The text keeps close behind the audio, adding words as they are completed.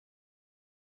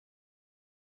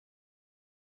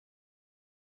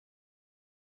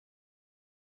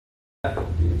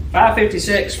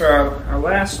556 for our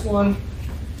last one.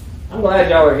 I'm glad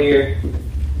y'all are here.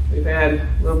 We've had a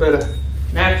little bit of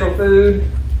natural food.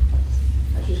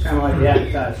 That's just kind of like the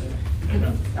appetizer.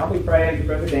 I'll be praying for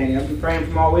Brother Danny. I'll be praying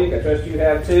for him all week. I trust you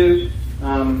have too.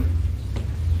 Lord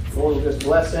will just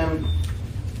bless him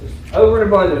just over in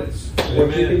abundance.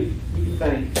 What you can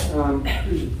think.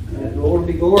 That the Lord will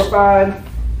be glorified,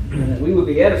 and that we would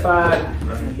be edified.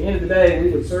 And at the end of the day,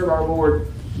 we would serve our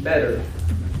Lord better.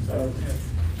 So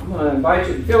I'm going to invite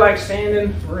you, if you feel like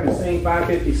standing, we're going to sing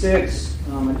 556.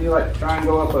 I do like to try and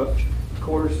go up a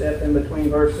quarter step in between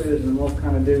verses, and we'll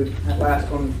kind of do that last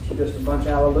one, just a bunch of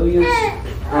hallelujahs.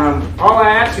 All I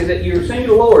ask is that you sing to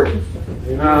the Lord.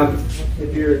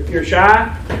 If you're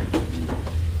shy,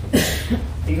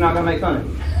 He's not going to make fun of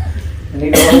you. And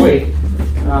neither are we.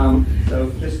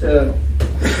 So just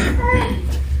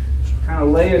kind of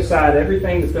lay aside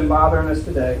everything that's been bothering us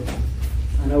today.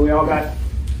 I know we all got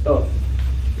stuff.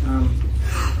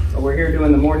 But we're here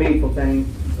doing the more needful thing.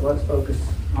 So let's focus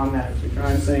on that as we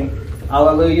try and sing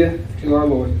hallelujah to our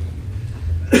Lord.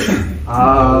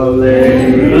 Hallelujah.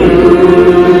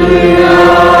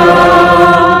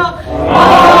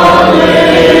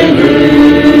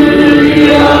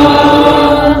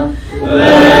 Hallelujah.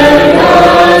 Let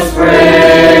us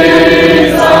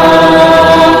praise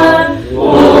our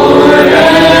Lord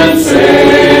and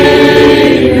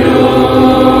Savior.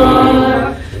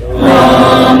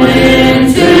 Come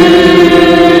into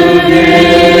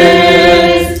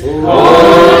His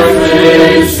courts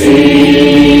with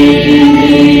singing.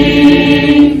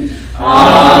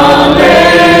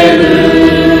 Alleluia.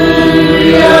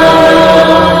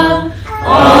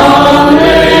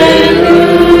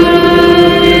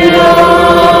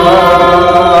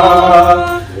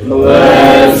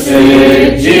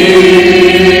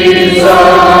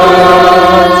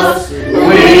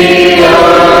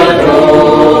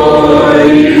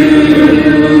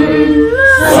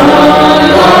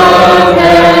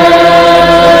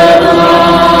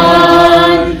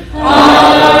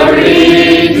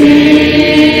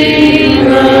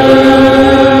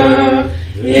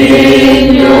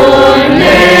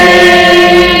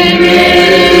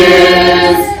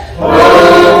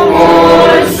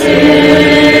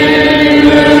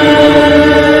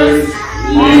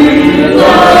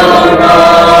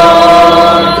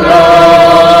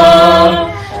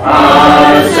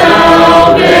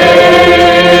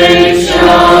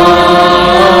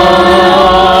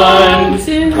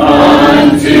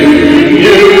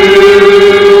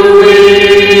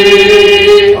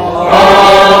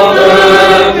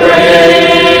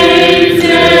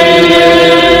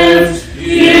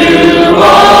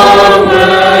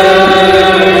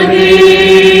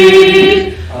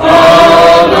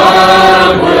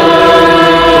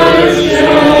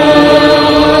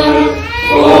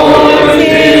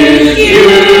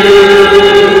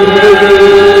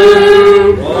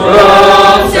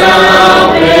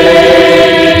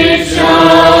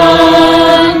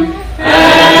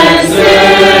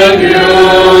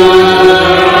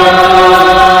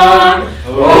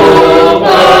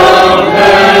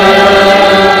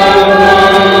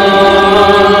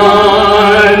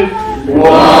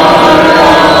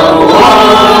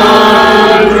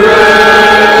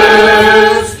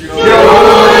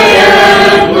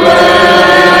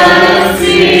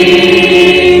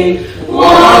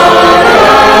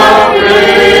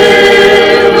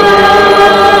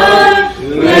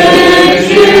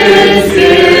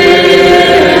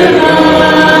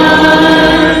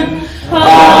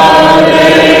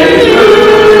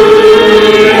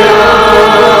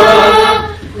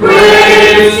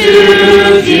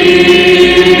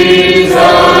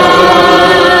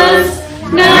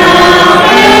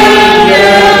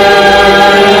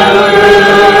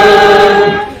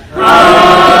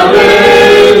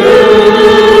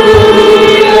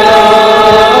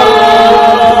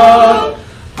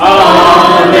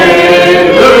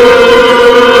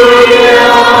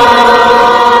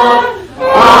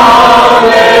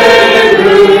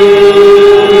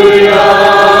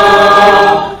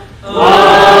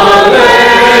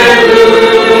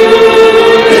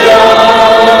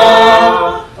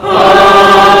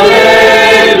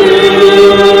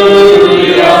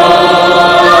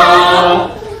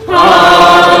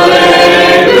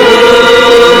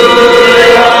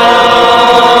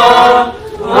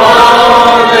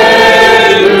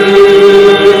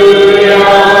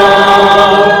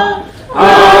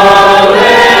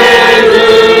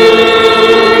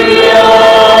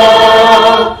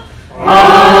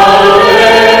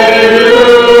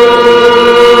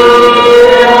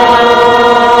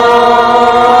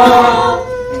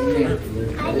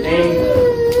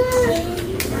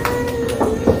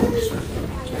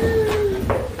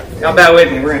 Y'all bow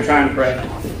with me. We're going to try and pray.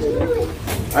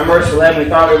 Our merciful Heavenly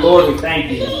Father, Lord, we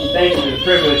thank you. We thank you for the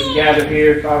privilege to gather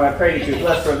here. Father, I pray that you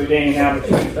bless Brother Danny now,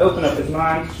 that you open up his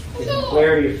mind, give him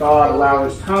clarity of thought, allow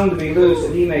his tongue to be loose,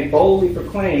 that he may boldly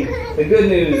proclaim the good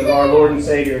news of our Lord and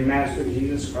Savior and Master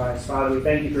Jesus Christ. Father, we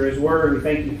thank you for his word. We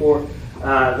thank you for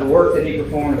the work that he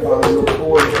performed. Father, we look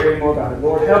forward to hearing more about it.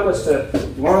 Lord, help us to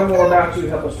learn more about you.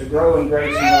 Help us to grow in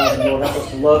grace and love. And Lord, help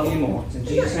us to love you more. It's in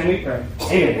Jesus' name we pray.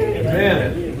 Amen.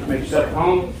 Amen. Make yourself at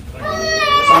home. The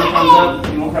sun comes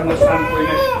up. You won't have much time before you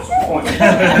next appointment.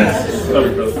 Love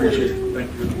you, brother. Appreciate it.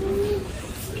 Thank you.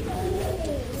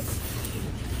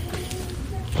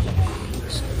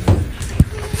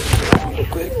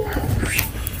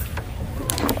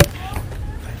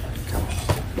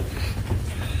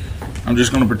 I'm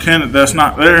just going to pretend that that's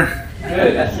not there.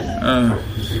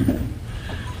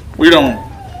 We don't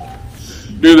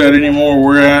do that anymore where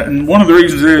we're at. And one of the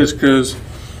reasons is because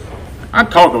I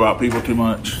talk about people too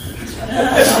much.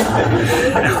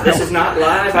 This is not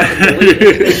live. I can believe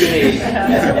it.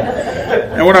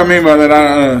 And what I mean by that,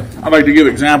 I like to give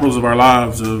examples of our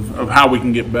lives of how we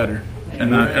can get better.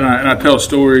 And I tell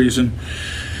stories. And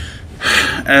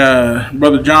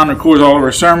Brother John records all of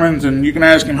our sermons, and you can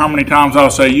ask him how many times I'll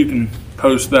say, you can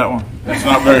post that one. It's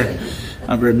not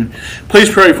very many. Please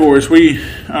pray for us. We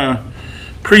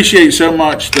appreciate so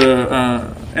much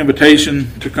the invitation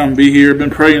to come be here. I've been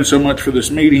praying so much for this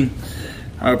meeting.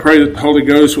 I pray that the Holy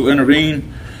Ghost will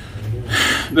intervene,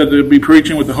 that they'll be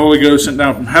preaching with the Holy Ghost sent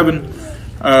down from heaven.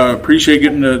 Appreciate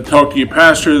getting to talk to your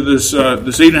pastor this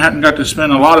evening. I haven't got to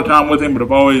spend a lot of time with him, but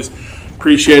I've always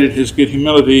appreciated his good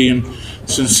humility and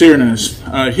sincereness.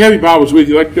 If you have your Bibles with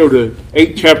you, I'd like to go to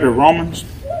 8th chapter of Romans.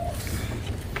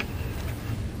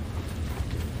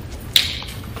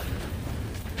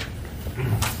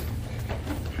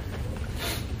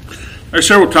 There's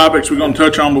several topics we're going to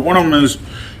touch on, but one of them is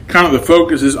kind of the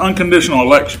focus is unconditional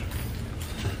election.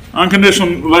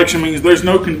 Unconditional election means there's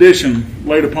no condition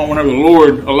laid upon whenever the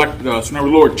Lord elected us, whenever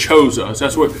the Lord chose us.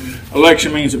 That's what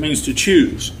election means. It means to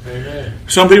choose. Amen.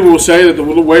 Some people will say that the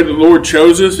way the Lord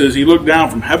chose us is He looked down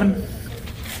from heaven,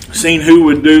 seen who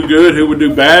would do good, who would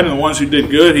do bad, and the ones who did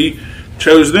good, He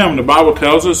chose them. The Bible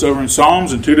tells us over in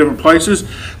Psalms in 2 different places,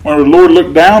 whenever the Lord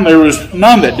looked down, there was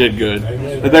none that did good.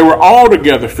 Amen. That they were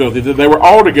altogether filthy, that they were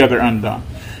altogether undone.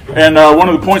 And one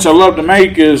of the points I love to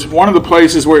make is one of the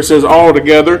places where it says all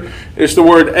together, it's the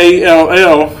word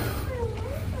A-L-L,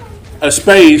 a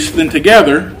space, then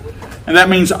together. And that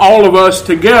means all of us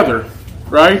together,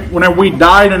 right? Whenever we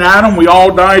died in Adam, we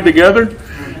all died together.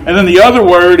 And then the other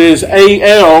word is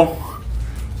A-L,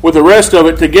 with the rest of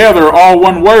it together, all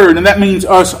one word. And that means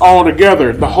us all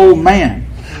together, the whole man.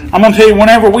 I'm going to tell you,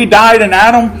 whenever we died in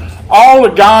Adam, all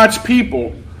of God's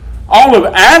people, all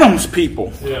of Adam's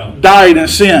people died in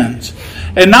sins.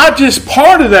 And not just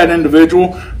part of that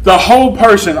individual, the whole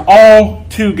person, all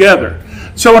together.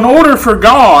 So in order for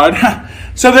God,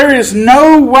 so there is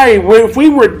no way, if we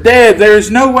were dead, there is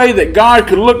no way that God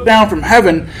could look down from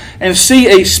heaven and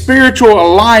see a spiritual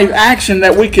alive action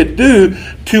that we could do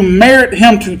to merit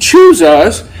Him to choose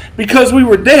us because we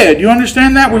were dead. You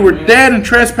understand that? We were dead in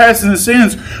trespasses and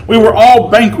sins. We were all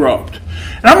bankrupt.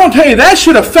 And I'm going to tell you, that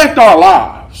should affect our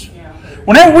lives.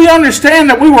 Whenever we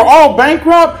understand that we were all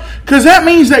bankrupt, because that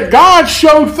means that God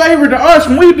showed favor to us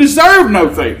when we deserved no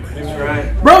favor. That's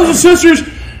right. Brothers and sisters,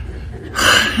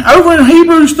 over in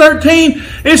Hebrews 13,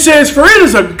 it says, "For it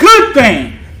is a good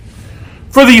thing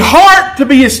for the heart to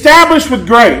be established with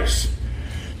grace."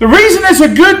 The reason it's a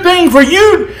good thing for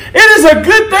you, it is a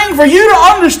good thing for you to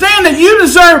understand that you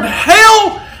deserved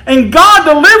hell and God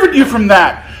delivered you from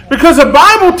that. Because the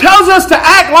Bible tells us to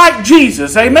act like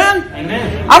Jesus. Amen?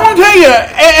 Amen. I want to tell you,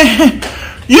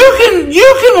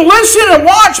 you can listen and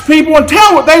watch people and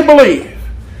tell what they believe.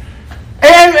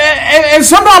 And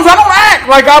sometimes I don't act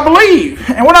like I believe.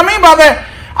 And what I mean by that,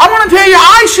 I want to tell you,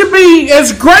 I should be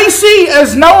as gracie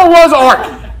as Noah was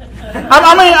Arky.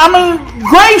 I mean,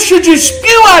 grace should just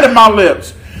spew out of my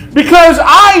lips. Because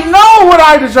I know what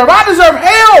I deserve. I deserve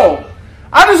hell.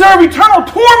 I deserve eternal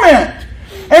torment.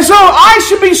 And so I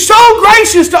should be so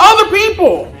gracious to other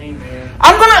people. Amen.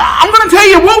 I'm gonna tell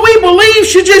you, what we believe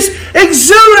should just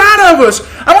exude out of us.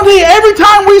 I'm going to tell you, every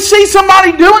time we see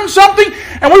somebody doing something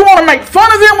and we want to make fun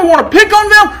of them, we want to pick on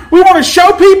them, we want to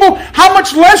show people how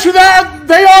much lesser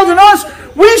they are than us,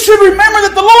 we should remember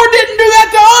that the Lord didn't do that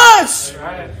to us.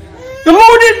 Right. The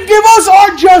Lord didn't give us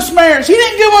our just merits. He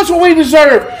didn't give us what we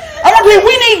deserve. I'm going to tell you,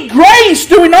 we need grace,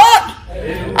 do we not?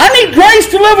 I need grace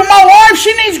to live with my wife.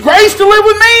 She needs grace to live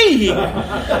with me.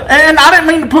 And I didn't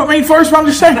mean to put me first, but I'm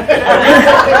just saying.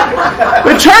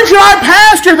 The church that I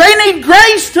pastor, they need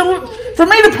grace For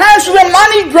me to pastor them,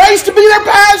 I need grace to be their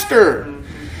pastor.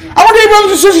 I want to tell you,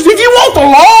 brothers and sisters, if you want the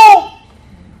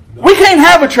law, we can't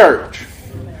have a church.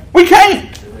 We can't.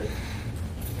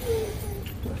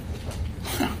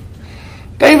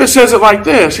 David says it like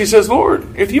this. He says,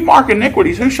 Lord, if you mark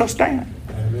iniquities, who shall stand?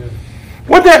 Amen.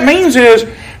 What that means is,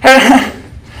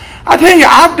 I tell you,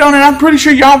 I've done it. I'm pretty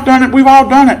sure y'all have done it. We've all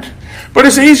done it. But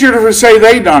it's easier to say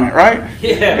they done it, right?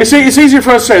 Yeah. It's easier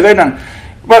for us to say they done it.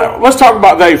 But let's talk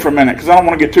about they for a minute, because I don't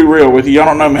want to get too real with you. Y'all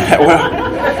don't know me that well.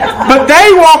 But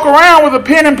they walk around with a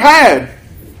pen and pad.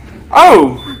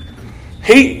 Oh,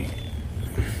 he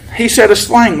said a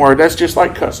slang word. That's just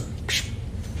like cussing.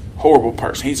 Horrible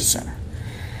person. He's a sinner.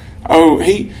 Oh,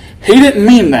 he didn't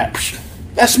mean that.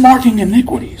 That's marking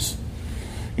iniquities.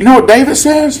 You know what David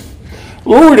says?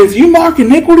 Lord, if you mark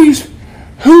iniquities,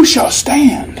 who shall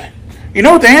stand? You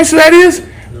know what the answer to that is?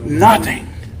 Nothing.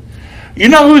 You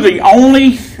know who the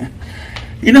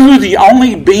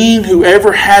only being who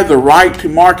ever had the right to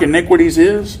mark iniquities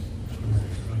is?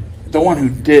 The one who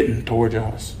didn't towards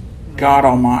us. God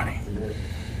Almighty.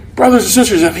 Brothers and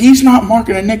sisters, if He's not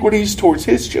marking iniquities towards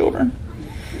His children,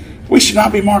 we should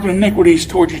not be marking iniquities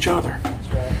towards each other.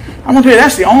 I'm going to tell you,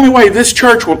 that's the only way this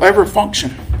church will ever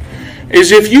function.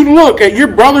 Is if you look at your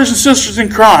brothers and sisters in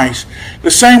Christ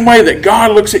the same way that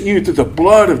God looks at you through the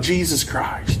blood of Jesus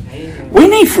Christ. We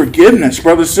need forgiveness,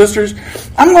 brothers and sisters.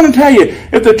 I'm going to tell you,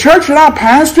 if the church that I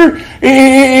pastor,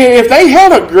 if they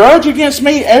held a grudge against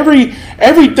me,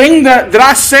 everything that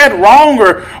I said wrong,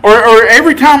 or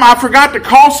every time I forgot to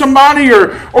call somebody,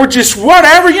 or just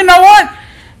whatever, you know what?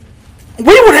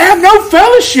 We would have no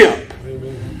fellowship.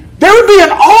 Amen. There would be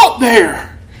an ought there.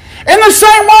 In the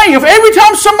same way, if every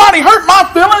time somebody hurt my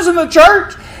feelings in the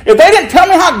church, if they didn't tell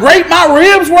me how great my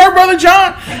ribs were, Brother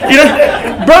John,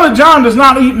 Brother John does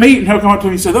not eat meat, and he'll come up to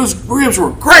me and say, those ribs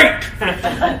were great.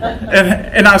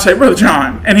 And I say, Brother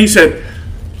John, and he said,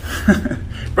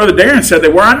 Brother Darren said they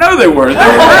were. I know they were. They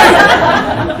were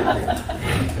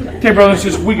great. Okay, brothers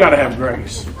and sisters, we got to have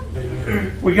grace.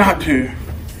 We got to.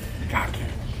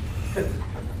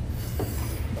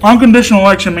 Unconditional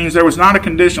election means there was not a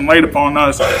condition laid upon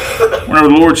us whenever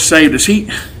the Lord saved us.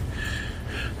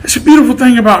 That's a beautiful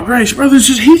thing about grace, brothers.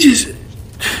 He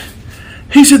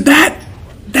said that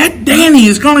Danny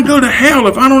is going to go to hell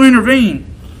if I don't intervene,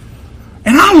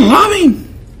 and I love him,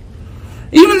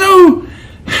 even though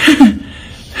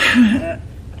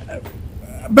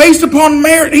based upon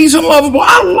merit he's unlovable.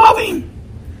 I love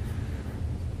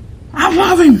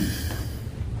him,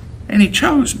 and He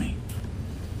chose me.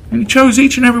 And He chose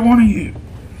each and every one of you.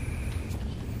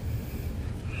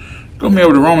 Go me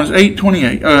over to Romans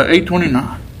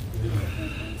 8:29.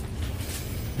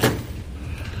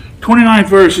 29th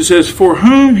verse, it says, for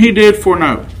whom He did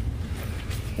foreknow.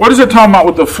 What is it talking about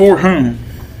with the for whom?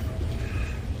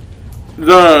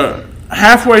 The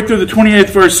halfway through the 28th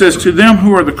verse says, to them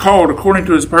who are the called according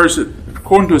to His purpose.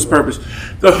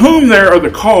 The whom there are the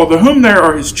called, the whom there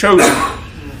are His chosen.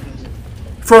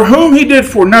 For whom He did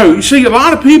foreknow. You see, a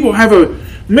lot of people have a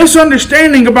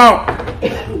misunderstanding about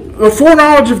the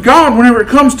foreknowledge of God whenever it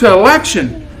comes to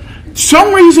election. For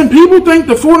some reason, people think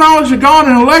the foreknowledge of God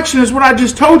in election is what I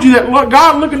just told you, that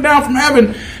God looking down from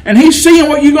heaven and He's seeing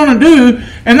what you're going to do,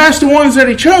 and that's the ones that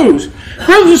He chose.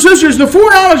 Brothers and sisters, the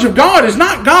foreknowledge of God is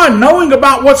not God knowing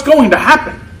about what's going to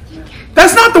happen.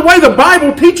 That's not the way the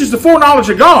Bible teaches the foreknowledge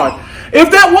of God. If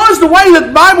that was the way that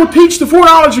the Bible teaches the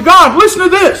foreknowledge of God, listen to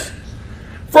this.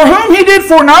 For whom He did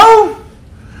foreknow,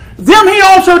 them He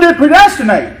also did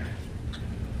predestinate.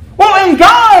 Well, in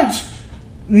God's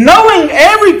knowing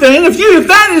everything, if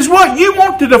that is what you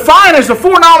want to define as the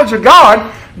foreknowledge of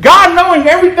God, God knowing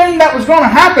everything that was going to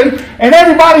happen and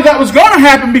everybody that was going to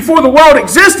happen before the world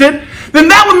existed, then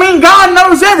that would mean God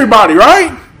knows everybody,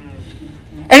 right?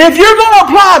 And if you're going to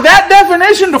apply that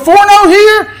definition to foreknow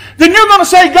here, then you're going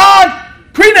to say God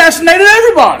predestinated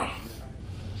everybody.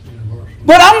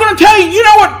 But I'm going to tell you, you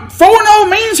know what foreknow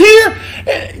means here?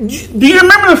 Do you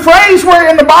remember the phrase where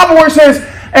in the Bible where it says,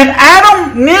 and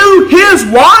Adam knew his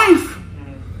wife?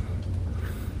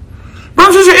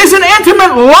 Brothers and sisters, it's an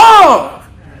intimate love.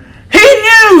 He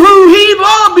knew who He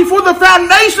loved before the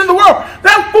foundation of the world.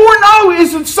 That foreknow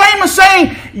is the same as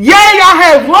saying, yea, I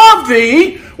have loved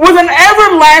thee with an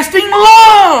everlasting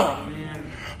love.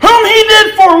 Whom He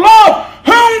did foreknow,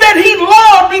 whom that He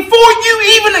loved before you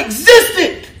even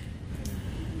existed.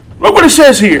 Look what it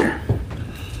says here.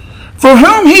 For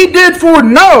whom He did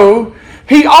foreknow,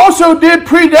 He also did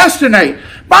predestinate.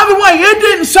 By the way, it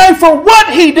didn't say for what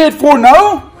He did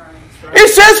foreknow. It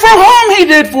says for whom He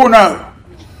did foreknow.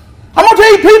 I'm going to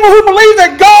tell you, people who believe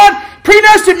that God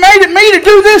predestinated me to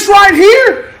do this right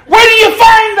here, where do you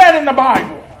find that in the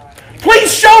Bible?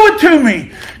 Please show it to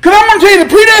me. Because I'm going to tell you,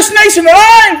 the predestination that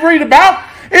I read about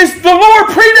is the Lord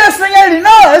predestinating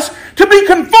us to be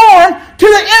conformed to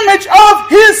the image of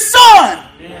His Son.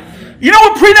 You know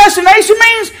what predestination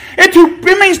means? It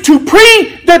means to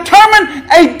predetermine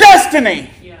a destiny.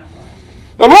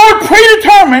 The Lord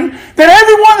predetermined that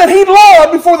everyone that He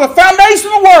loved before the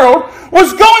foundation of the world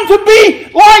was going to be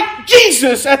like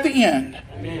Jesus at the end.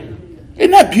 Amen.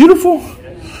 Isn't that beautiful?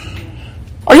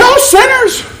 Are y'all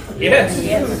sinners? Yes.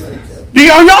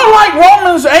 Are y'all like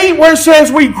Romans 8 where it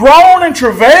says we groan and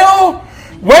travail,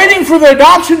 waiting for the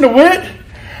adoption to wit?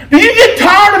 Do you get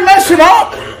tired of messing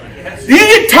up? Do you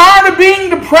get tired of being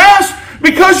depressed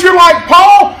because you're like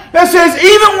Paul that says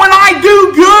even when I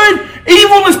do good,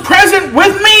 evil is present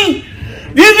with me?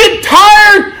 Do you get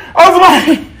tired of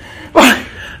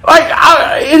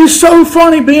it is so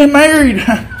funny being married.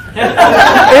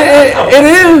 It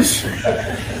is.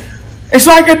 It's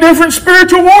like a different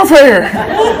spiritual warfare.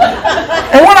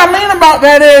 And what I mean about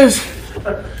that is,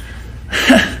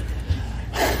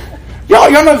 y'all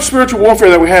know the spiritual warfare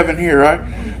that we have in here, right?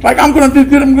 Like, I'm going to do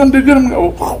good, I'm going to do good, I'm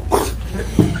going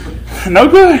to no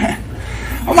good.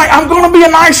 I'm like, I'm going to be a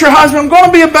nicer husband, I'm going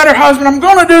to be a better husband, I'm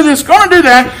going to do this, going to do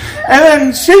that. And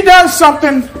then she does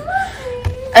something,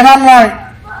 and I'm like,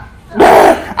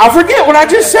 I forget what I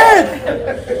just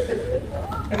said.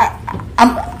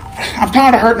 I'm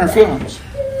tired of hurting her feelings.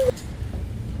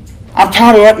 I'm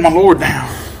tired of letting my Lord down.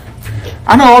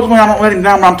 I know ultimately I don't let Him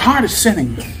down, but I'm tired of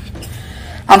sinning.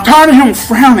 I'm tired of Him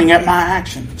frowning at my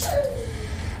actions.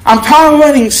 I'm tired of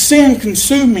letting sin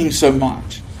consume me so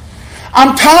much.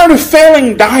 I'm tired of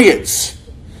failing diets.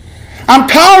 I'm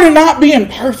tired of not being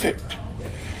perfect.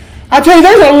 I tell you,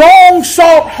 there's a long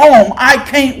sought home I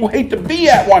can't wait to be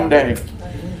at one day.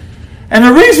 And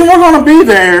the reason we're going to be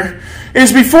there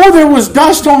is before there was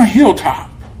dust on a hilltop,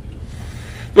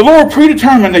 the Lord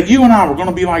predetermined that you and I were going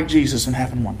to be like Jesus in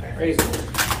heaven one day. Praise God.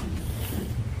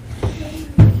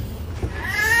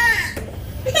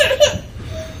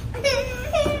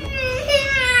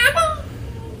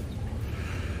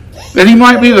 That He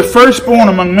might be the firstborn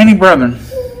among many brethren.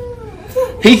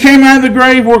 He came out of the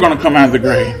grave, we're going to come out of the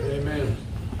grave. Amen.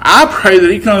 I pray that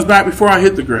He comes back before I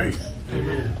hit the grave.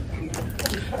 Amen.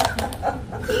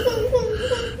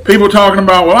 People talking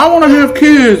about, well, I want to have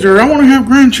kids or I want to have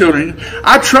grandchildren.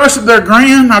 I trust that they're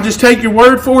grand. I'll just take your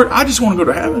word for it. I just want to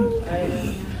go to heaven.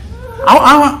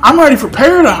 I'm ready for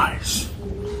paradise.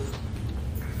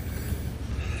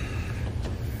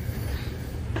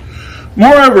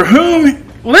 Moreover, whom,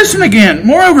 listen again,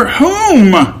 moreover,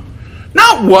 whom,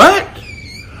 not what,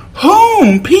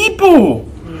 whom, people.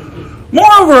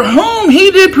 Moreover, whom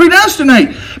He did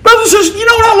predestinate. Brothers and sisters, you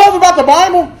know what I love about the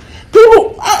Bible?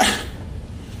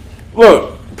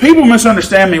 People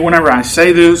misunderstand me whenever I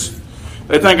say this.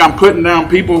 They think I'm putting down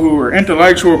people who are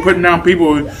intellectual or putting down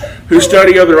people who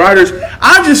study other writers.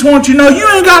 I just want you to know you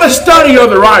ain't got to study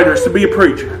other writers to be a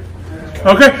preacher.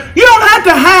 Okay? You don't have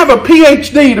to have a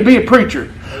PhD to be a preacher.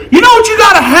 You know what you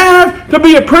got to have to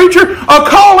be a preacher? A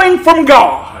calling from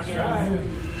God.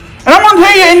 And I'm going to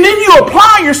tell you, and then you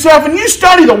apply yourself and you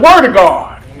study the Word of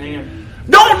God.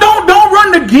 Don't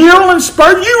run to Gill and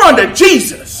Spurgeon. You run to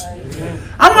Jesus.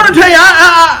 I'm going to tell you,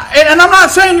 and I'm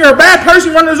not saying you're a bad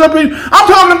person running those up. I'm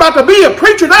talking about to be a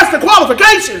preacher. That's the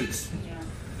qualifications.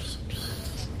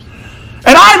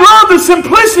 And I love the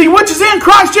simplicity which is in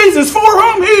Christ Jesus, for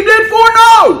whom He did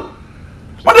foreknow.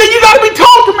 Well, then you got to be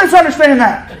taught to misunderstand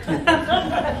that.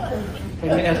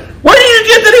 Where do you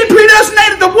get that He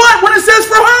predestinated the what when it says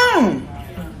for whom?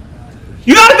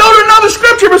 You got to go to another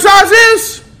scripture besides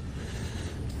this.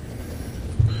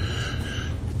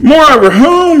 Moreover,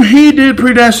 whom He did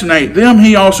predestinate, them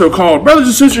He also called. Brothers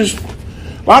and sisters,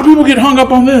 a lot of people get hung up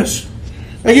on this.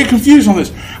 They get confused on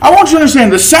this. I want you to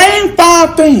understand the same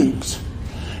 5 things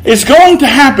is going to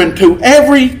happen to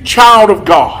every child of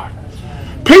God.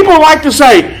 People like to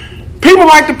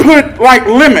put like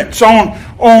limits on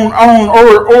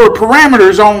or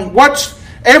parameters on what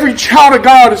every child of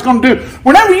God is going to do.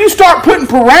 Whenever you start putting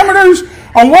parameters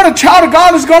on what a child of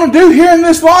God is going to do here in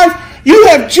this life, you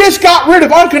have just got rid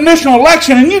of unconditional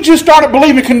election and you just started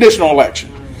believing conditional election.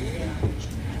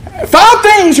 5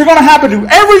 things are going to happen to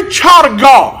every child of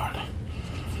God.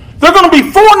 They're going to be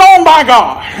foreknown by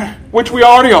God, which we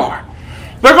already are.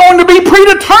 They're going to be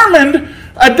predetermined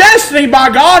a destiny by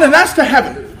God, and that's to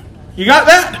heaven. You got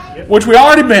that? Which we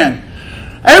already been.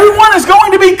 Everyone is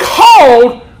going to be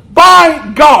called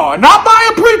by God. Not by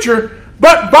a preacher,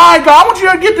 but by God. I want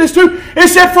you to get this too. It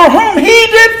said, for whom He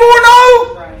did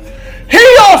foreknow,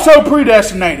 He also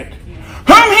predestinated.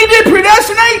 Whom He did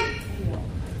predestinate,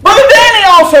 Brother Danny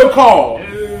also called.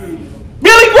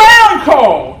 Billy Graham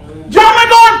called. Joe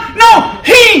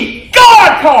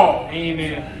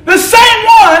Amen. The same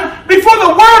one before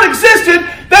the world existed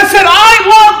that said, I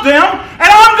love them and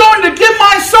I'm going to give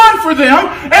my son for them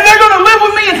and they're going to live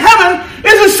with me in heaven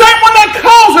is the same one that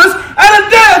calls us out of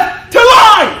death to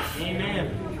life. Amen.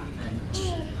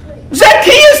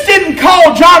 Zacchaeus didn't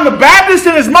call John the Baptist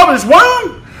in his mother's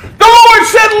womb. The Lord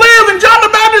said live and John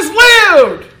the Baptist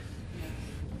lived.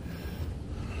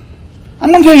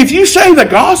 I'm going to tell you, if you say the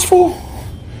gospel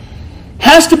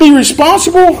has to be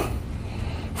responsible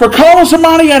for calling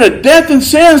somebody out of death and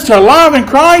sins to alive in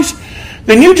Christ,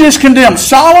 then you just condemn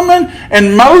Solomon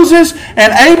and Moses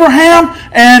and Abraham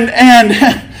and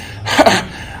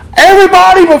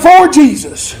everybody before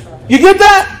Jesus. You get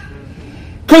that?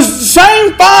 Because the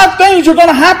same 5 things are going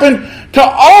to happen to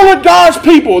all of God's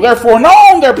people. They're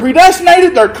foreknown, they're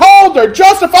predestinated, they're called, they're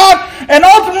justified, and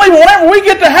ultimately whenever we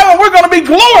get to heaven, we're going to be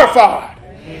glorified.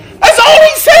 That's all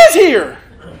he says here.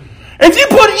 If you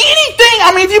put anything,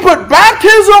 if you put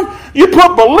baptism, you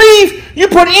put belief, you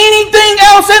put anything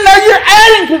else in there, you're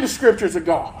adding to the scriptures of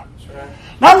God.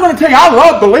 Now I'm going to tell you, I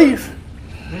love belief.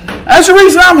 That's the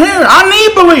reason I'm here. I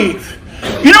need belief.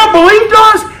 You know what belief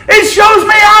does? It shows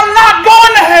me I'm not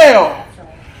going to hell.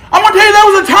 I'm going to tell you, there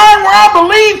was a time where I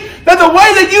believed that the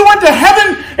way that you went to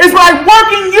heaven is by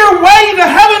working your way to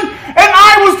heaven, and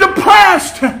I was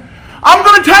depressed. I'm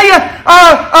going to tell you,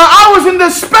 I was in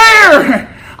despair.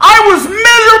 I was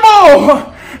miserable.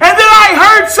 And then I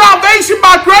heard salvation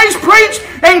by grace preached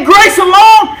and grace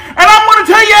alone. And I'm going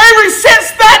to tell you, ever since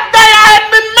that day, I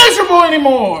haven't been miserable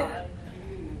anymore.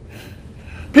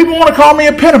 People want to call me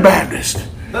a Pentabaptist.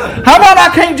 How about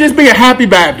I can't just be a happy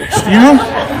Baptist, you know?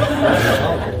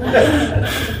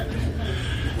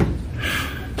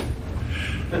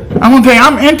 I'm going to tell you,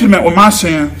 I'm intimate with my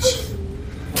sins.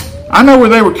 I know where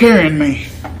they were carrying me.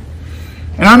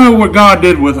 And I know what God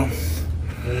did with them.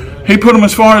 He put them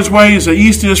as far away as the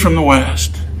east is from the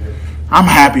west. I'm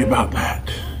happy about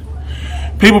that.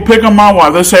 People pick on my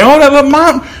wife. They say, oh, that little,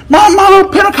 my little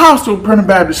Pentecostal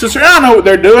Baptist sister. I know what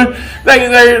they're doing.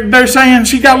 They're saying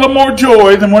she got a little more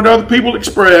joy than what other people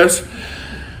express.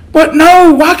 But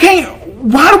no, why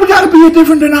do we got to be a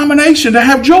different denomination to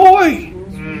have joy?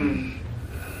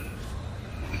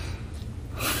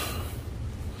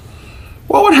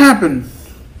 What would happen?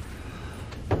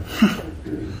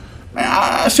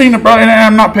 I seen a brother, and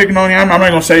I'm not picking on you. I'm not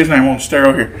going to say his name on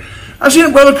stereo here. I seen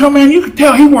a brother come in. You could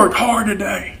tell he worked hard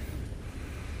today.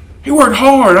 He worked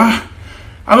hard. I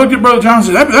looked at Brother John and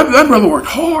said, that brother worked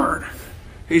hard.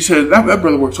 He said, that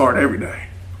brother works hard every day.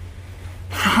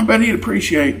 I bet he'd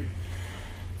appreciate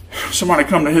somebody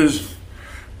come to his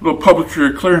little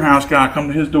publisher clearinghouse guy, come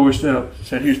to his doorstep and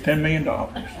said, here's $10 million.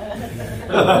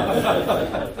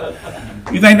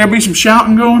 You think there'd be some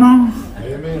shouting going on?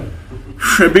 Amen.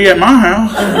 It'd be at my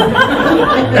house.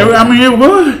 It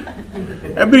would.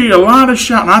 There'd be a lot of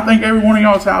shouting. I think every one of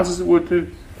y'all's houses it would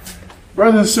too.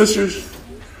 Brothers and sisters,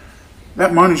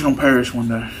 that money's going to perish one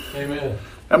day. Amen.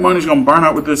 That money's going to burn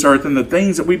out with this earth, and the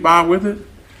things that we buy with it,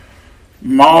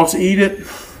 moths eat it,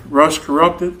 rust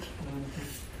corrupt it.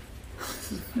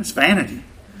 It's vanity.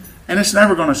 And it's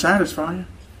never going to satisfy you.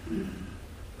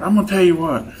 But I'm going to tell you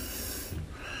what.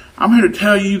 I'm here to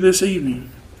tell you this evening,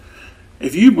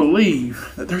 if you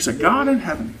believe that there's a God in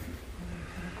heaven,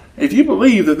 if you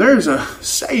believe that there's a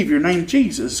Savior named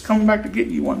Jesus coming back to get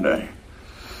you one day,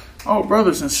 oh,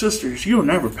 brothers and sisters, you'll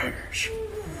never perish.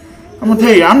 I'm going to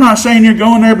tell you, I'm not saying you're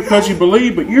going there because you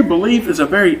believe, but your belief is a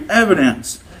very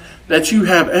evidence that you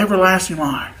have everlasting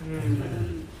life.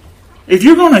 If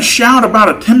you're going to shout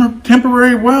about a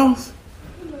temporary wealth,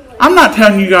 I'm not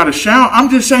telling you got to shout.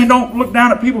 I'm just saying don't look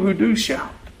down at people who do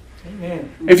shout. Amen.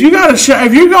 If you're going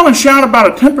to shout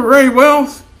about a temporary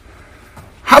wealth,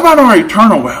 how about our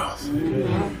eternal wealth?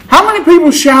 How many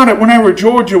people shouted whenever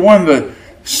Georgia won the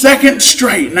second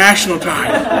straight national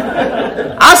title?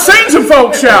 I seen some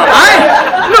folks shout.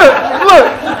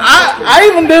 I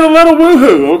even did a little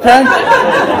woohoo, okay?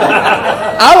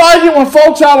 I like it when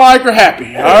folks I like are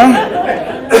happy. All right?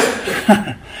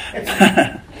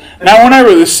 Now,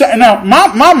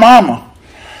 my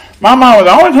mama,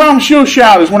 the only time she'll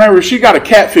shout is whenever she got a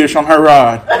catfish on her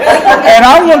ride. And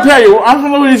I'm going to tell you, I'm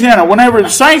from Louisiana. Whenever the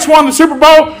Saints won the Super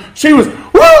Bowl, she was, woo,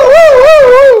 woo,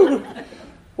 woo, woo.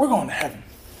 We're going to heaven.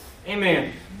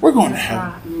 Amen. We're going to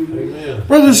heaven. Amen.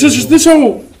 Brothers and sisters, this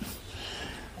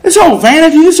whole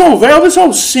vanity, this whole veil, this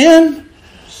whole sin.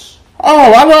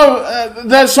 Oh, I love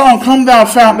that song, Come Thou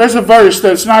Fountain. There's a verse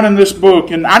that's not in this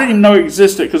book, and I didn't even know it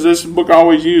existed because this book I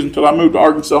always used until I moved to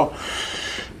Arkansas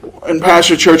and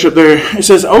pastor church up there. It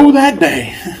says, oh, that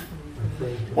day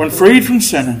when freed from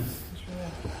sinning.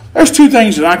 There's two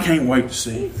things that I can't wait to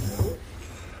see.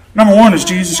 Number one is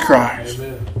Jesus Christ.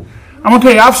 Amen. I'm going to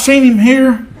tell you, I've seen Him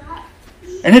here,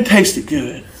 and it tasted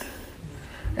good.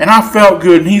 And I felt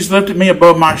good, and He's lifted me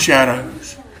above my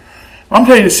shadows. I'm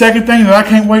telling you, the second thing that I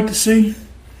can't wait to see,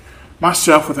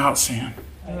 myself without sin.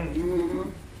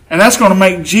 And that's going to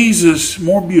make Jesus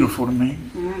more beautiful to me.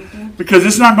 Because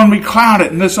it's not going to be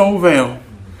clouded in this old veil.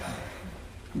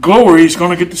 Glory is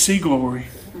going to get to see glory.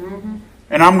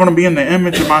 And I'm going to be in the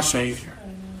image of my Savior.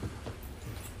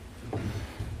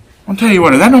 I'll tell you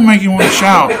what, if that don't make you want to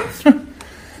shout.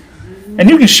 And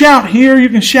you can shout here, you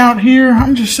can shout here.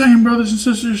 I'm just saying, brothers and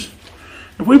sisters,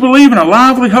 if we believe in a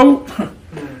lively hope,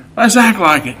 let's act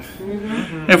like it.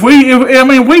 If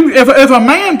a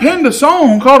man penned a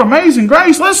song called Amazing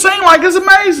Grace, let's sing like it's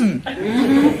amazing.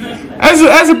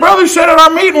 As a brother said at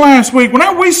our meeting last week,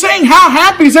 whenever we sing How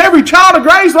Happy is Every Child of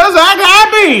Grace, let's act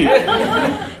happy.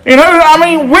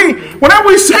 Whenever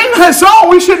we sing that song,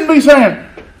 we shouldn't be saying,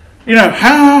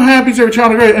 how happy is every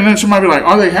child of grace? And then somebody be like,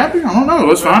 are they happy? I don't know.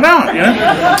 Let's find out.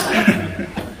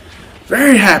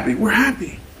 Very happy. We're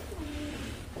happy.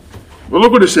 Well,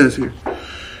 look what it says here.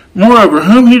 Moreover,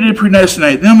 whom He did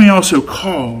predestinate, them He also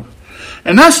called.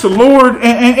 And that's the Lord.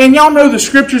 And y'all know the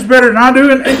Scriptures better than I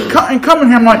do. And coming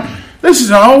here, I'm like, this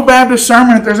is an old Baptist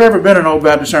sermon if there's ever been an old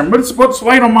Baptist sermon. But it's what's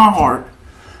laid on my heart.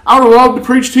 I would love to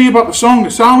preach to you about the Song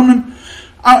of Solomon.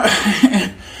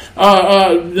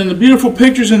 And the beautiful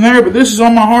pictures in there, but this is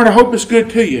on my heart. I hope it's good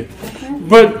to you.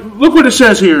 But look what it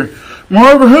says here.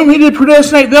 Moreover, whom He did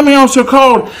predestinate, them He also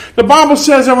called. The Bible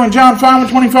says over in John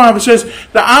 5:25, it says,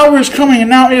 the hour is coming, and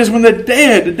now is when the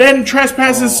dead in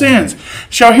trespasses and sins,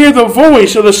 shall hear the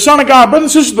voice of the Son of God.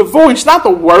 Brothers and sisters, the voice, not the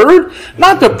word,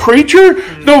 not the preacher,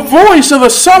 the voice of the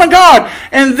Son of God.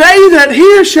 And they that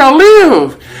hear shall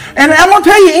live. And I'm going to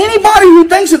tell you, anybody who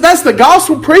thinks that that's the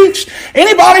gospel preached,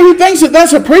 anybody who thinks that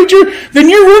that's a preacher, then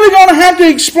you're really going to have to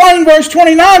explain verse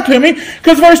 29 to me,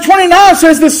 because verse 29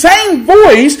 says the same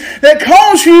voice that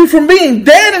calls you from being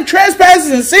dead in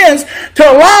trespasses and sins to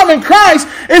alive in Christ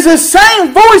is the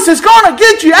same voice that's going to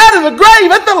get you out of the grave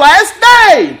at the last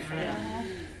day.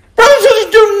 Brothers and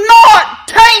sisters, do not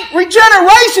taint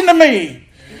regeneration to me.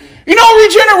 You know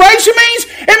what regeneration means?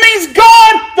 It means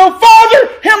God the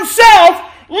Father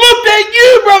Himself looked at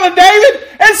you, Brother David,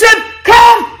 and said,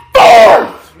 come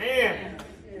forth. Man.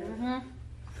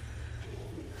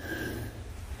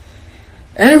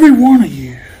 Every one of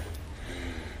you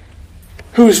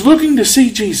who is looking to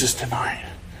see Jesus tonight,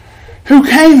 who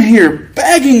came here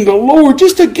begging the Lord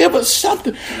just to give us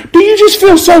something. Do you just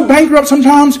feel so bankrupt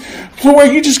sometimes to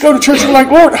where you just go to church and you're like,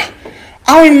 Lord,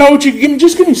 I don't even know what you can give me.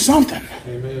 Just give me something.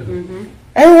 Amen.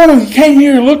 Every one of you came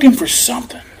here looking for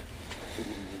something.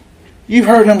 You've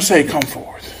heard Him say, come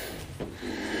forth.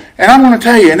 And I'm going to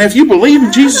tell you, and if you believe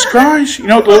in Jesus Christ, you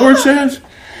know what the Lord says?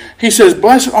 He says,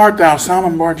 blessed art thou,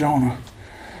 Simon Bar-Jonah,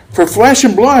 for flesh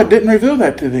and blood didn't reveal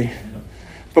that to thee,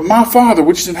 but my Father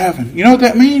which is in heaven. You know what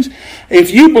that means?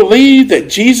 If you believe that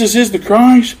Jesus is the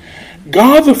Christ,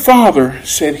 God the Father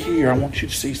said, here, I want you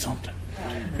to see something.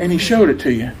 And He showed it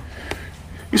to you.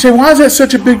 You say, why is that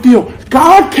such a big deal?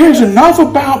 God cares enough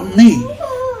about me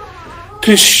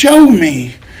to show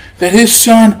me that His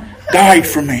Son died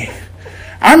for me.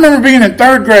 I remember being in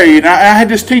third grade, and I had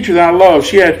this teacher that I loved.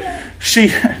 She had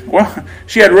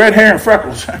red hair and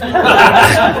freckles.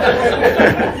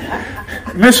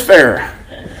 Miss Farah.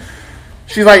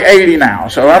 She's like 80 now,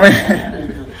 so I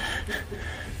mean,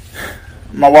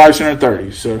 my wife's in her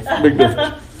 30s, so big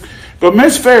difference. But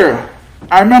Miss Farah,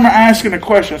 I remember asking a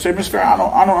question. I said, Miss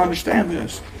Farah, I don't understand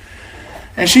this.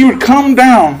 And she would come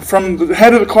down from the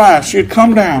head of the class. She would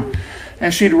come down.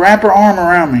 And she'd wrap her arm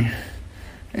around me.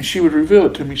 And she would reveal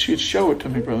it to me. She'd show it to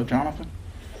me, Brother Jonathan.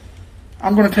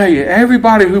 I'm going to tell you,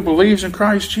 everybody who believes in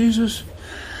Christ Jesus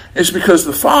is because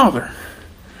the Father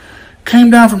came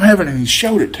down from heaven and He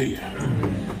showed it to you.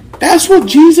 That's what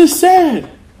Jesus said.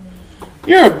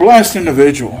 You're a blessed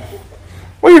individual.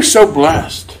 Well, you're so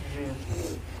blessed.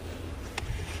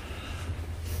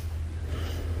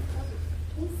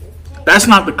 That's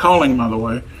not the calling, by the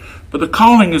way. But the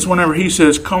calling is whenever He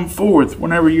says, come forth,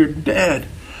 whenever you're dead.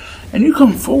 And you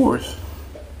come forth.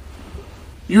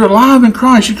 You're alive in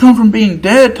Christ. You come from being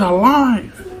dead to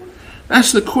alive.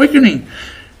 That's the quickening.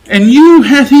 And you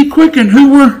hath He quickened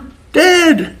who were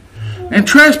dead and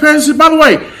trespasses. By the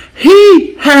way,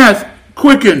 He hath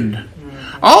quickened.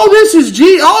 All this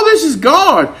is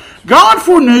God. God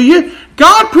foreknew you.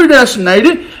 God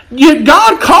predestinated. Yet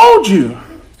God called you.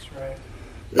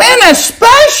 Man, that's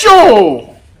special.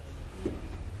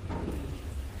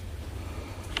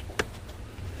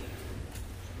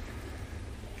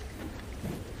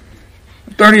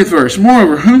 30th verse.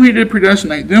 Moreover, whom He did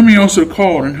predestinate, them He also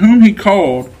called. And whom He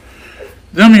called,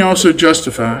 them He also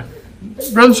justified.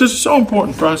 Brothers and sisters, it's so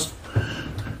important for us to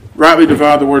rightly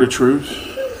divide the word of truth.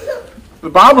 The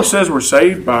Bible says we're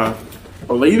saved by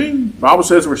believing. The Bible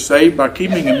says we're saved by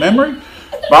keeping in memory.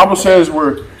 The Bible says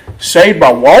we're saved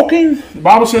by walking. The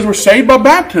Bible says we're saved by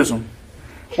baptism.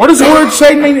 What does the word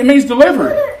saved mean? It means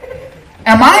delivered.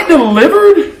 Am I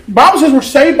delivered? The Bible says we're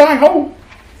saved by hope.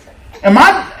 Am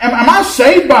I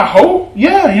saved by hope?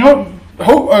 Yeah, you know,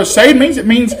 hope, saved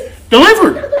means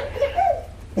delivered.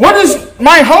 What does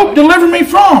my hope deliver me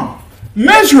from?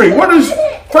 Misery. What does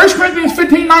 1 Corinthians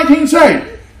 15:19 say?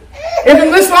 If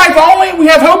in this life only we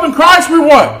have hope in Christ, we're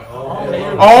what?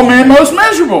 All men most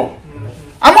miserable.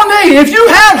 I'm going to tell you, if you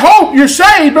have hope, you're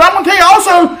saved. But I'm going to tell you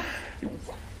also,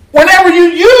 whenever you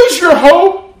use your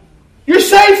hope, you're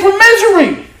saved from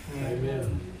misery.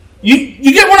 Amen.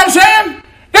 You get what I'm saying?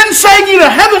 It doesn't save you to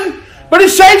heaven, but it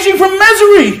saves you from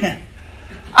misery.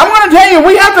 I'm going to tell you,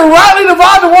 we have to rightly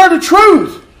divide the word of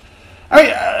truth. I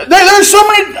mean, there's so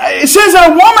many. It says that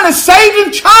a woman is saved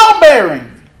in childbearing.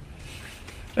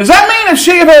 Does that mean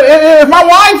if my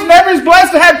wife never is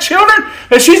blessed to have children,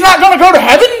 that she's not going to go to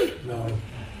heaven?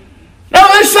 No,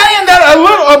 they're saying that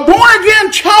a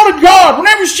born-again child of God,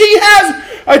 whenever she has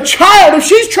a child, if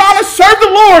she's trying to serve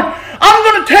the Lord, I'm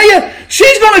going to tell you,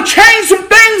 she's going to change some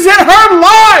things in her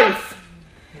life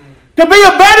to be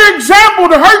a better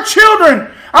example to her children.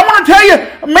 I want to tell you,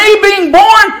 me being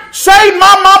born saved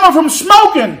my mama from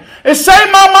smoking. It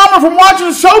saved my mama from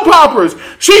watching soap operas.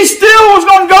 She still was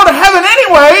going to go to heaven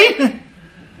anyway,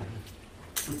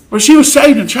 but she was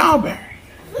saved in childbearing.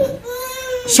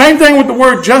 Same thing with the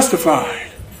word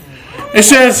justified. It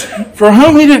says, for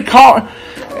whom he did call,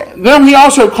 them he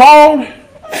also called,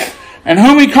 and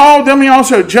whom he called, them he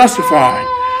also justified.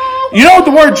 You know what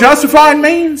the word justified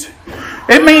means?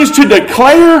 It means to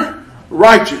declare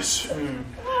righteous.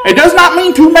 It does not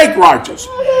mean to make righteous.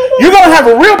 You're going to have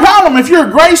a real problem if you're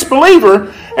a grace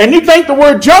believer and you think the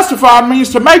word justified means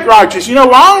to make righteous. You know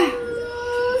why?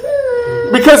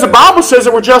 Because the Bible says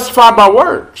that we're justified by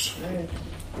works.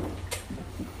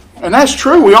 And that's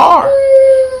true, we are.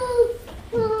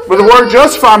 But the word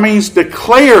justify means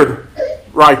declared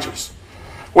righteous.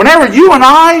 Whenever you and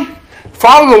I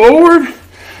follow the Lord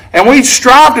and we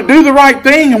strive to do the right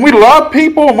thing and we love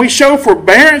people and we show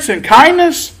forbearance and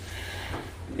kindness,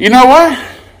 you know what?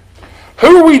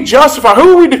 Who are we justified?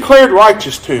 Who are we declared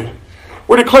righteous to?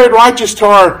 We're declared righteous to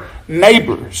our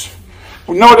neighbors.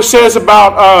 You know what it says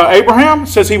about Abraham? It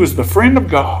says he was the friend of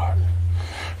God.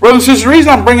 Brothers and sisters, the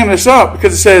reason I'm bringing this up,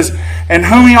 because it says, and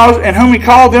whom he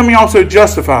called, them he also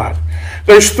justified.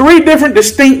 There's 3 different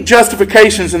distinct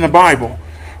justifications in the Bible.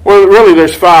 Well, really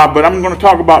there's 5, but I'm going to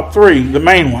talk about 3, the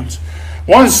main ones.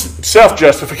 One is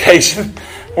self-justification.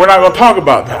 We're not going to talk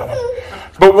about that one.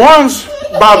 But one's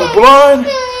by the blood,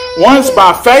 one's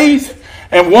by faith,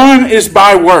 and one is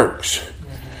by works.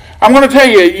 I'm going to tell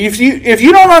you, if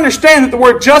you don't understand that the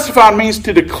word justified means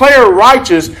to declare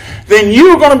righteous, then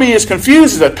you're going to be as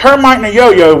confused as a termite and a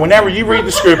yo-yo whenever you read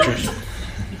the scriptures.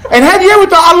 And have you ever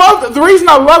thought, the reason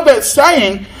I love that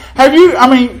saying,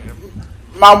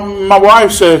 my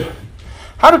wife said,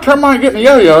 how did termite get in a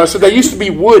yo-yo? I said, they used to be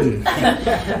wooden.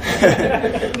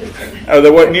 They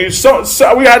wasn't used.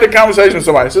 So we had a conversation with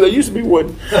somebody. So they used to be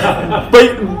wooden. But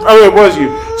it was you.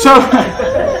 So,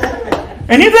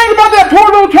 and you think about that poor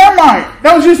little termite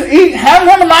that was just having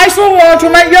him a nice little lunch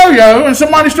on that yo-yo, and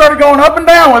somebody started going up and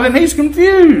down with it, and he's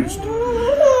confused.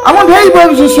 I want to tell you,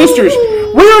 brothers and sisters,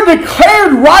 we are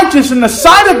declared righteous in the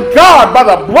sight of God by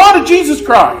the blood of Jesus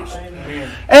Christ.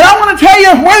 And I want to tell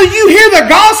you, whether you hear the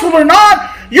gospel or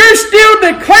not, you're still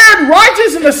declared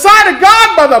righteous in the sight of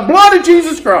God by the blood of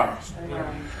Jesus Christ.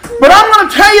 But I'm going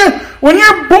to tell you, when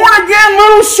you're born again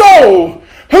little soul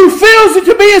who feels it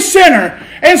to be a sinner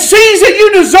and sees that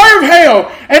you deserve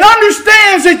hell and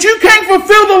understands that you can't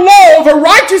fulfill the law of a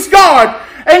righteous God,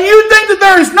 and you think that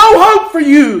there is no hope for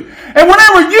you, and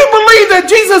whenever you believe that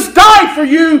Jesus died for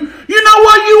you, you know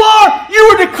what you are? You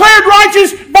were declared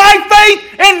righteous by faith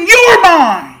in your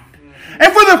mind. And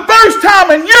for the first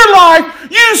time in your life,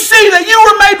 you see that you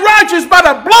were made righteous by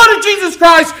the blood of Jesus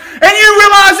Christ, and you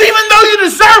realize even though you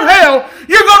deserve hell,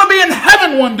 you're going to be in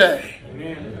heaven one day.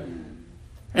 Amen.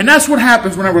 And that's what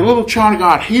happens whenever a little child of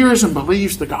God hears and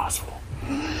believes the gospel.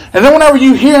 And then whenever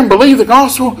you hear and believe the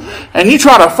gospel, and you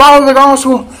try to follow the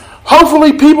gospel,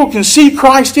 hopefully people can see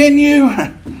Christ in you,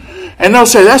 and they'll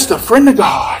say, that's the friend of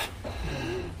God.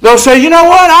 They'll say, you know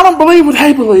what, I don't believe what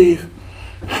they believe,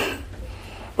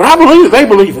 but I believe that they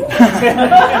believe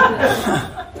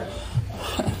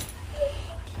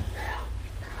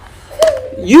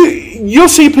it. You'll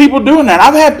see people doing that.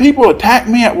 I've had people attack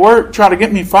me at work, try to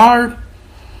get me fired.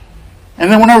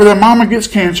 And then whenever their mama gets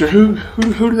cancer, who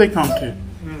do they come to?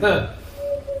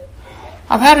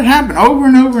 I've had it happen over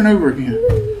and over and over again.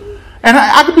 And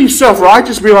I could be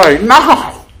self-righteous, be like,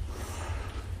 no.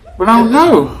 But I don't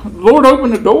know. Lord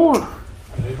opened the door.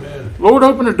 Amen. Lord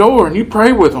opened the door, and you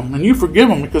pray with them, and you forgive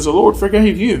them because the Lord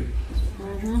forgave you.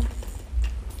 Mm-hmm.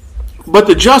 But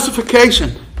the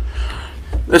justification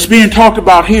that's being talked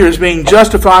about here is being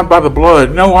justified by the blood.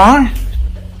 You know why?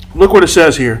 Look what it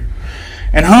says here.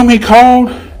 And whom he called,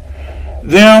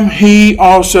 them he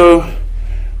also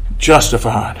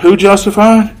justified. Who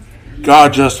justified?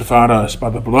 God justified us by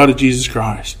the blood of Jesus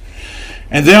Christ.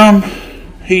 And whom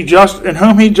he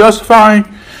justified,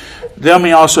 them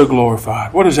he also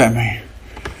glorified. What does that mean?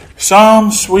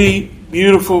 Some sweet,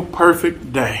 beautiful,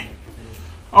 perfect day.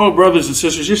 Oh, brothers and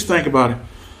sisters, just think about it.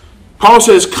 Paul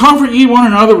says, comfort ye one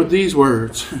another with these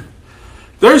words.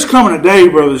 There's coming a day,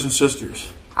 brothers and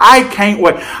sisters. I can't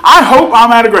wait. I hope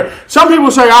I'm at a great... Some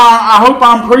people say, I hope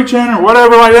I'm preaching or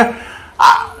whatever like that.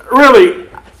 I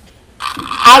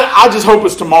just hope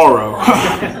it's tomorrow.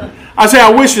 I say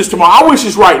I wish it's tomorrow. I wish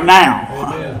it's right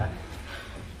now.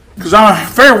 Because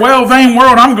farewell, vain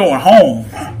world, I'm going home.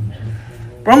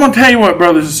 But I'm going to tell you what,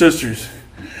 brothers and sisters.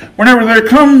 Whenever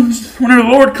the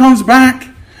Lord comes back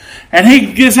and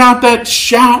He gives out that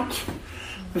shout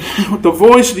with the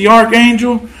voice of the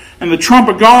archangel and the trump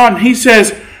of God, and He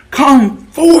says, come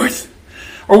forth.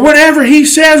 Or whatever He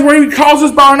says, where He calls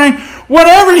us by our name,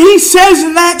 whatever He says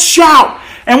in that shout,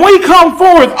 and we come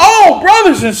forth. Oh,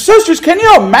 brothers and sisters, can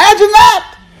you imagine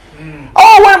that?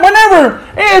 Oh, whenever,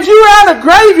 if you were out of a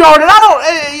graveyard, and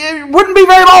it wouldn't be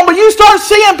very long, but you start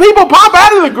seeing people pop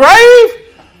out of the grave.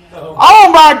 Oh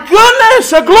my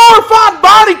goodness, a glorified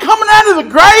body coming out of the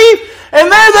grave, and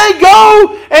there they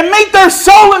go and meet their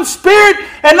soul and spirit,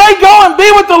 and they go and be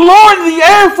with the Lord in the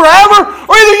air forever.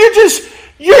 Or either you're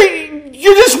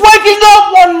just waking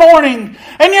up one morning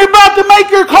and you're about to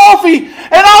make your coffee,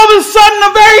 and all of a sudden,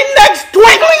 the very next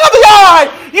twinkling of the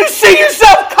eye, you see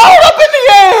yourself caught up in the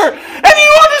air, and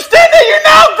you understand that you're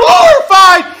now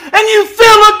glorified, and you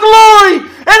feel the glory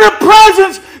and the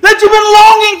presence that you've been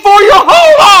longing for your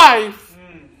whole life.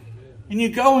 And you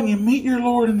go and you meet your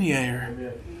Lord in the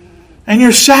air, and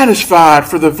you're satisfied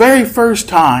for the very first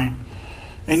time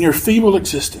in your feeble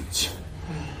existence.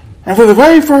 And for the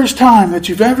very first time that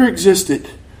you've ever existed,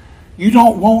 you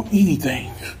don't want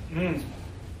anything.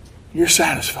 You're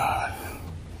satisfied.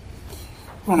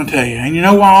 I want to tell you. And you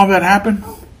know why all that happened?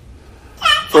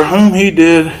 For whom He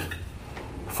did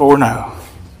foreknow.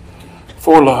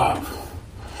 For love.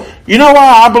 You know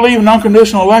why I believe in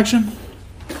unconditional election?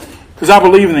 Because I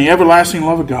believe in the everlasting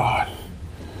love of God.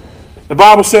 The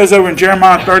Bible says over in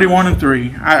Jeremiah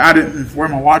 31:3. I didn't wear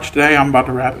my watch today. I'm about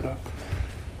to wrap it up.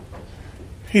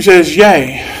 He says,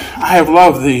 yea, I have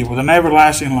loved thee with an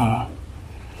everlasting love.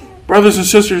 Brothers and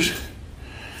sisters,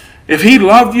 if He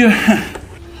loved you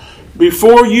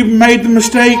before you made the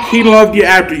mistake, He loved you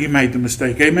after you made the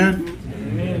mistake. Amen?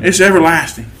 Amen. It's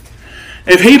everlasting.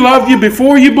 If He loved you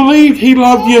before you believed, He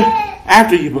loved you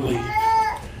after you believed.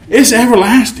 It's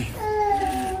everlasting.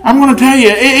 I'm going to tell you,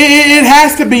 it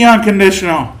has to be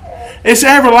unconditional. It's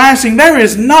everlasting. There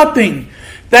is nothing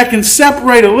that can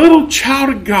separate a little child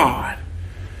of God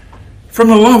from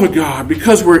the love of God,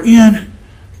 because we're in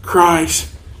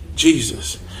Christ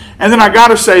Jesus. And then I got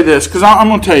to say this, because I'm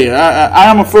going to tell you, I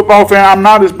am a football fan. I'm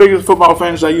not as big a football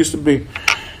fan as I used to be.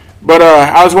 But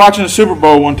I was watching the Super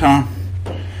Bowl one time,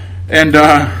 and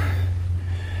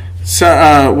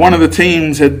one of the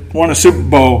teams had won a Super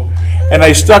Bowl, and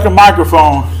they stuck a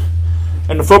microphone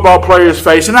in the football player's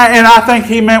face. And I think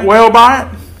he meant well by it.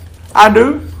 I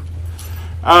do.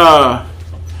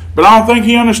 But I don't think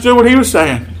he understood what he was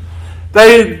saying.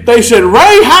 They said,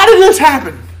 Ray, how did this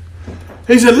happen?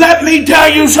 He said, let me tell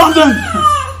you something.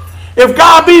 If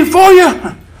God be for you,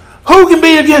 who can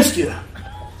be against you?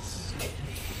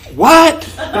 What?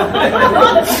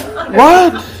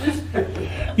 What?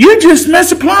 You just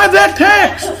misapplied that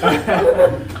text.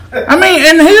 I mean,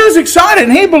 and he was excited,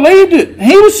 and he believed it.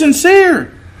 He was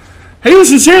sincere. He was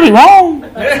sincerely wrong.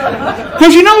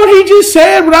 Because you know what he just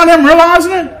said without him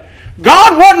realizing it?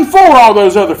 God wasn't for all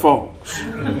those other folks.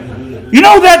 You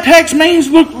know what that text means?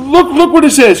 Look what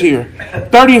it says here.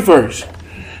 30th verse.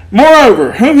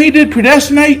 Moreover, whom He did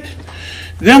predestinate,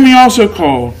 them He also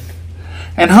called.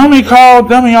 And whom He called,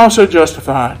 them He also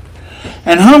justified.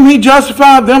 And whom He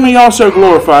justified, them He also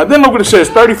glorified. Then look what it says,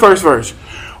 31st verse.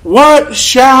 What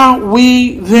shall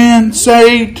we then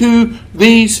say to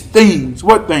these things?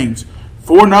 What things?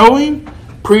 Foreknowing,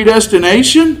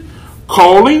 predestination,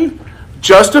 calling,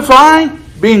 justifying,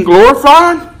 being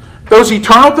glorified, those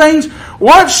eternal things.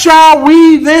 What shall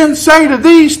we then say to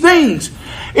these things?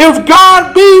 If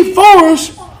God be for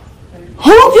us,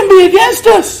 who can be against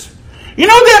us? You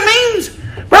know what that means?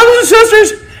 Brothers and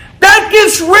sisters, that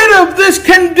gets rid of this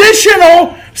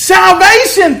conditional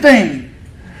salvation thing.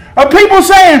 Of people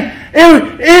saying,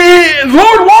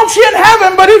 Lord wants you in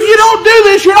heaven, but if you don't do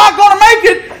this, you're not going to make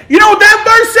it. You know what that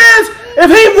verse says? If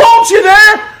He wants you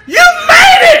there, you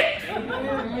made it.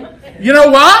 You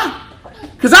know why?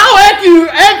 Because I'll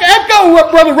echo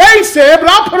what Brother Ray said, but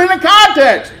I'll put it in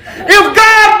context. If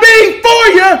God be for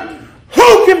you,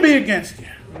 who can be against you?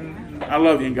 I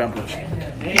love you and God bless you.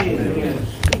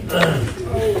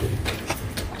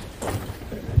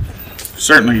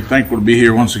 Certainly thankful to be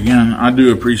here once again. I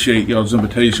do appreciate y'all's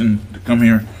invitation to come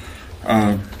here.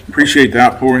 Appreciate the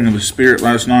outpouring of the Spirit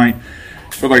last night.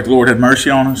 Feel like the Lord had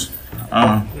mercy on us.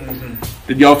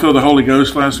 Did y'all feel the Holy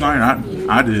Ghost last night?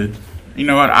 I did. You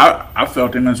know what? I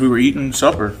felt Him as we were eating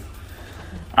supper.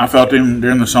 I felt Him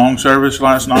during the song service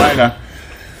last night. I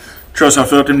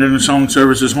felt Him during the song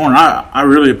service this morning. I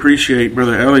really appreciate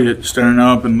Brother Elliott standing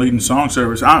up and leading song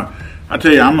service. I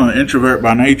tell you, I'm an introvert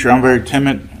by nature. I'm very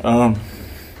timid.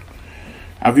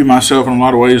 I view myself in a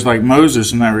lot of ways like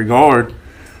Moses in that regard.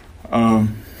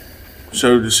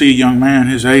 So to see a young man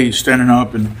his age standing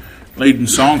up and leading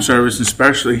song service,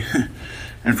 especially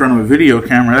in front of a video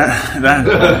camera,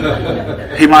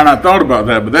 that he might not have thought about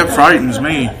that, but that frightens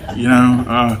me. You know,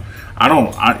 I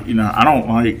don't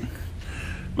like.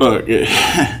 Look,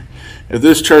 if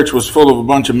this church was full of a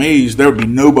bunch of me's, there would be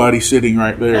nobody sitting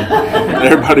right there.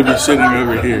 Everybody would be sitting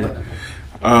over here.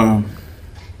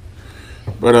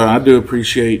 But I do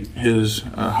appreciate his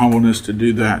humbleness to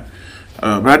do that.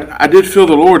 But I did feel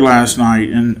the Lord last night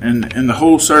in the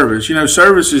whole service. You know,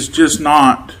 service is just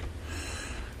not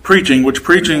preaching, which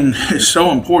preaching is so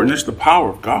important. It's the power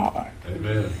of God.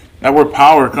 Amen. That word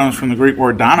power comes from the Greek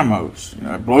word dynamos. You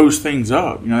know, it blows things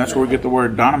up. You know, that's where we get the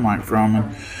word dynamite from.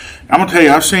 And I'm going to tell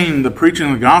you, I've seen the preaching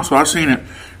of the gospel. I've seen it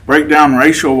break down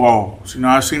racial walls. You know,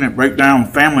 I've seen it break down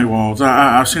family walls.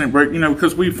 I've seen it break, you know,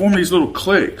 because we form these little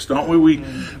cliques, don't we?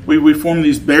 We form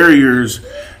these barriers.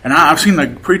 And I've seen the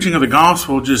preaching of the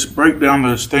gospel just break down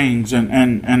those things, and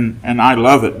I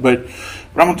love it. But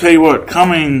I'm going to tell you what,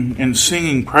 coming and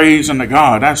singing praise unto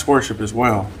God, that's worship as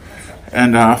well.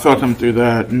 And I felt Him through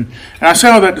that. And I say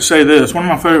all that to say this. One of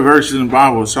my favorite verses in the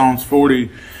Bible is Psalms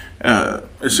 40.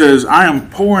 It says, I am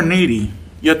poor and needy,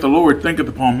 yet the Lord thinketh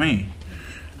upon me.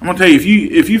 I'm going to tell you,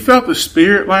 if you felt the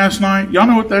Spirit last night, y'all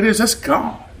know what that is? That's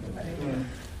God.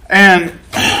 And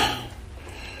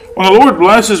when the Lord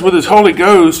blesses with His Holy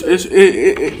Ghost,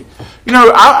 you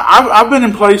know, I've been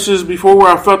in places before where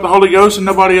I felt the Holy Ghost and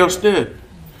nobody else did.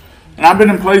 And I've been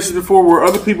in places before where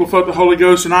other people felt the Holy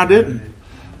Ghost and I didn't.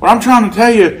 But I'm trying to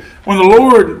tell you, when the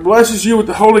Lord blesses you with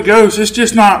the Holy Ghost, it's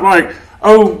just not like,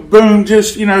 oh, boom,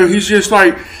 just, you know, He's just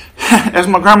like, as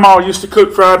my grandma used to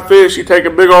cook fried fish, you take a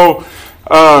big old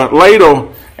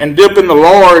ladle and dip in the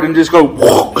lard and just go,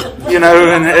 you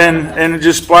know, and it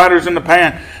just splatters in the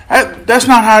pan. That's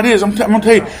not how it is. I'm going to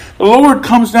tell you, the Lord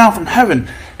comes down from heaven.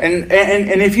 And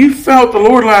if you felt the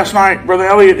Lord last night, Brother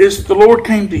Elliott, the Lord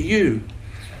came to you.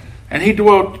 And He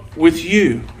dwelt with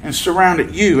you and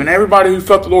surrounded you. And everybody who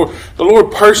felt the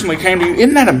Lord personally came to you.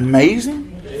 Isn't that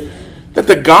amazing? That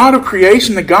the God of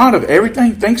creation, the God of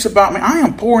everything, thinks about me. I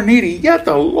am poor and needy, yet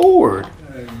the Lord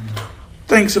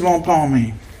thinks upon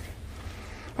me.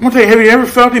 I'm going to tell you, have you ever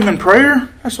felt Him in prayer?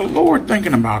 That's the Lord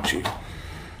thinking about you.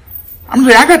 I'm going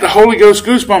to tell you, I got the Holy Ghost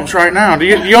goosebumps right now. Do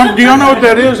y'all know what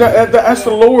that is? That's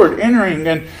the Lord entering,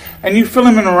 and you feel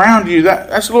Him in around you.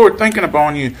 That's the Lord thinking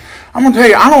upon you. I'm going to tell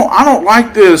you, I don't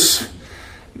like this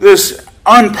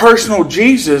unpersonal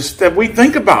Jesus that we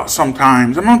think about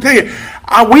sometimes. I'm going to tell you,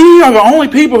 we are the only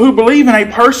people who believe in a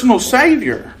personal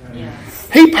Savior.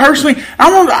 He personally,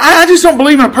 I just don't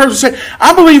believe in a personal Savior.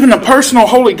 I believe in a personal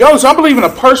Holy Ghost. I believe in a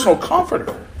personal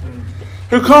Comforter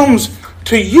who comes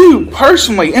to you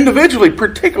personally, individually,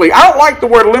 particularly. I don't like the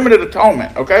word limited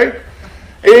atonement, okay?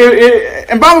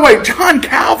 And by the way, John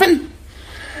Calvin,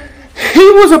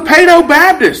 he was a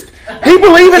Paedo-Baptist. He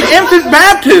believed in infant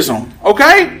baptism,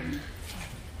 okay?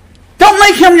 Don't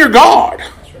make him your God.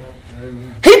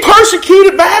 He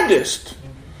persecuted Baptists.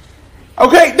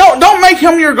 Okay? Don't make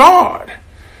him your God.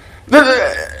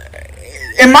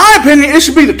 In my opinion, it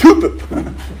should be the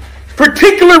TUPIP.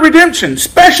 Particular redemption,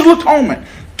 special atonement,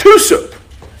 TUSIP.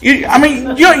 You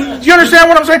understand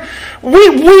what I'm saying?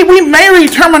 We marry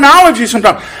terminology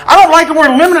sometimes. I don't like the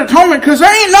word limited atonement because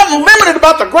there ain't nothing limited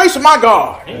about the grace of my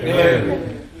God.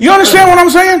 Amen. You understand what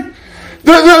I'm saying?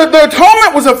 The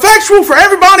atonement was effectual for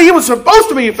everybody it was supposed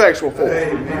to be effectual for.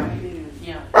 Amen.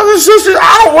 Brothers and and sisters,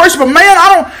 I don't worship a man.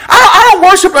 I don't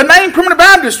worship a name Primitive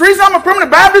Baptist. The reason I'm a Primitive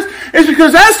Baptist is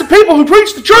because that's the people who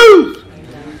preach the truth.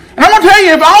 And I'm going to tell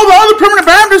you, if all the other Primitive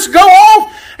Baptists go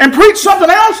off and preach something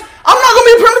else, I'm not going to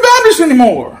be a Primitive Baptist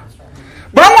anymore.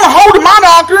 But I'm going to hold to my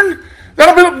doctrine.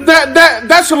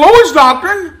 That's the Lord's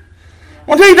doctrine.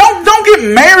 I'll tell you, don't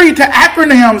get married to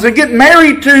acronyms and get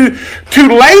married to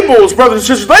labels, brothers and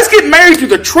sisters. Let's get married to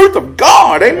the truth of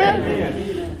God. Amen.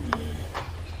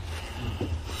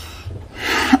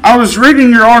 I was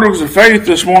reading your articles of faith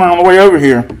this morning on the way over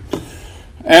here.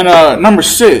 And number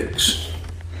 6.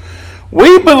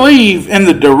 We believe in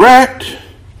the direct,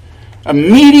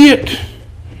 immediate,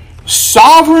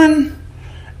 sovereign,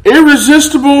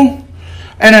 irresistible,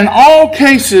 and in all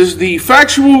cases, the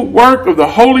effectual work of the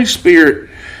Holy Spirit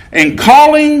in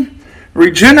calling,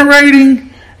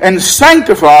 regenerating, and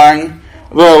sanctifying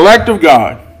the elect of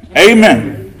God.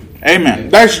 Amen. Amen.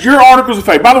 That's your articles of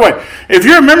faith. By the way, if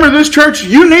you're a member of this church,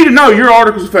 you need to know your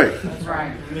articles of faith. That's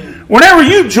right. Whenever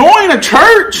you join a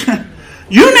church,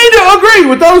 you need to agree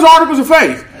with those articles of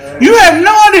faith. You have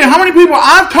no idea how many people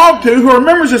I've talked to who are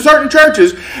members of certain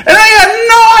churches, and they have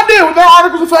no idea what their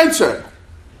articles of faith say.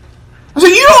 I said,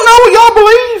 you don't know what y'all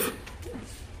believe?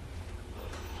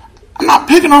 I'm not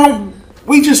picking on them.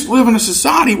 We just live in a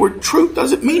society where truth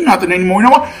doesn't mean nothing anymore. You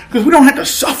know why? Because we don't have to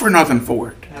suffer nothing for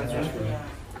it.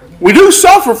 We do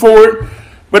suffer for it,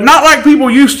 but not like people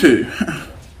used to.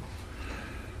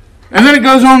 And then it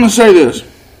goes on to say this.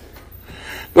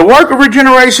 The work of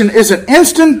regeneration is an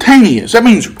instantaneous. That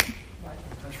means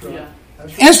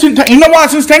instantaneous. You know why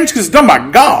it's instantaneous? Because it's done by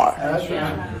God.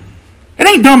 It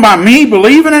ain't done by me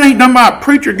believing. It ain't done by a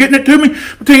preacher getting it to me.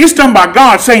 I tell you, it's done by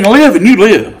God saying live and you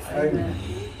live. Amen.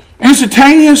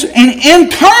 Instantaneous and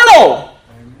internal.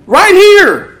 Right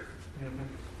here.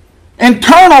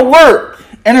 Internal work.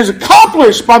 And is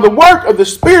accomplished by the work of the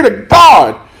Spirit of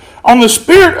God on the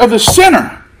spirit of the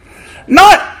sinner.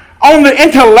 Not on the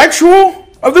intellectual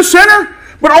of the sinner,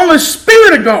 but on the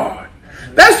Spirit of God.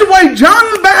 That's the way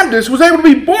John the Baptist was able to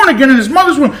be born again in his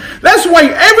mother's womb. That's the way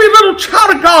every little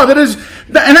child of God that is,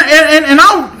 and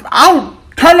I'll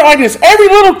term it like this, every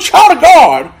little child of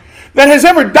God that has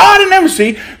ever died and ever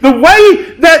seen, the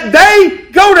way that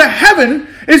they go to heaven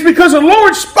is because the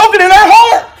Lord spoke it in their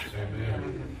heart.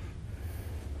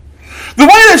 The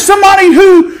way that somebody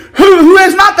who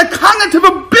has not the cognitive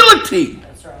ability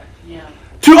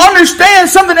to understand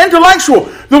something intellectual,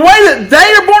 the way that they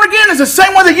are born again is the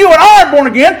same way that you and I are born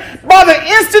again, by the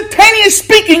instantaneous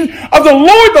speaking of the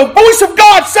Lord, the voice of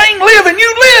God saying live and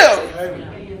you live.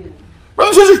 Amen.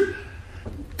 Brothers and sisters,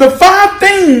 the 5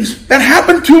 things that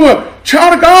happen to a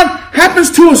child of God happens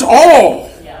to us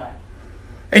all. Yeah.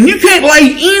 And you can't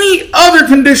lay any other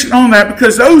condition on that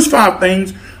because those 5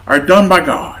 things are done by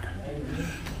God.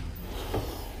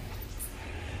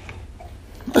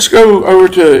 Let's go over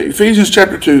to Ephesians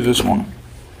chapter 2 this morning.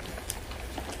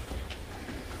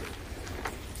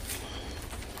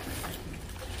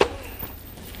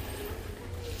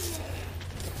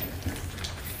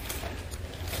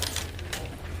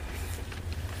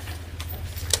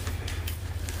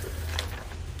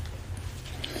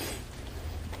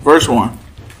 Verse 1.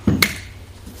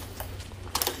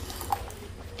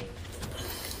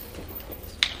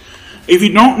 If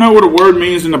you don't know what a word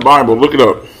means in the Bible, look it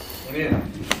up. Amen.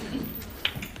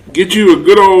 Get you a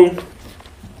good old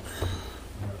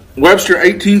Webster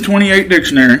 1828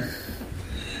 dictionary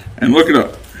and look it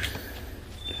up.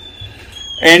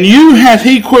 And you hath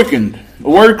he quickened. The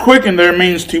word quickened there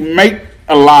means to make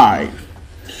alive.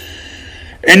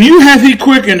 And you hath he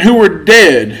quickened who were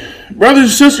dead. Brothers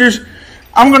and sisters,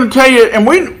 I'm going to tell you, and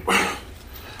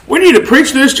we need to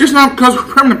preach this just not because we're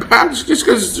Primitive Baptists, just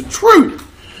because it's the truth.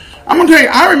 I'm going to tell you,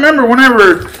 I remember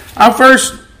whenever I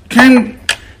first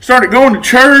started going to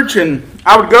church, and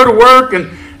I would go to work, and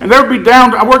there would be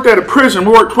down. I worked at a prison.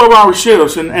 We worked 12-hour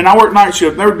shifts, and I worked night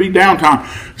shift. And there would be downtime.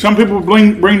 Some people would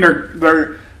bring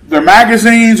their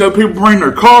magazines. Other people bring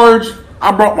their cards.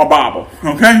 I brought my Bible.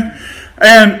 Okay,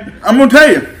 and I'm going to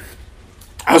tell you,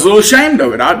 I was a little ashamed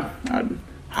of it. I'd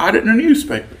hide it in a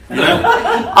newspaper.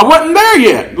 I wasn't there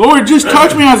yet. The Lord just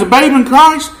touched me as a babe in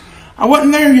Christ. I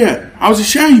wasn't there yet. I was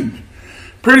ashamed.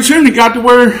 Pretty soon it got to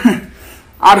where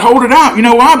I'd hold it out. You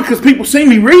know why? Because people see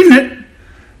me reading it.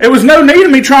 It was no need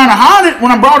of me trying to hide it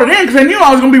when I brought it in because they knew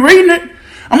I was going to be reading it.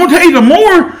 I'm going to tell you,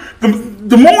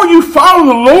 the more you follow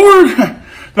the Lord,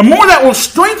 the more that will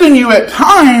strengthen you at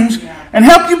times and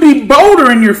help you be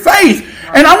bolder in your faith.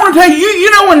 And I want to tell you,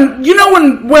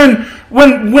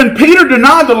 when Peter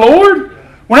denied the Lord,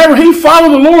 whenever he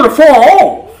followed the Lord afar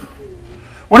off,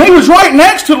 when he was right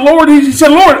next to the Lord, he said,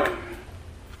 Lord,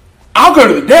 I'll go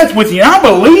to the death with you. I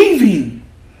believe him.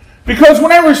 because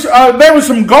whenever there was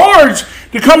some guards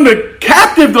to come to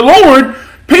captive the Lord,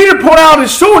 Peter pulled out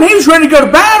his sword and he was ready to go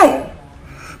to battle.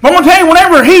 But I'm going to tell you,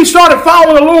 whenever he started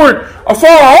following the Lord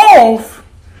afar off,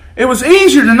 it was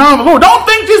easier to know the Lord. Don't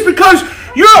think just because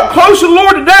you're up close to the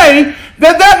Lord today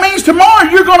that means tomorrow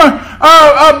you're going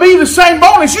to be the same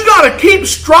boldness. You got to keep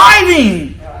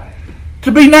striving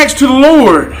to be next to the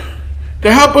Lord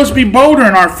to help us be bolder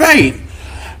in our faith.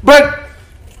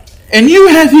 And you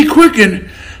hath he quickened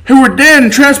who were dead in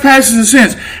trespasses and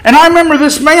sins. And I remember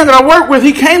this man that I worked with,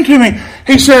 he came to me.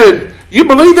 He said, you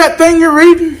believe that thing you're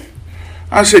reading?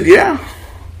 I said, yeah.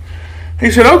 He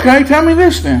said, okay, tell me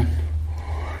this then.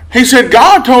 He said,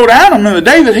 God told Adam in the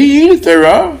day that he eateth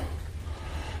thereof,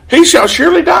 he shall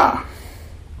surely die.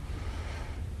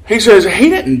 He says he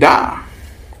didn't die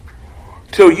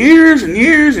till years and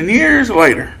years and years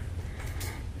later.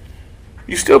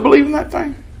 You still believe in that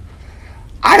thing?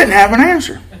 I didn't have an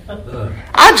answer.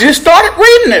 I just started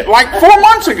reading it like 4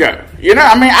 months ago.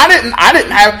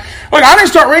 I didn't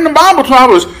start reading the Bible till I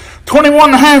was 21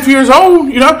 and a half years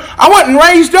old. I wasn't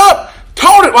raised up,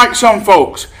 taught it like some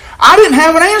folks. I didn't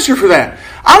have an answer for that.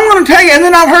 I'm going to tell you, and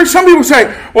then I've heard some people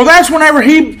say, well, that's whenever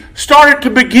he started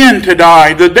to begin to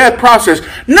die, the death process.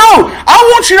 No,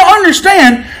 I want you to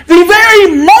understand the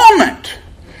very moment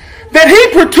that he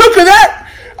partook of that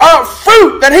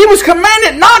fruit that he was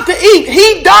commanded not to eat,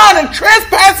 he died in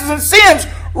trespasses and sins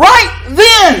right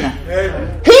then.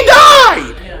 He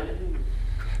died.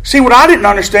 See, what I didn't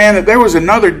understand, that there was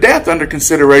another death under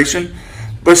consideration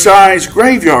besides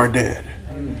graveyard dead.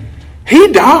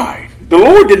 He died. The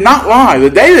Lord did not lie. The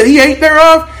day that he ate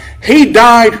thereof, he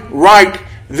died right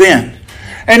then.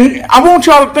 And I want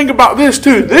y'all to think about this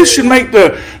too. This should make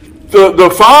the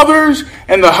fathers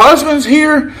and the husbands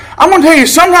here. I'm going to tell you,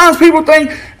 sometimes people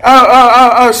think,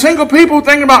 single people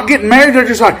thinking about getting married, they're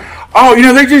just like,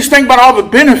 they just think about all the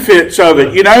benefits of it,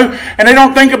 and they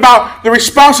don't think about the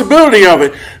responsibility of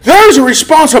it. There's a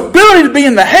responsibility to be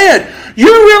in the head. You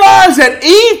realize that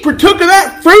Eve partook of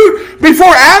that fruit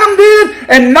before Adam did,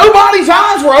 and nobody's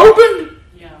eyes were opened?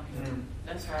 Yeah,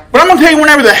 that's right. But I'm going to tell you,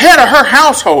 whenever the head of her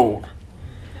household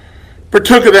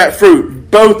partook of that fruit,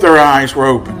 both their eyes were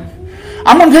open.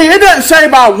 I'm going to tell you, it doesn't say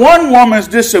by one woman's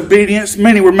disobedience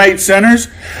many were made sinners.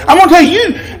 I'm going to tell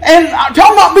you, and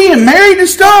talking about being married and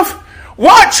stuff,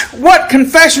 watch what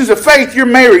confessions of faith you're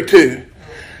married to.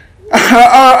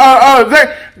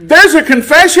 There's a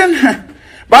confession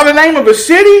by the name of a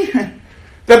city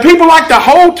that people like to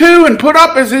hold to and put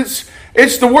up as it's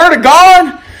the Word of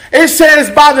God. It says,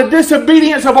 by the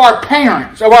disobedience of our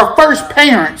parents, of our first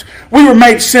parents, we were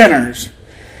made sinners.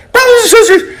 Brothers and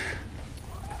sisters,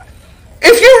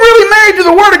 if you're really married to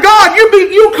the Word of God,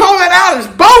 you call that out as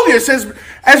bogus, as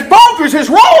bonkers, as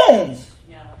wrong.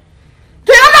 Yeah.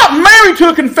 See, I'm not married to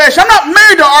a confession. I'm not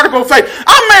married to an article of faith.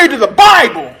 I'm married to the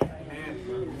Bible.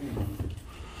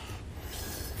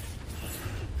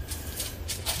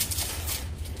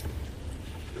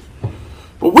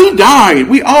 But we died.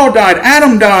 We all died.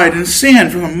 Adam died in sin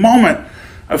from the moment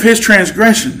of his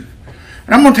transgression.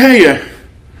 And I'm going to tell you,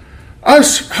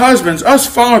 us husbands, us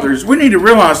fathers, we need to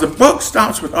realize the buck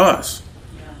stops with us.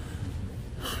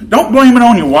 Don't blame it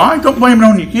on your wife. Don't blame it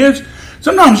on your kids.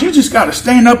 Sometimes you just got to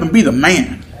stand up and be the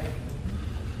man.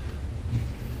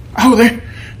 Oh,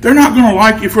 they're not going to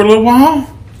like you for a little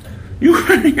while.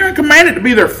 You're commanded to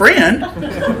be their friend.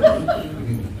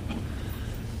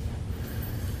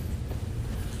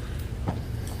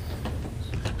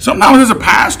 Sometimes as a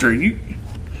pastor, they're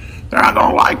not going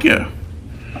to like you.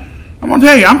 I'm going to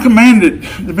tell you, I'm commanded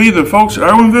to be the folks at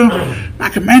Irwinville. I'm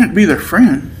not commanded to be their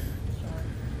friend.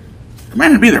 I'm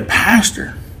commanded to be their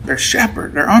pastor, their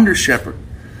shepherd, their under shepherd.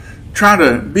 Try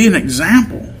to be an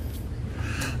example.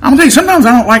 I'm going to tell you, sometimes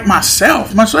I don't like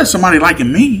myself, much less somebody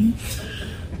liking me.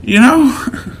 And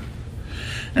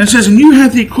it says, and you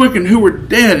hath he quickened who were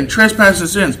dead in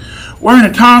trespasses and sins, wherein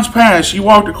in times past you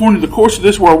walked according to the course of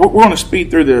this world. We're going to speed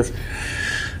through this.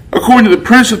 According to the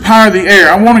prince of the power of the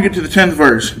air. I want to get to the 10th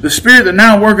verse. The spirit that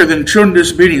now worketh in children of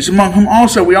disobedience, among whom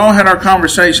also we all had our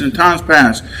conversation in times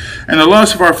past, and the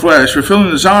lust of our flesh, fulfilling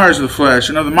the desires of the flesh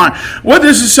and of the mind. What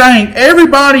this is saying,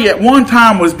 everybody at one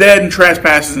time was dead in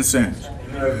trespasses and sins.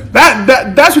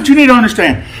 That's what you need to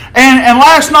understand. And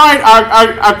last night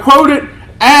I quoted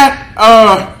at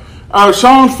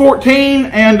Psalm 14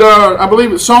 and I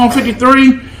believe it's Psalm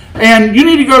 53, and you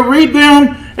need to go read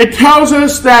them. It tells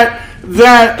us that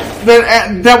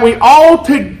we all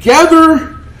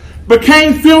together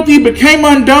became filthy, became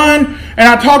undone. And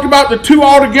I talked about the two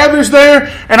altogether's there,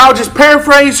 and I'll just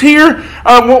paraphrase here.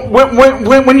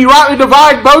 When you rightly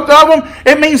divide both of them,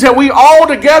 it means that we all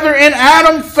together in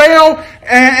Adam fell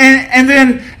and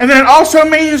then it also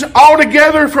means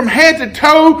altogether from head to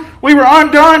toe we were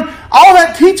undone. All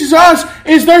that teaches us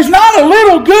is there's not a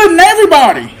little good in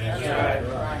everybody.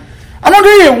 I'm going to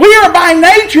tell you, we are by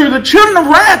nature the children of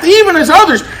wrath, even as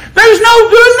others. There's no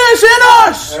goodness in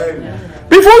us.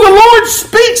 Before the Lord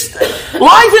speaks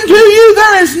life into you,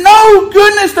 there is no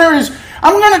goodness.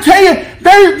 I'm going to tell you,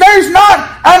 there's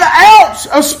not an ounce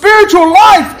of spiritual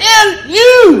life in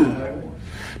you.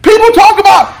 People talk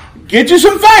about, get you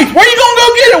some faith. Where are you going to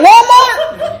go get it? Walmart?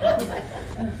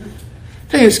 I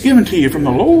tell you, it's given to you from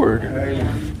the Lord.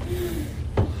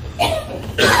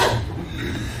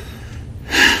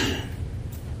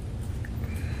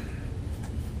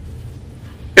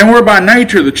 And we're by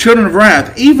nature the children of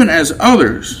wrath, even as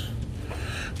others.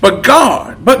 But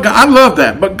God, I love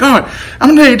that. But God,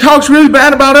 I'm going to tell you, he talks really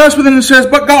bad about us, but then it says,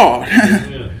 but God.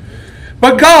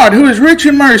 But God, who is rich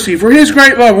in mercy, for his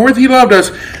great love, wherewith he loved us,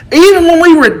 even when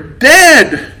we were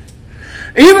dead,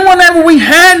 even whenever we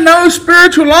had no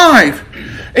spiritual life,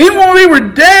 even when we were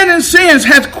dead in sins,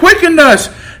 hath quickened us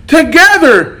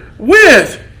together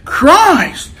with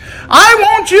Christ. I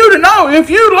want you to know, if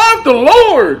you love the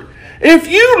Lord, if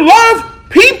you love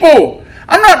people,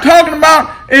 I'm not talking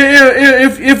about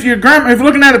if you're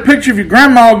looking at a picture of your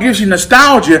grandma gives you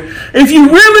nostalgia. If you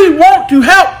really want to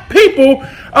help people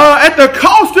at the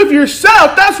cost of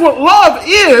yourself, that's what love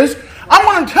is. I'm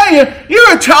going to tell you,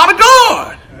 you're a child of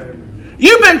God.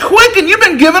 You've been quickened. You've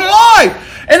been given life.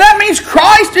 And that means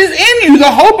Christ is in you, the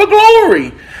hope of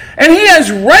glory. And he has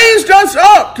raised us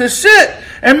up to sit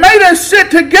and made us sit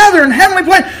together in heavenly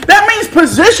places. That means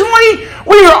positionally,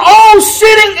 we are all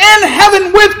sitting in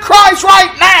heaven with Christ right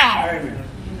now.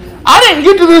 I didn't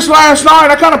get to this last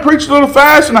night. I kind of preached a little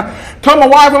fast, and I told my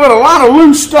wife I let a lot of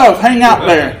loose stuff hang out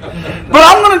there. But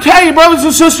I'm going to tell you, brothers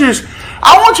and sisters,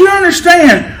 I want you to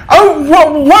understand,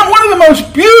 one of the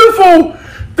most beautiful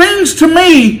things to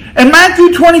me in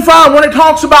Matthew 25, when it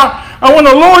talks about when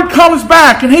the Lord comes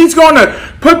back and he's going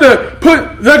to put the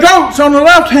goats on the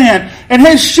left hand and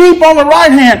his sheep on the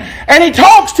right hand, and he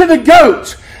talks to the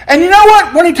goats. And you know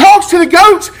what? When he talks to the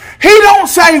goats, he don't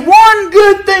say one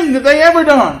good thing that they ever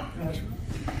done.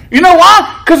 You know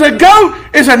why? Because a goat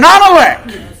is a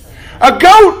non-elect. A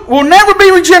goat will never be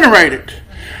regenerated.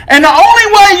 And the only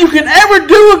way you can ever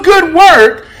do a good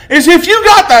work is if you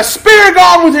got the Spirit of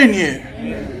God within you.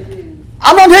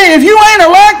 I'm going to tell you, if you ain't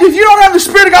elect, if you don't have the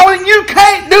Spirit of God within you, you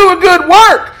can't do a good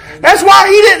work. That's why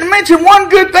he didn't mention one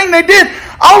good thing they did.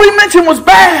 All he mentioned was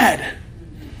bad.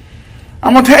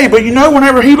 I'm going to tell you, but you know,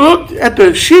 whenever he looked at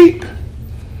the sheep,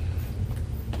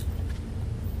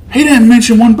 he didn't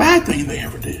mention one bad thing they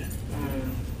ever did.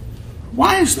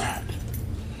 Why is that?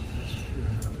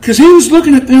 Because he was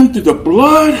looking at them through the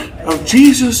blood of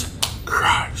Jesus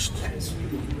Christ.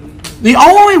 The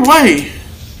only way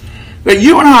that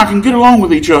you and I can get along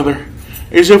with each other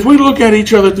is if we look at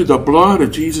each other through the blood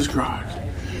of Jesus Christ.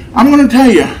 I'm going to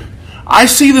tell you, I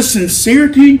see the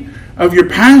sincerity of your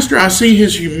pastor. I see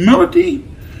his humility.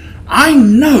 I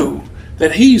know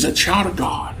that he's a child of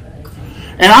God.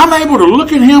 And I'm able to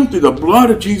look at him through the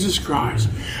blood of Jesus Christ.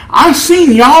 I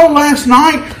seen y'all last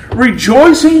night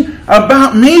rejoicing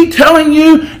about me telling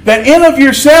you that in of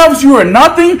yourselves you are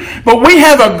nothing, but we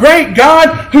have a great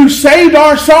God who saved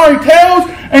our sorry tails,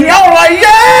 and y'all are like,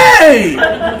 yay!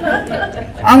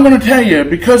 I'm going to tell you,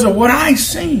 because of what I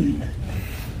seen,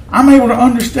 I'm able to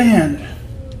understand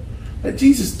that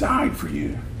Jesus died for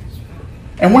you.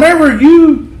 And whenever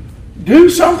you do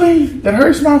something that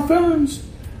hurts my feelings,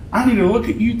 I need to look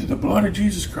at you through the blood of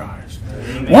Jesus Christ.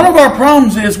 Amen. One of our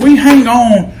problems is we hang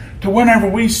on to whenever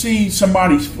we see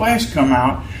somebody's flesh come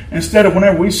out instead of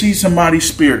whenever we see somebody's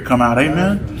spirit come out.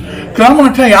 Amen? Because I'm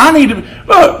going to tell you, I need to...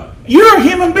 Look, you're a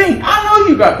human being. I know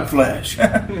you got the flesh.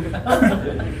 I'm going to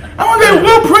tell you,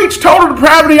 we'll preach total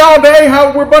depravity all day,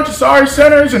 how we're a bunch of sorry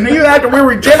sinners, and even after we're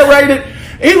regenerated,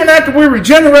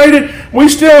 we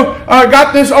still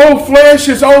got this old flesh,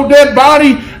 this old dead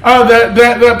body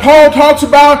that Paul talks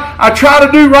about. I try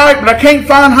to do right, but I can't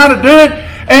find how to do it.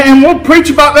 And we'll preach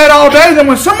about that all day. Then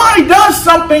when somebody does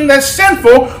something that's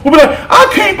sinful, we'll be like, I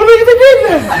can't believe they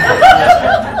did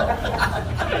that.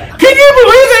 Can you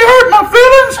believe they hurt my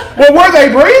feelings? Well, were they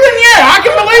breathing? Yeah, I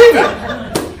can believe it.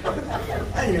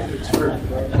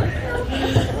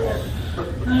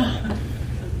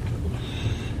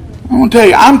 I'm going to tell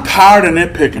you, I'm tired of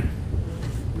nitpicking.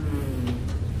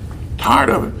 Tired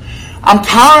of it. I'm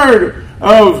tired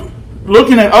of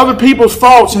looking at other people's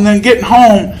faults and then getting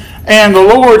home and the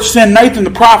Lord send Nathan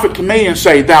the prophet to me and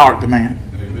say, thou art the man.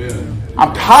 Amen.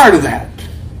 I'm tired of that.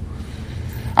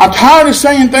 I'm tired of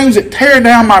saying things that tear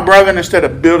down my brethren instead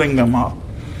of building them up.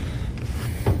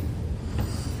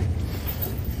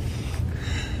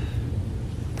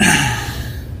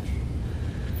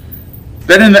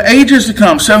 that in the ages to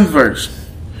come, 7th verse,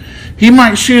 He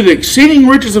might shew the exceeding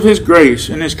riches of His grace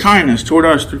and His kindness toward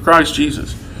us through Christ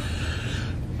Jesus.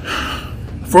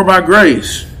 For by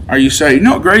grace are you saved. You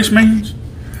know what grace means?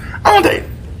 I want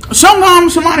to.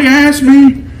 Sometimes somebody asks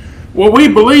me, "Well, we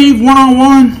believe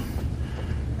one-on-one,"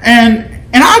 and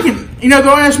I can, they'll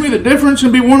ask me the difference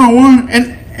and be one-on-one,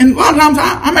 and a lot of times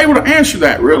I'm able to answer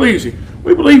that real easy.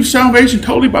 We believe salvation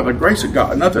totally by the grace of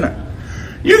God, nothing else.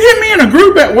 You get me in a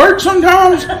group at work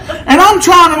sometimes, and I'm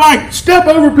trying to step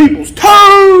over people's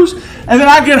toes, and then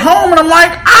I get home and I'm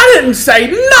like, I didn't say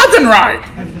nothing right.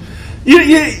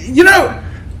 You know,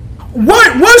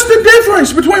 what's the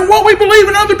difference between what we believe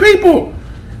in other people?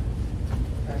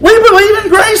 We believe in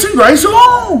grace and grace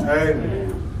alone.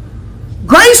 Amen.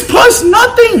 Grace plus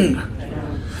nothing.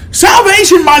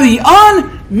 Salvation by the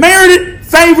unmerited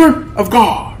favor of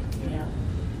God.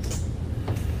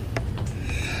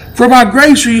 For by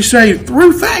grace are you saved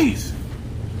through faith.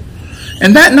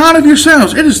 And that not of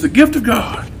yourselves. It is the gift of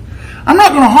God. I'm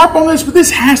not going to harp on this, but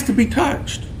this has to be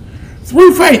touched.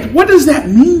 Through faith. What does that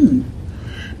mean?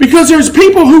 Because there's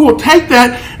people who will take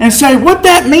that and say what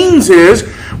that means is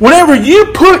whenever you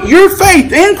put your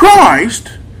faith in Christ,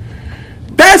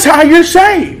 that's how you're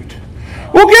saved.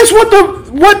 Well, guess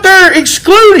what they're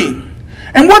excluding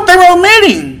and what they're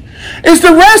omitting is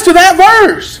the rest of that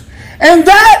verse. And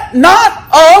that not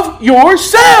of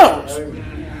yourselves.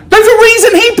 There's a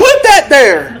reason He put that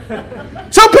there.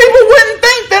 So people wouldn't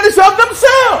think that it's of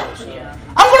themselves.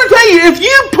 I'm going to tell you, if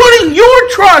you putting your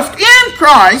trust in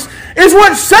Christ is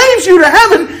what saves you to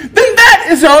heaven, then that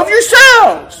is of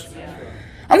yourselves.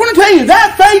 I'm going to tell you,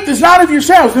 that faith is not of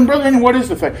yourselves. Then, brother, what is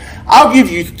the faith? I'll give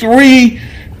you 3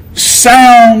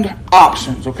 sound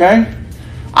options, okay?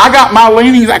 I got my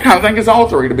leanings. I kind of think it's all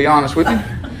 3, to be honest with you.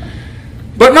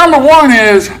 But number 1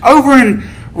 is, over in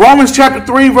Romans chapter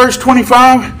 3, verse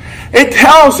 25, it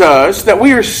tells us that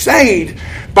we are saved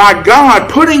by God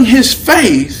putting His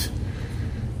faith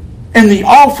in the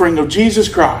offering of Jesus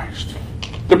Christ.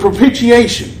 The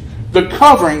propitiation, the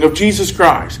covering of Jesus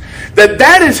Christ.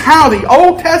 That is how the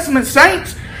Old Testament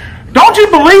saints, don't you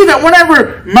believe that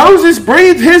whenever Moses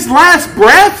breathed his last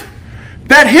breath,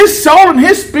 that his soul and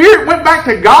his spirit went back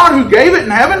to God who gave it in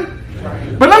heaven?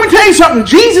 But let me tell you something.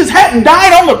 Jesus hadn't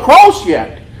died on the cross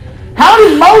yet. How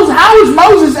was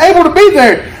Moses able to be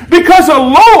there? Because the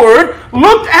Lord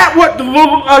looked at what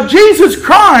Jesus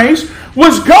Christ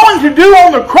was going to do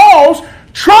on the cross,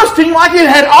 trusting like it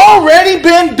had already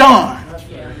been done.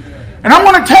 And I'm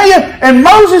going to tell you, and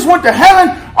Moses went to heaven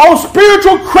on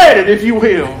spiritual credit, if you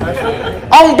will.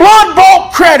 On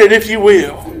blood-bought credit, if you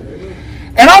will.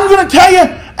 And I'm going to tell you,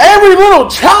 every little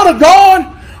child of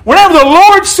God, whenever the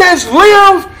Lord says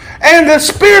live and the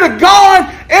Spirit of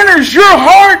God enters your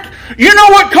heart, you know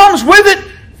what comes with it?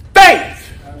 Faith.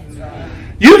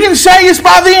 You can say it's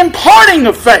by the imparting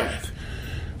of faith.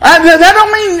 That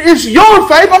don't mean it's your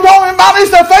faith. I'm talking about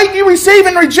it's the faith you receive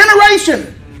in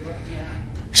regeneration.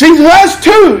 See, that's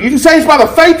 2. You can say it's by the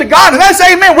faith of God. And that's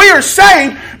amen. We are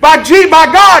saved by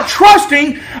God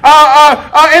trusting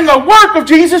in the work of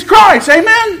Jesus Christ.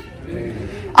 Amen.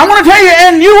 I'm going to tell you,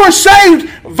 and you are saved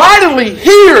vitally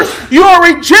here. You are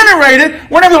regenerated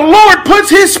whenever the Lord puts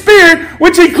His Spirit,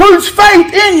 which includes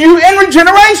faith, in you in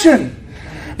regeneration.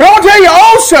 But I want to tell you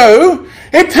also,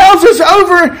 it tells us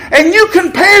over, and you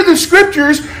compare the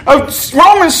scriptures of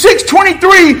Romans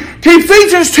 6:23 to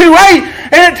Ephesians 2:8,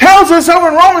 and it tells us over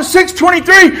in Romans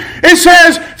 6:23, it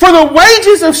says, for the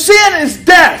wages of sin is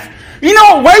death. You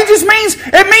know what wages means?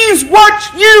 It means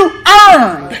what you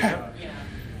earned.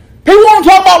 People want to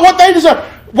talk about what they deserve.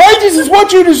 Wages is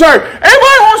what you deserve.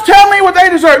 Everybody wants to tell me what they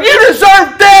deserve. You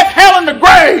deserve death, hell, and the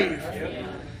grave.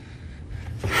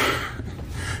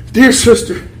 Dear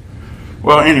sister.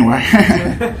 Well, anyway.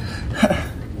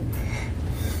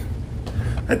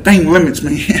 That thing limits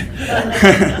me.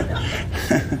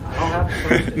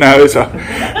 No, it's all.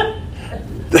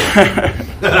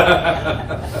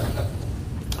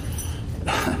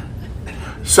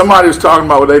 Somebody was talking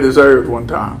about what they deserved one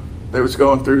time. They was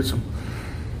going through some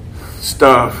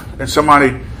stuff, and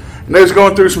they was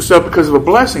going through some stuff because of a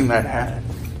blessing that had,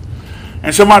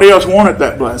 and somebody else wanted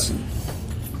that blessing,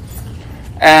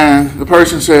 and the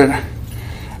person said,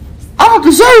 "I don't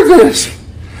deserve this,"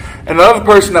 and the other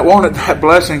person that wanted that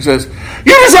blessing says,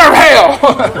 "You deserve hell."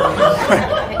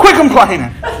 Quit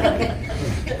complaining.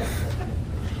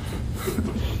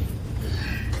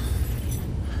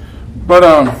 But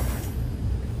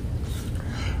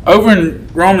over in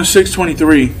Romans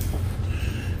 6:23,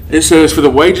 it says, for the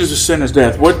wages of sin is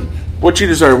death. What you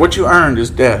deserve, what you earned is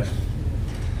death.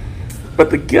 But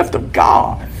the gift of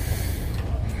God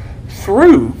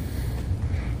through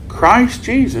Christ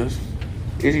Jesus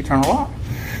is eternal life.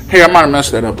 Hey, I might have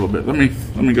messed that up a little bit.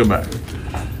 Let me go back.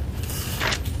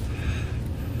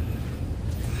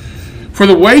 For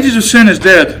the wages of sin is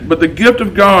death, but the gift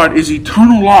of God is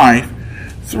eternal life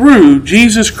through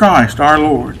Jesus Christ our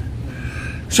Lord.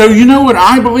 So you know what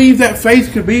I believe that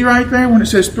faith could be right there when it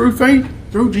says through faith?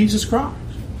 Through Jesus Christ.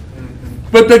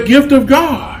 But the gift of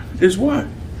God is what?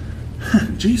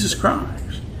 Jesus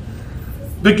Christ.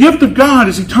 The gift of God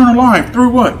is eternal life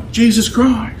through what? Jesus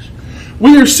Christ.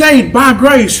 We are saved by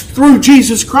grace through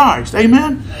Jesus Christ.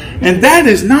 Amen? And that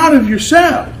is not of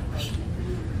yourselves.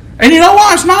 And you know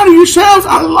why it's not of yourselves?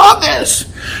 I love this.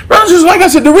 Brothers, like I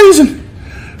said, the reason,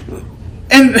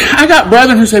 and I got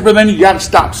brethren who say, Brother, you got to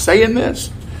stop saying this.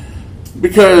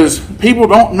 Because people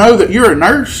don't know that you're a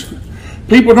nurse.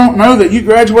 People don't know that you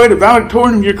graduated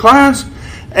valedictorian in your class.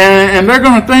 And they're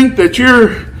going to think that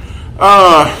you're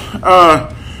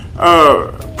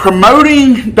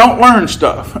promoting don't learn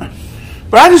stuff.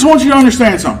 But I just want you to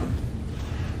understand something.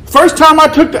 First time I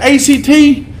took the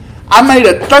ACT, I made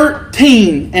a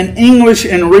 13 in English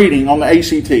and reading on the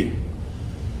ACT.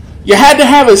 You had to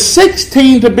have a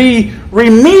 16 to be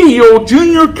remedial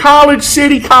junior college,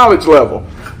 city college level.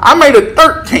 I made a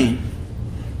 13.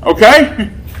 Okay?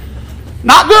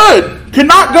 Not good. Could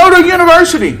not go to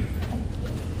university.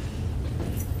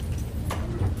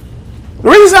 The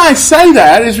reason I say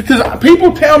that is because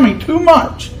people tell me too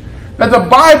much that the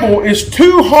Bible is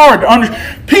too hard to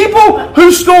understand. People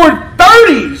who scored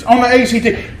 30s on the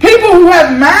ACT, people who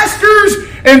have masters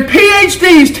and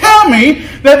PhDs tell me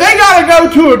that they got to go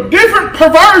to a different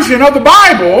perversion of the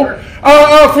Bible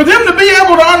for them to be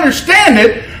able to understand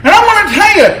it. And I'm going to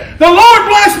tell you, the Lord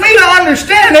blessed me to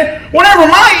understand it whenever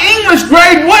my English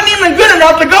grade wasn't even good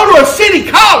enough to go to a city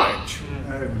college.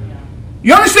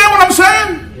 You understand what I'm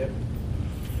saying?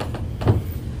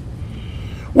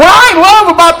 What I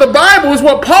love about the Bible is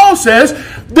what Paul says,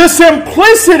 the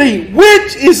simplicity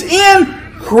which is in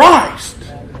Christ.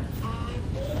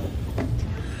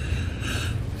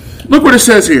 Look what it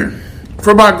says here.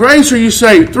 For by grace are you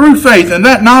saved through faith, and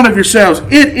that not of yourselves.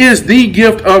 It is the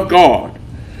gift of God,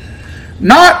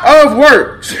 not of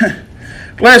works,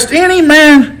 lest any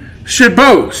man should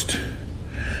boast.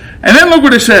 And then look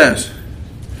what it says.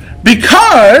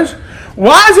 Because,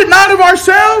 why is it not of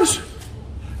ourselves?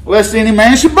 Lest any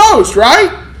man should boast, right?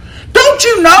 Don't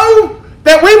you know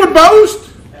that we would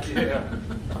boast?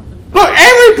 Look,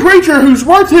 every preacher who's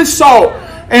worth his salt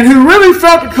and who really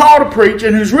felt the call to preach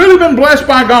and who's really been blessed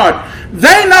by God,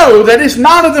 they know that it's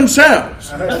not of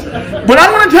themselves. But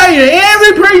I'm going to tell you,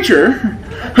 every preacher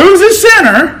who's a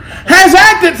sinner has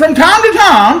acted from time to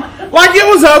time like it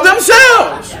was of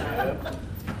themselves.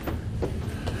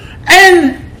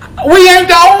 And we ain't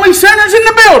the only sinners in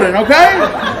the building, okay?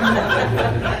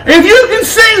 If you can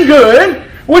sing good,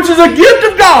 which is a gift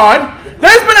of God,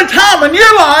 there's been a time in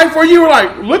your life where you were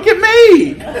like, look at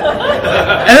me.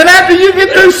 And then after you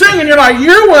get through singing, you're like,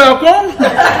 you're welcome.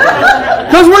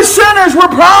 Because we're sinners,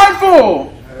 we're prideful.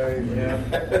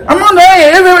 I'm going to tell you,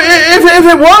 if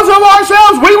it was of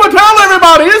ourselves, we would tell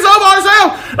everybody it's of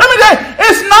ourselves. Let me tell you,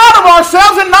 it's not of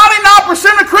ourselves, and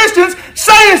 99% of Christians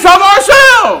say it's of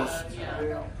ourselves.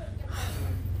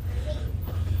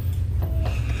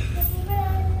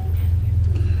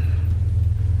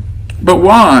 But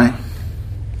why?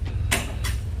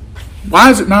 Why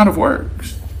is it not of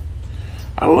works?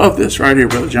 I love this right here,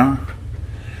 Brother John.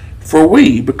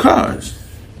 Because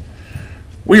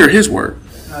we are His work.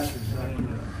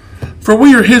 For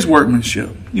we are His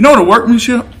workmanship. You know what a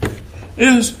workmanship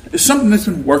is? It's something that's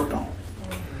been worked on.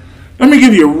 Let me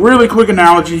give you a really quick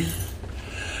analogy.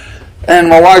 And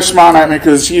my wife's smiling at me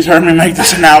because she's heard me make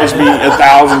this analogy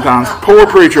 1,000 times. Poor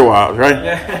preacher wives,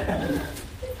 right?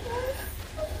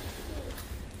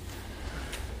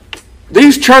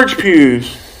 These church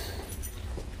pews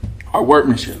are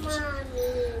workmanships.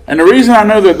 And the reason I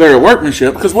know that they're a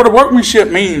workmanship, because what a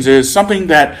workmanship means is something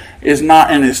that is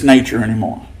not in its nature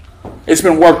anymore. It's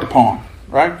been worked upon,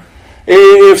 right?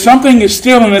 If something is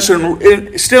still in its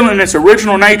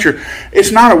original nature,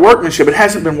 it's not a workmanship. It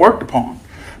hasn't been worked upon.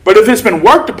 But if it's been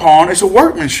worked upon, it's a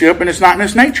workmanship and it's not in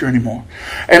its nature anymore.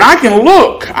 And I can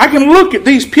look at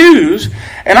these pews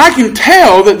and I can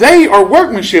tell that they are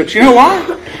workmanships. You know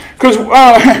why? Because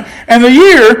in the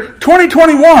year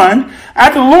 2021,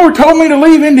 after the Lord told me to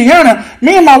leave Indiana,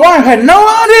 me and my wife had no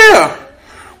idea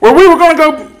where we were going to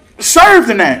go serve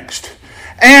the next.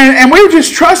 And we were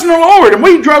just trusting the Lord. And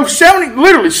we drove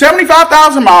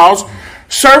 75,000 miles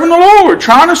serving the Lord,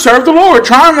 trying to serve the Lord,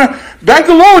 trying to beg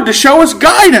the Lord to show us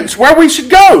guidance where we should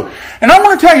go. And I'm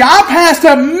going to tell you, I passed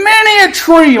up many a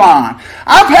tree line.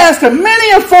 I passed up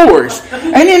many a forest.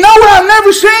 And you know what I've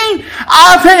never seen?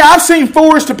 I'll tell you, I've seen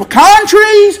forest of pecan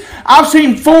trees. I've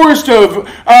seen forest of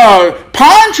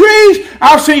pine trees.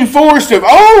 I've seen forest of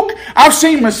oak. I've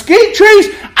seen mesquite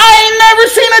trees. I ain't never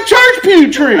seen a church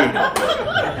pew tree.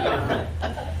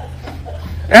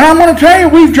 And I'm going to tell you,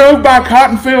 we've drove by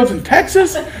cotton fields in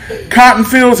Texas, cotton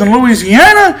fields in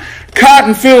Louisiana,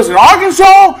 cotton fields in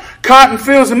Arkansas, cotton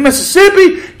fields in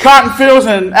Mississippi, cotton fields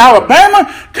in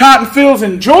Alabama, cotton fields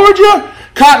in Georgia,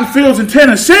 cotton fields in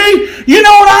Tennessee. You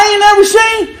know what I ain't never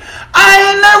seen?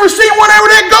 I ain't never seen whatever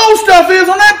that gold stuff is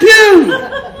on that pew.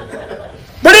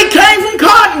 But it came from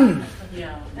cotton.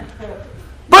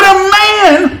 But a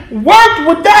man worked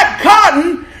with that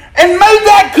cotton and made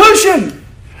that cushion.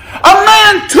 A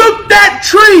man took that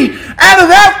tree out of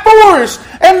that forest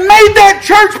and made that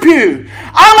church pew.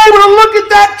 I'm able to look at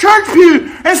that church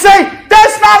pew and say,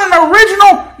 that's not an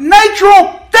original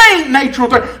natural thing.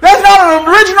 That's not an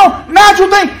original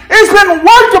natural thing. It's been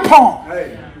worked upon.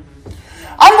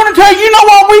 I'm going to tell you, you know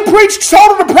why we preach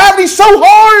total depravity so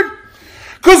hard?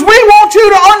 Because we want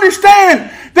you to understand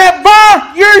that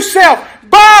by yourself,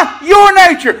 by your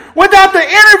nature, without the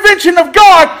intervention of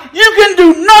God, you can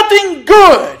do nothing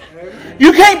good.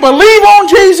 You can't believe on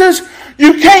Jesus.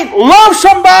 You can't love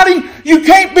somebody. You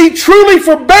can't be truly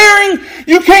forbearing.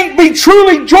 You can't be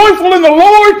truly joyful in the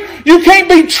Lord. You can't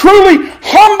be truly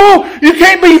humble. You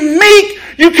can't be meek.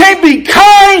 You can't be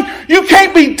kind. You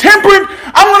can't be temperate.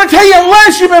 I'm going to tell you,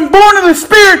 unless you've been born of the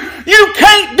Spirit, you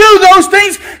can't do those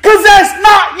things because that's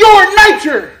not your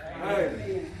nature.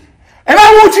 And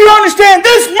I want you to understand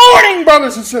this morning,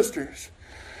 brothers and sisters,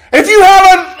 if you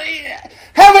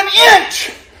have an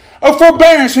inch of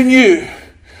forbearance in you,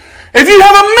 if you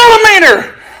have a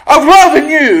millimeter of love in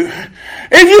you,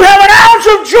 if you have an ounce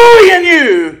of joy in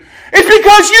you, it's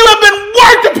because you have been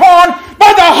worked upon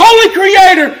by the Holy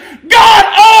Creator, God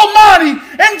Almighty,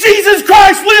 and Jesus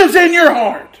Christ lives in your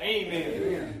heart.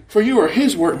 Amen. For you are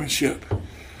His workmanship,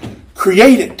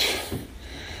 created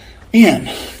in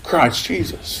Christ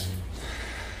Jesus.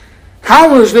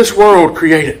 How was this world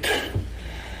created?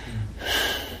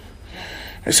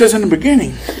 It says in the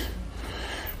beginning,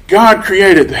 God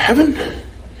created the heaven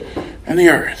and the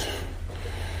earth.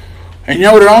 And you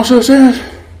know what it also says?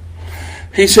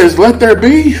 He says, let there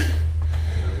be,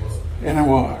 and it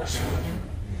was.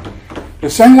 The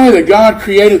same way that God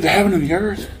created the heaven and the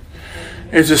earth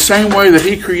is the same way that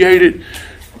He created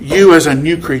you as a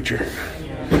new creature.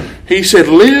 He said,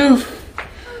 live,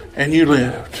 and you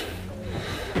lived.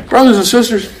 Brothers and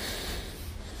sisters,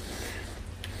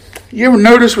 you ever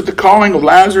notice with the calling of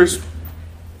Lazarus,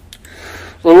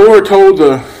 the Lord told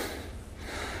the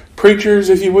preachers,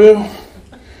 if you will,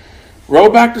 roll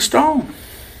back the stone.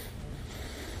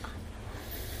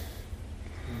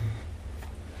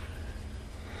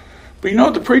 But you know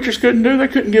what the preachers couldn't do? They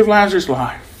couldn't give Lazarus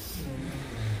life.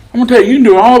 I'm going to tell you, you can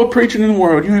do all the preaching in the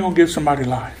world, you ain't going to give somebody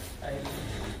life.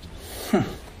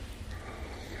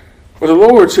 But the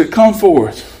Lord said, come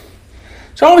forth.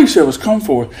 So all He said was, come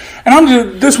forth.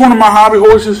 And this one of my hobby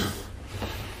horses.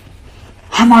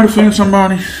 I might offend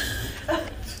somebody.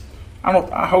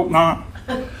 I hope not.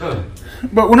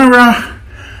 But whenever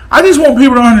I just want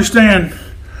people to understand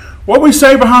what we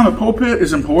say behind the pulpit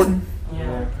is important.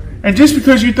 Yeah. And just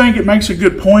because you think it makes a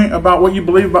good point about what you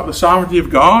believe about the sovereignty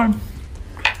of God,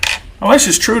 unless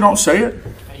it's true, don't say it.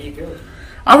 There you go.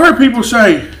 I've heard people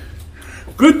say,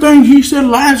 good thing He said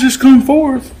Lazarus come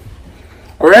forth,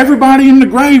 or everybody in the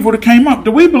grave would have came up.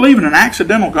 Do we believe in an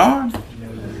accidental God?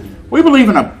 We believe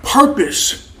in a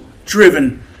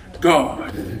purpose-driven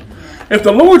God. If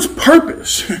the Lord's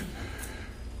purpose,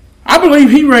 I believe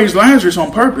He raised Lazarus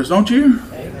on purpose, don't you?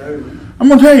 I'm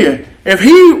going to tell you, if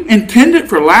He intended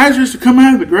for Lazarus to come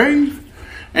out of the grave,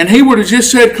 and He would have just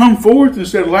said, come forth,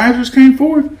 instead of Lazarus came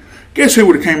forth, guess who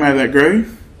would have came out of that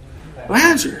grave?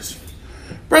 Lazarus.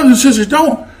 Brothers and sisters,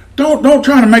 don't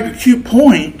try to make a cute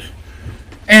point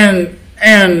and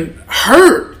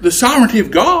hurt the sovereignty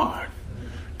of God.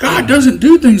 God doesn't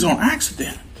do things on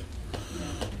accident.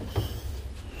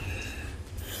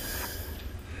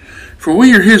 For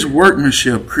we are His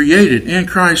workmanship, created in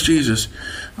Christ Jesus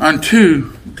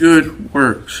unto good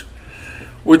works,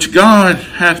 which God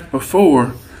hath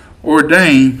before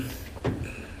ordained.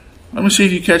 Let me see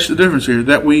if you catch the difference here.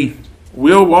 That we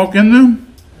will walk in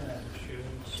them.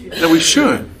 That we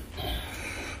should.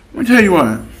 Let me tell you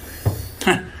what.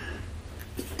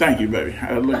 Thank you, baby.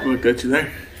 I looked at you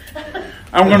there.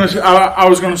 I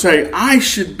was going to say, I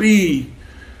should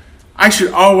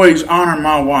always honor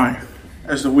my wife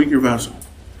as the weaker vessel.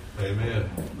 Amen.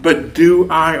 But do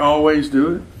I always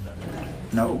do it?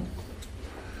 No.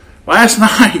 Last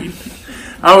night,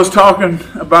 I was talking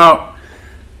about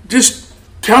just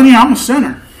telling you I'm a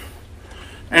sinner.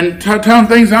 And telling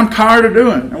things I'm tired of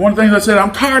doing. And one of the things I said,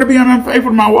 I'm tired of being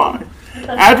unfaithful to my wife.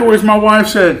 Afterwards, my wife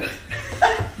said,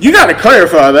 you got to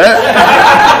clarify that.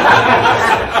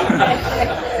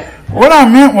 What I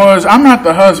meant was, I'm not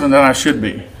the husband that I should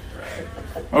be.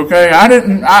 Okay?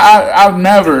 I've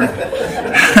never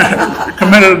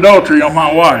committed adultery on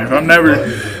my wife. I've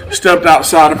never stepped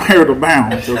outside of marital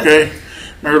bounds, okay?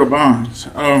 Marital bonds.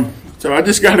 So I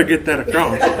just got to get that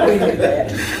across.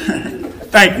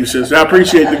 Thank you, sister. I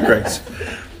appreciate the grace.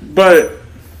 But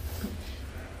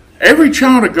every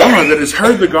child of God that has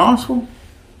heard the gospel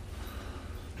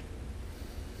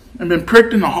and been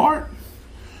pricked in the heart,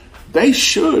 they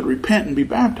should repent and be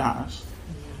baptized.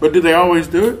 But do they always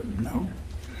do it? No.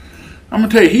 I'm going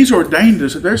to tell you, He's ordained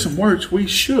us that there's some works we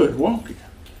should walk in.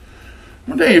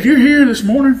 I'm going to tell you, if you're here this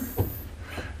morning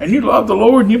and you love the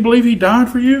Lord and you believe He died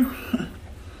for you,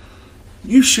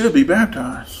 you should be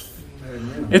baptized.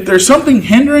 If there's something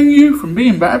hindering you from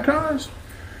being baptized,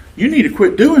 you need to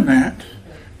quit doing that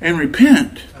and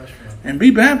repent and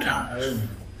be baptized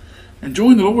and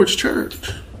join the Lord's church.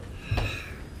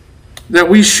 That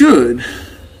we should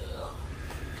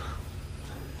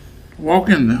walk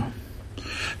in them.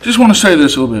 Just want to say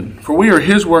this a little bit. For we are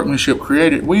His workmanship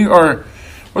created. We're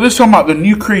just talking about the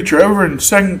new creature. Over in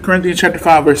 2 Corinthians chapter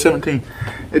 5, verse 17.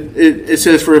 It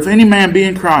says, for if any man be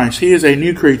in Christ, he is a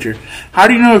new creature. How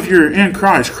do you know if you're in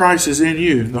Christ? Christ is in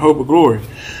you, the hope of glory.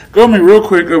 Go with me real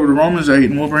quick over to Romans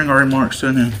 8, and we'll bring our remarks to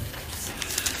an end.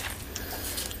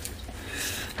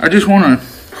 I just want to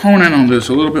hone in on this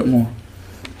a little bit more.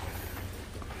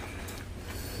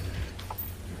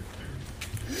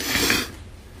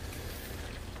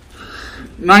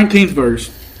 Nineteenth verse.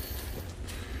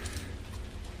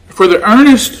 For the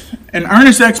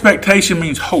earnest expectation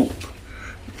means hope.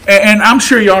 And I'm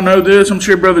sure y'all know this. I'm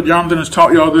sure Brother Jonathan has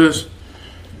taught y'all this.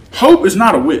 Hope is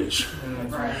not a wish.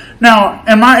 Now,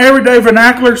 in my everyday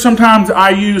vernacular, sometimes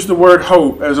I use the word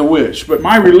hope as a wish. But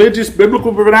my religious,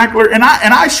 biblical vernacular, and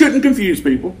I shouldn't confuse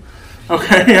people.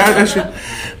 Okay?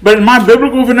 But in my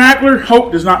biblical vernacular,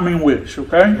 hope does not mean wish.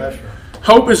 Okay? That's right.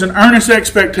 Hope is an earnest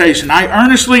expectation. I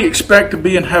earnestly expect to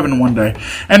be in heaven one day.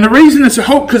 And the reason it's a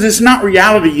hope, because it's not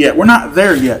reality yet. We're not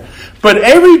there yet. But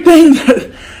everything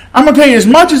that, I'm going to tell you, as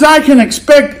much as I can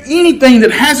expect anything that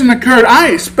hasn't occurred,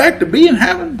 I expect to be in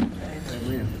heaven.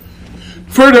 Amen.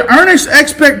 For the earnest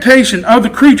expectation of the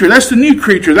creature, that's the new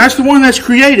creature, that's the one that's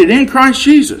created in Christ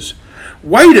Jesus,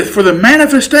 waiteth for the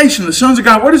manifestation of the sons of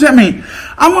God. What does that mean?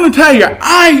 I'm going to tell you,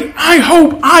 I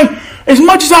hope, as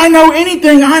much as I know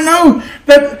anything, I know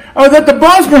that the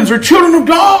Busmans are children of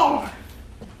God.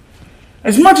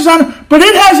 As much as I know. But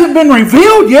it hasn't been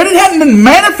revealed yet. It hasn't been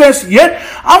manifested yet.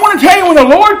 I want to tell you, when the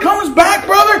Lord comes back,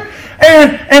 brother,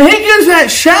 and He gives that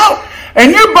shout,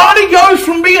 and your body goes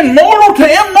from being mortal to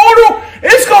immortal,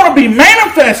 it's going to be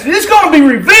manifested. It's going to be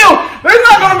revealed. There's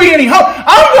not going to be any hope.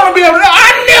 I'm going to be able to, I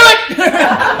knew it!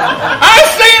 I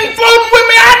see Him floating with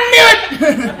me. I knew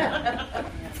it!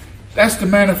 That's the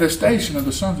manifestation of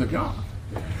the sons of God.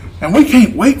 And we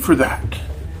can't wait for that.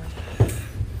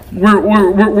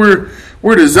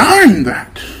 We're desiring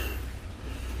that.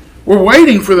 We're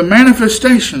waiting for the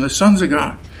manifestation of the sons of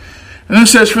God. And then it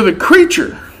says, for the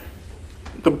creature,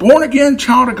 the born again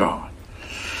child of God,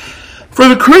 for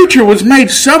the creature was made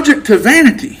subject to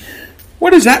vanity.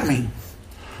 What does that mean?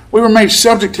 We were made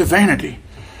subject to vanity.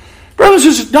 Brothers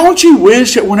and sisters, don't you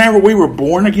wish that whenever we were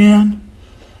born again,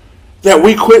 that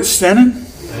we quit sinning?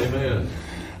 Amen.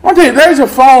 I want to tell you, there's a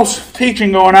false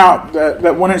teaching going out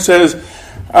that when it says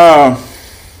that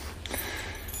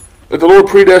the Lord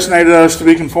predestinated us to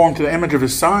be conformed to the image of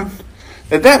His Son,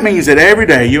 that means that every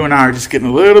day you and I are just getting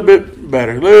a little bit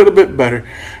better, a little bit better,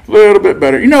 a little bit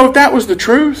better. You know, if that was the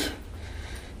truth,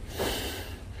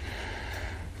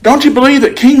 don't you believe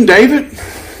that King David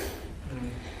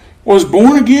was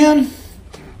born again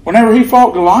whenever he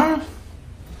fought Goliath?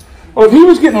 Well, if he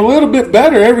was getting a little bit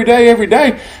better every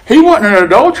day, he wasn't an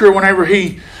adulterer whenever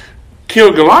he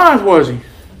killed Goliath, was he?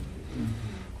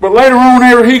 But later on,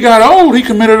 whenever he got old, he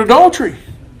committed adultery.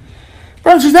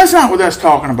 Brothers, that's not what that's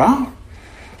talking about.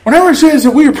 Whenever it says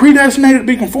that we are predestinated to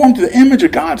be conformed to the image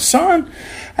of God's Son,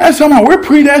 that's talking about we're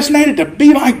predestinated to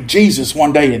be like Jesus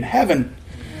one day in heaven.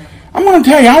 I'm going to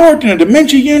tell you, I worked in a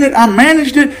dementia unit, I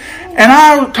managed it, and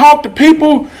I talked to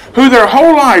people who their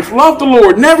whole life loved the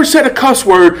Lord, never said a cuss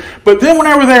word, but then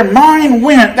whenever their mind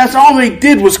went, that's all they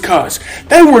did was cuss.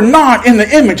 They were not in the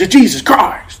image of Jesus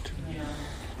Christ.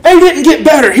 They didn't get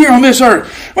better here on this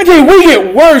earth. I tell you, we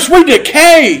get worse, we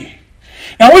decay.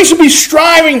 And we should be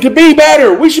striving to be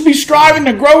better. We should be striving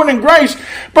to grow in grace.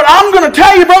 But I'm going to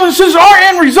tell you, brothers and sisters, our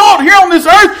end result here on this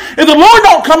earth, if the Lord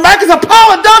don't come back, is a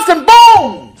pile of dust and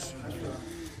bones.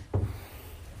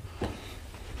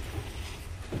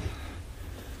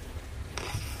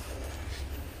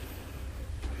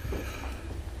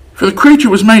 For the creature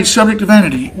was made subject to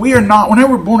vanity. We are not,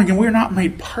 whenever we're born again, we are not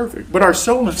made perfect, but our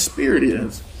soul and spirit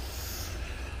is.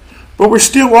 But we're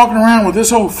still walking around with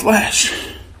this old flesh.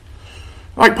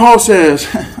 Like Paul says,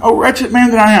 "O wretched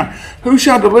man that I am, who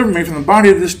shall deliver me from the body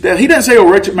of this death?" He doesn't say, "O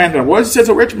wretched man that I was." He says,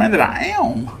 "O wretched man that I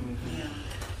am."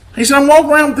 He said, I'm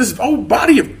walking around with this old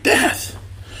body of death.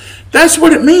 That's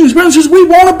what it means. Brothers and sisters, we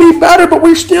want to be better, but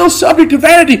we're still subject to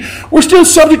vanity. We're still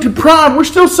subject to pride. We're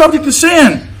still subject to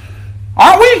sin.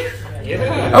 Aren't we?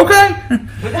 Yeah. Okay.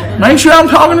 Make sure I'm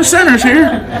talking to sinners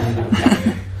here.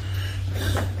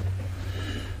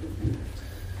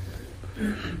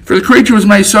 For the creature was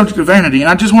made subject to vanity. And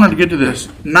I just wanted to get to this.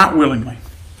 Not willingly.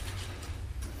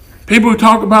 People who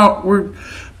talk about we're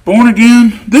born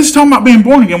again. This is talking about being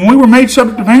born again. When we were made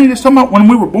subject to vanity, it's talking about when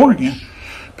we were born again.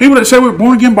 People that say we were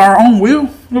born again by our own will.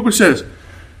 Look what it says.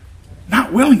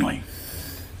 Not willingly.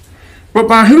 But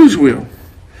by whose will?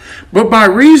 But by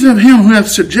reason of him who hath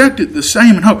subjected the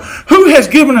same in hope. Who has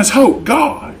given us hope?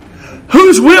 God.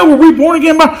 Whose will were we born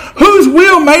again by? Whose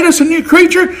will made us a new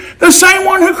creature? The same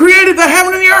one who created the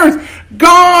heaven and the earth.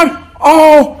 God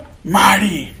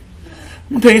Almighty. I'm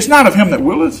going to tell you, it's not of him that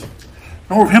willeth,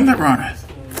 nor of him that runneth,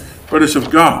 but it's of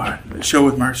God that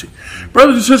showeth mercy.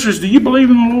 Brothers and sisters, do you believe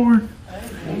in the Lord?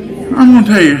 I'm going to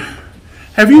tell you,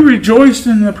 have you rejoiced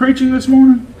in the preaching this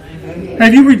morning?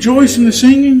 Have you rejoiced in the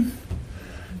singing?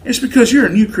 It's because you're a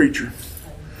new creature.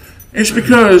 It's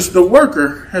because the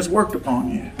worker has worked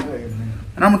upon you.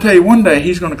 And I'm going to tell you, one day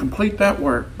he's going to complete that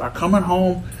work by coming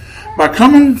home, by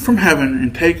coming from heaven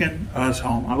and taking us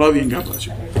home. I love you and God bless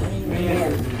you.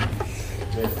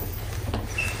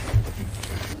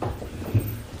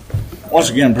 Once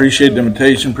again, appreciate the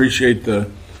invitation, appreciate the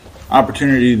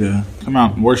opportunity to come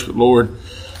out and worship the Lord.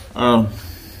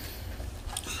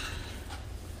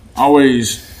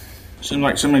 Always seems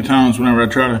like so many times whenever I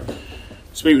try to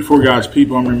speak before God's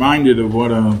people, I'm reminded of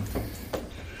what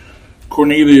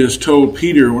Cornelius told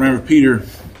Peter whenever Peter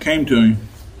came to him.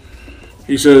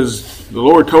 He says, the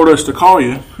Lord told us to call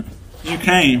you. You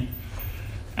came.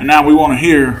 And now we want to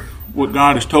hear what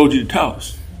God has told you to tell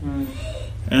us.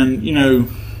 And, you know,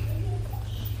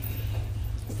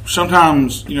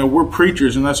 sometimes, you know, we're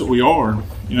preachers and that's what we are.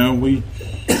 You know,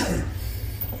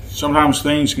 sometimes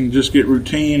things can just get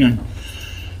routine and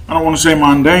I don't want to say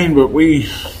mundane, but we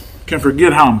can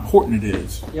forget how important it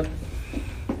is. Yep.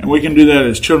 And we can do that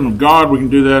as children of God. We can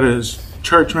do that as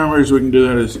church members. We can do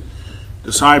that as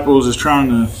disciples, as trying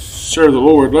to serve the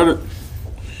Lord.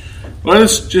 Let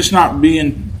us just not be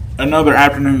in another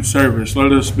afternoon service.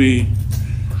 Let us be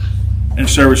in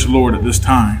service of the Lord at this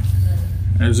time,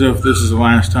 as if this is the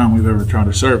last time we've ever tried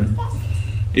to serve Him.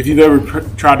 If you've ever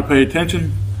tried to pay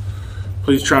attention,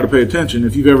 please try to pay attention.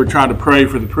 If you've ever tried to pray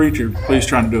for the preacher, please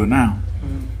try to do it now.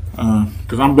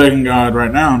 Because I'm begging God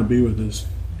right now to be with us.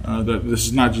 That this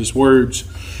is not just words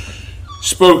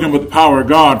spoken, but the power of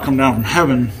God come down from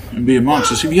heaven and be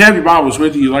amongst us. If you have your Bibles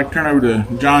with you, you'd like to turn over to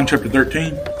John chapter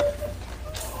 13.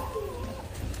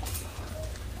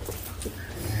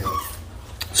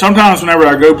 Sometimes whenever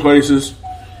I go places,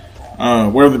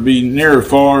 whether it be near or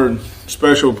far,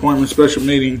 special appointments, special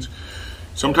meetings,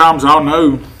 sometimes I'll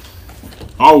know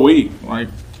all week, like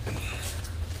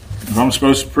if I'm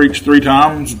supposed to preach 3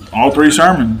 times, all 3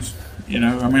 sermons. You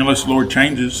know, I mean, unless the Lord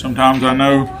changes, sometimes I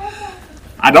know,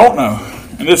 I don't know.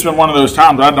 And this has been one of those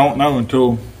times I don't know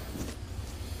until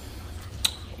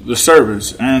the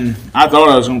service. And I thought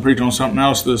I was going to preach on something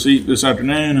else this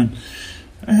afternoon,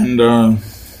 and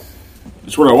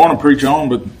it's what I want to preach on,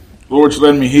 but the Lord's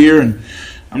led me here, and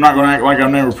I'm not going to act like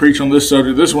I've never preached on this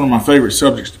subject. This is one of my favorite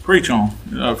subjects to preach on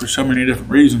for so many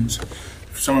different reasons,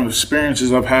 for some of the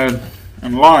experiences I've had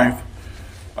in life.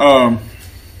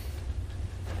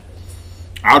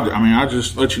 I'll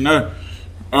just let you know.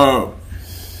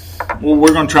 What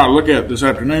we're going to try to look at this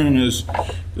afternoon is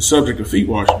the subject of feet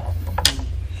washing.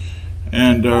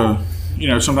 And, you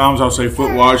know, sometimes I'll say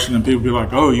foot washing and people be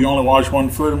like, oh, you only wash one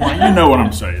foot? I'm like, you know what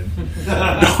I'm saying.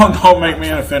 Don't make me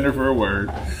an offender for a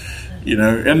word. You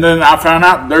know, and then I found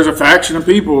out there's a faction of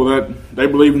people that they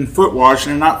believe in foot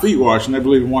washing and not feet washing. They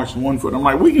believe in washing one foot. I'm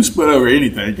like, we can split over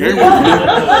anything.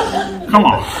 Come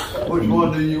on. Which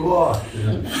one do you wash?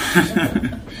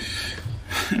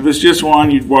 If it's just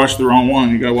one, you'd wash the wrong one.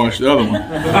 You got to wash the other one.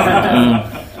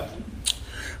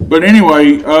 But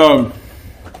anyway,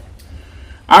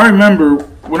 I remember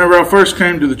whenever I first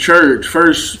came to the church,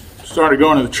 first started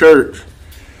going to the church,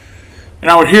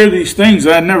 and I would hear these things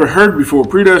that I'd never heard before: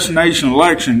 predestination,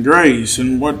 election, grace,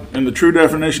 and the true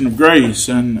definition of grace.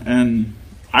 And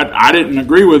I didn't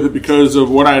agree with it because of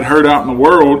what I had heard out in the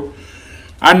world.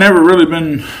 I'd never really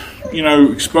been,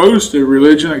 exposed to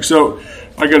religion except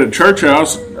like at a church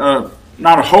house.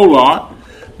 Not a whole lot.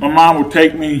 My mom would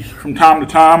take me from time to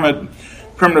time at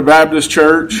Primitive Baptist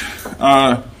Church,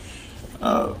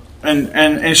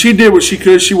 and she did what she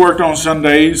could. She worked on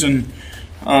Sundays, and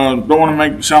don't want to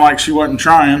make it sound like she wasn't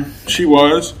trying. She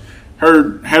was.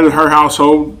 Her head of her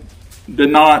household did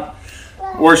not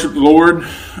worship the Lord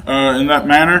in that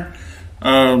manner.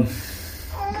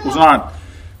 Was not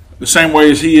the same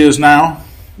way as he is now.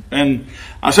 And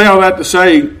I say all that to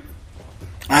say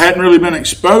I hadn't really been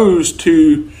exposed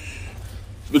to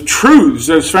the truths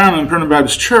that's found in the Primitive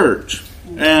Baptist Church.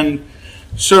 And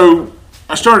so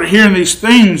I started hearing these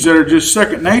things that are just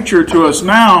second nature to us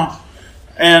now,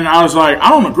 and I was like, I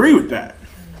don't agree with that.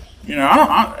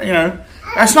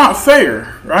 That's not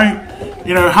fair, right?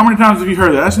 How many times have you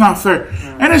heard that? That's not fair.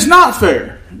 And it's not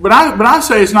fair. But I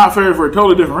say it's not fair for a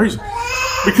totally different reason.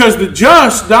 Because the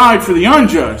just died for the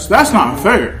unjust. That's not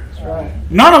fair.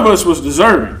 None of us was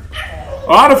deserving.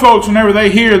 A lot of folks, whenever they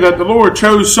hear that the Lord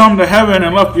chose some to heaven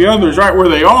and left the others right where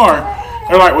they are,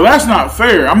 they're like, well, that's not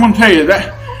fair. I'm going to tell you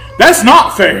that's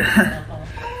not fair.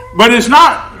 But it's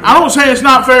not, I don't say it's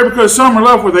not fair because some are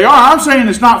left where they are. I'm saying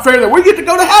it's not fair that we get to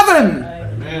go to heaven.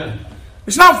 Amen.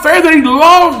 It's not fair that he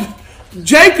loved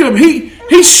Jacob. He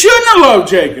shouldn't have loved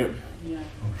Jacob.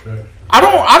 Okay. I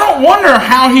don't wonder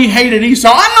how he hated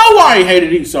Esau. I know why he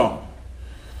hated Esau.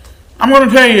 I'm going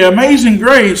to tell you, amazing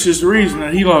grace is the reason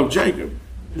that he loved Jacob.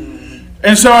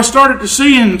 And so I started to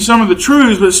see in some of the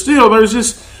truths, but still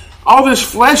there's all this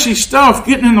fleshy stuff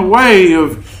getting in the way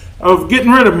of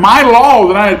getting rid of my law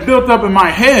that I had built up in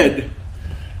my head.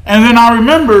 And then I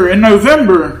remember in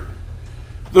November,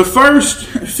 the first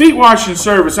feet washing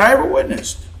service I ever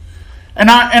witnessed. And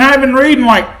I've been reading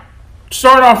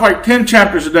start off 10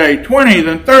 chapters a day, 20,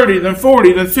 then 30, then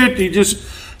 40, then 50, just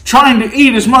trying to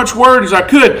eat as much word as I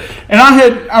could. And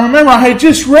I remember I had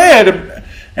just read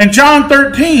in John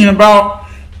 13 about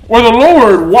where the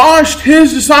Lord washed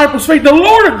his disciples' feet. The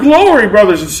Lord of glory,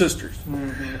 brothers and sisters.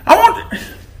 Mm-hmm.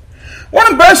 One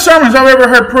of the best sermons I've ever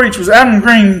heard preached was Adam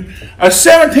Green, a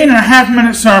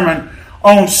 17.5-minute sermon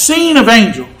on seeing of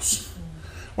angels.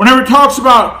 Whenever it talks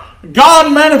about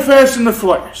God manifest in the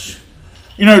flesh,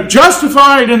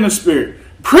 justified in the spirit,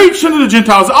 preached unto the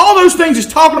Gentiles, all those things is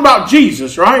talking about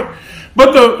Jesus, right?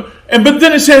 But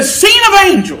then it says seeing of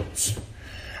angels.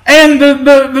 And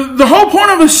the whole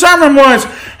point of the sermon was,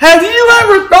 have you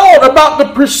ever thought about the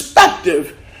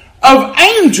perspective of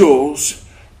angels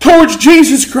towards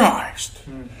Jesus Christ?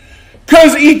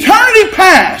 Because eternity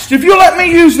past, if you'll let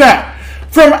me use that,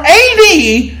 from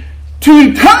AD to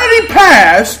eternity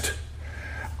past,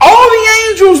 all the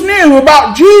angels knew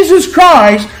about Jesus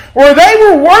Christ, where they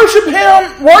were worshiping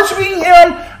him,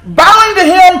 bowing to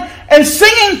him, and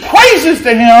singing praises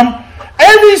to him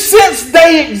ever since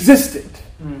they existed.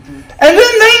 Mm-hmm. And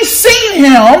then they seen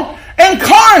him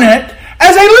incarnate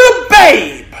as a little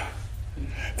babe.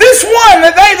 This one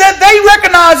that they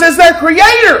recognized as their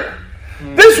creator.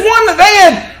 Mm-hmm. This one that they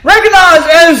had recognized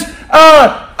as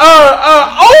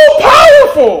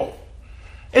all-powerful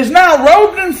is now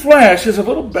robed in flesh as a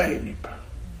little babe.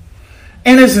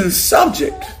 And is in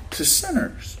subject to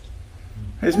sinners.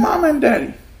 His mom and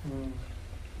daddy.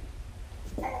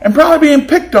 And probably being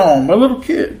picked on by little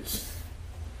kids.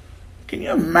 Can you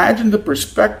imagine the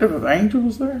perspective of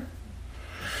angels there?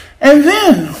 And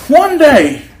then, one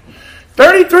day,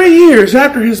 33 years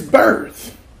after his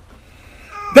birth,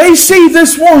 they see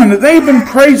this one that they've been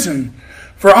praising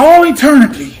for all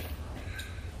eternity,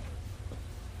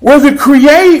 where the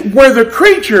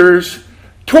creatures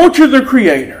torture the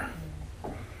Creator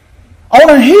on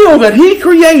a hill that he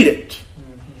created,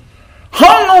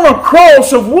 hung on a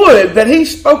cross of wood that he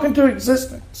spoke into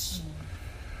existence,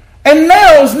 and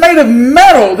nails made of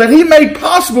metal that he made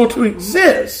possible to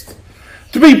exist,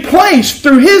 to be placed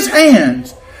through his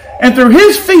hands and through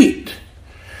his feet.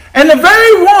 And the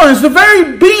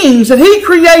very beings that he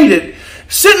created,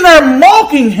 sitting there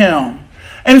mocking him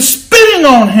and spitting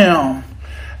on him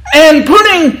and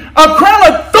putting a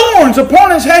crown of thorns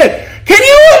upon his head. Can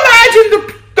you imagine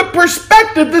the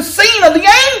perspective, the scene of the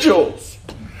angels?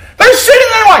 They're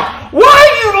sitting there like, why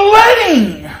are you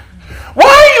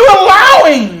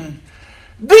allowing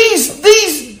these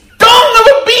dung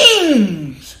little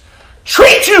beings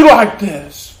treat you like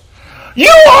this? You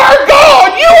are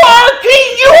God, you are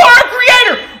King, you are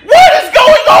Creator. What is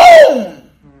going on?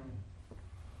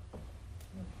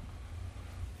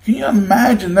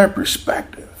 imagine their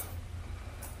perspective?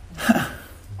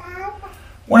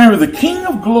 Whenever the King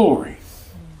of Glory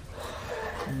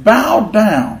bowed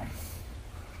down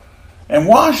and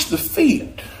washed the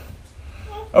feet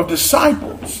of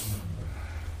disciples,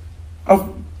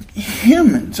 of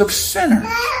humans, of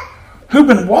sinners who've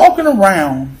been walking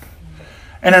around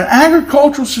in an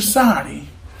agricultural society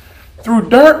through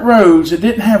dirt roads that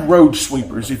didn't have road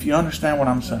sweepers, if you understand what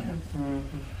I'm saying.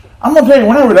 I'm going to tell you,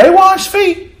 whenever they wash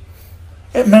feet,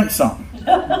 it meant something.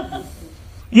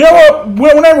 You know what?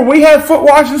 Whenever we have foot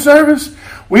washing service,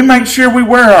 we make sure we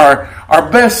wear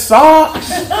our best socks.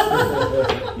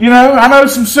 You know, I know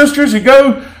some sisters who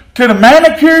go to the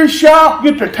manicure shop,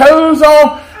 get their toes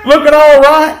all looking all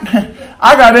right.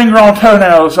 I got ingrown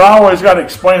toenails, so I always got to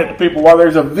explain it to people why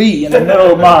there's a V in the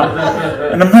middle of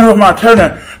my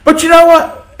toenail. But you know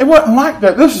what? It wasn't like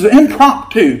that. This is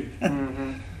impromptu.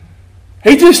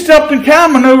 He just stepped in cow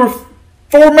maneuver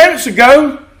 4 minutes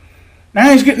ago.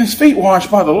 Now he's getting his feet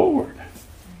washed by the Lord.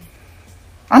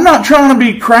 I'm not trying to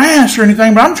be crass or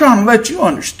anything, but I'm trying to let you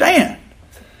understand.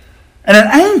 And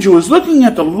an angel is looking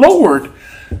at the Lord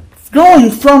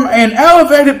going from an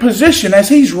elevated position as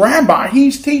he's rabbi,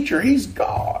 he's teacher, he's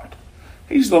God.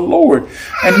 He's the Lord.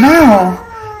 And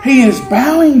now he is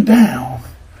bowing down,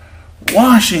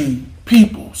 washing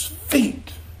people's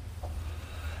feet.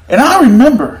 And I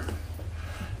remember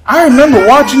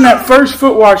watching that first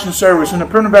foot washing service in the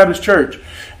Primitive Baptist Church.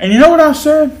 And you know what I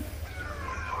said?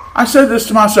 I said this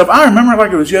to myself. I remember it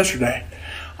like it was yesterday.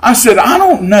 I said, I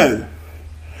don't know.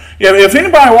 Yeah, if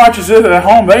anybody watches this at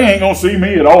home, they ain't going to see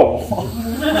me at all.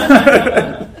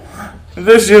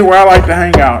 This is where I like to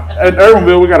hang out. At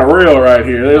Urbanville, we got a rail right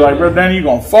here. They're like, Brother Danny, you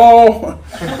going to fall?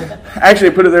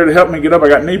 Actually, I put it there to help me get up. I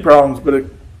got knee problems, but it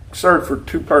served for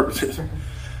two purposes.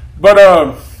 But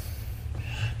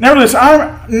nevertheless,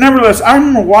 I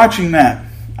remember watching that.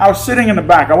 I was sitting in the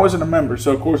back. I wasn't a member,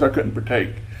 so of course I couldn't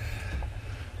partake.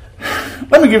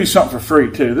 Let me give you something for free,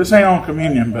 too. This ain't on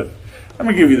communion, but let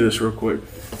me give you this real quick.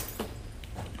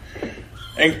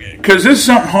 Because this is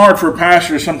something hard for a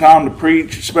pastor sometimes to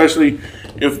preach, especially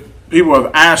if people have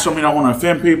asked them, you don't want to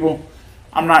offend people.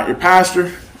 I'm not your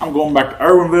pastor. I'm going back to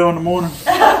Urbanville in the morning.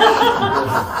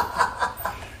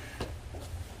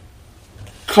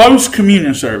 Close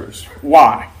communion service.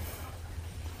 Why?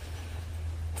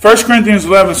 1 Corinthians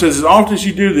 11 says, as often as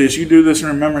you do this in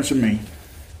remembrance of me.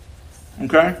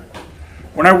 Okay?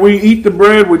 Whenever we eat the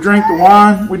bread, we drink the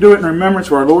wine, we do it in remembrance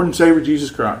of our Lord and Savior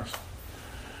Jesus Christ.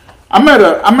 I met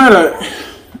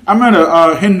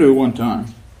a Hindu one time.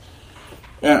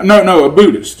 A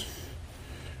Buddhist.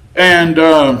 And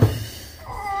I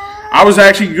was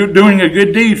actually doing a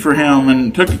good deed for him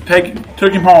and took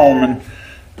him home and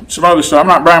some other stuff. I'm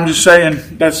not bragging, I'm just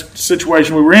saying that's the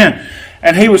situation we were in.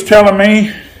 And he was telling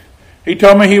me, he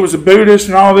told me he was a Buddhist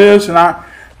and all this, and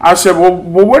I said, well,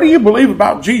 what do you believe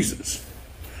about Jesus?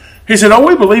 He said,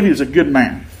 we believe he's a good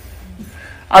man.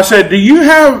 I said,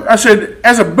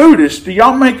 as a Buddhist, do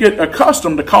y'all make it a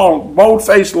custom to call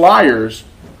bold-faced liars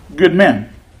good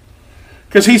men?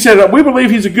 Because he said, we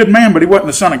believe he's a good man, but he wasn't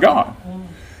the Son of God.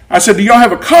 I said, do y'all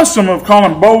have a custom of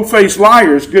calling bold-faced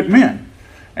liars good men?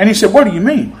 And he said, what do you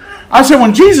mean? I said,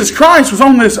 when Jesus Christ was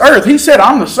on this earth, he said,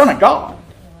 I'm the Son of God.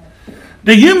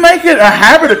 Do you make it a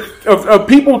habit of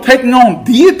people taking on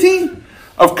deity,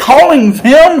 of calling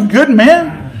them good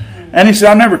men? And he said,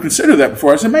 I never considered that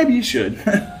before. I said, maybe you should.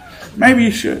 Maybe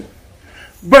you should.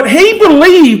 But he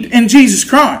believed in Jesus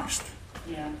Christ.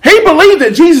 Yeah. He believed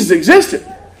that Jesus existed.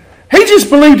 He just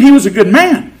believed he was a good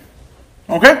man.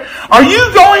 Okay? Are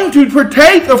you going to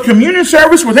partake of communion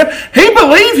service with him? He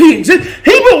believed he existed.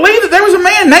 He believed that there was a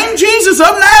man named Jesus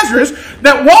of Nazareth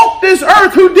that walked this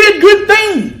earth who did good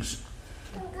things.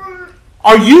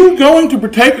 Are you going to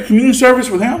partake of communion service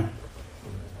with him?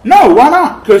 No, why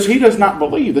not? Because he does not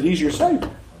believe that he's your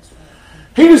Savior.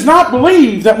 He does not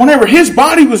believe that whenever his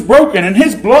body was broken and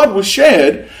his blood was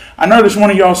shed, I noticed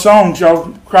one of y'all's songs,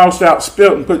 y'all crossed out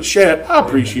spilt and put shed. I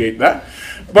appreciate that.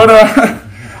 But, I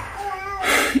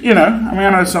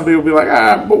know some people will be like,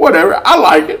 but whatever. I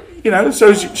like it.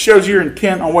 It shows your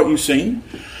intent on what you've seen.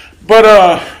 But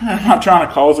I'm not trying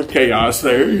to cause a chaos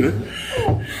there.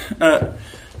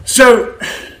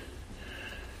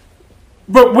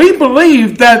 But we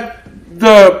believe that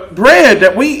the bread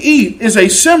that we eat is a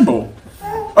symbol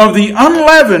of the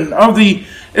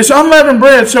it's unleavened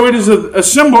bread, so it is a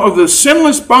symbol of the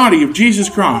sinless body of Jesus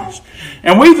Christ.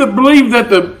 And we believe that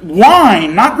the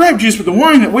wine, not grape juice, but the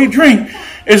wine that we drink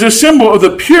is a symbol of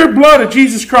the pure blood of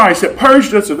Jesus Christ that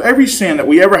purged us of every sin that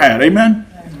we ever had. Amen?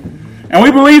 And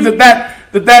we believe that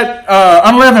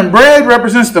unleavened bread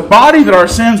represents the body that our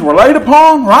sins were laid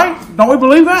upon, right? Don't we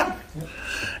believe that?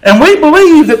 And we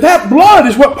believe that that blood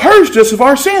is what purged us of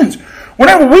our sins.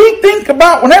 Whenever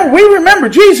we remember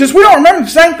Jesus, we don't remember the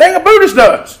same thing a Buddhist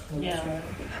does. Yeah.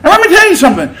 And let me tell you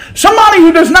something. Somebody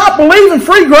who does not believe in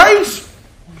free grace,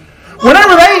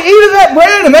 whenever they eat of that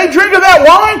bread and they drink of that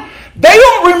wine, they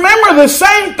don't remember the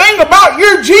same thing about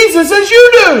your Jesus as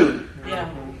you do. Yeah.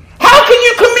 How can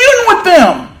you commune with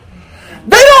them?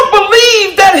 They don't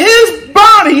believe that His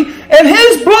body and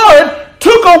His blood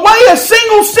took away a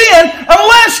single sin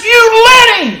unless you let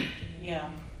Him. Yeah.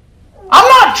 I'm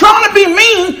not trying to be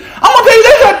mean. I'm going to tell you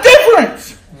there's a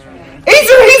difference.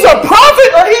 Either He's a prophet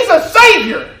or He's a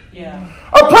Savior. Yeah.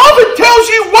 A prophet tells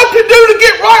you what to do to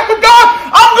get right with God.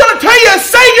 I'm going to tell you a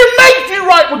Savior makes you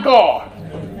right with God.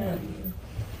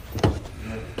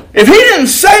 If He didn't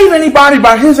save anybody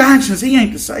by His actions, He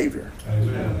ain't the Savior.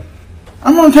 Amen.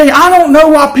 I'm going to tell you, I don't know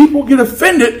why people get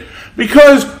offended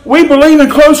because we believe in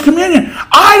close communion.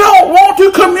 I don't want to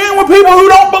commune with people who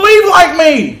don't believe like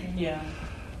me. Yeah.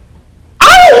 I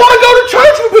don't want to go to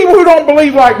church with people who don't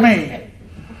believe like me.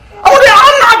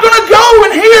 I'm not going to go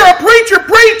and hear a preacher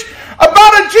preach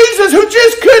about a Jesus who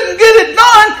just couldn't get it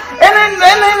done and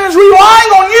then is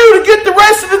relying on you to get the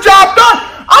rest of the job done.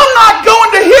 I'm not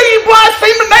going to hear you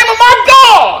blaspheme the name of my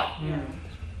God.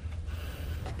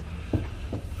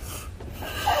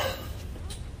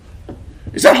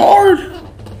 Is that hard?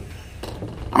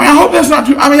 I hope that's not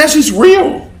too... that's just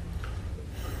real.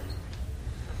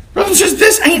 Brothers and sisters,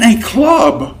 this ain't a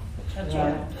club. That's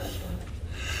right.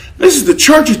 This is the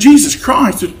Church of Jesus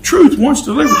Christ, the truth once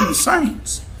delivered to the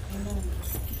saints.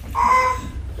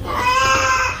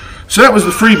 So that was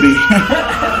the freebie.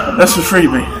 That's the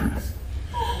freebie.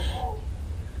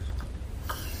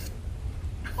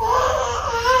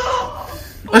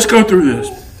 Let's go through this.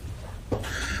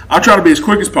 I'll try to be as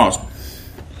quick as possible.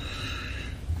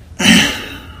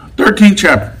 13th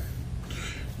chapter.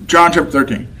 John chapter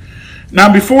 13.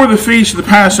 Now before the feast of the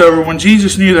Passover, when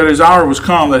Jesus knew that His hour was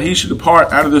come, that He should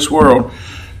depart out of this world.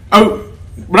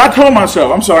 But I told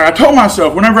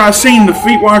myself, whenever I seen the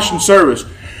feet washing service,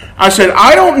 I said,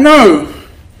 I don't know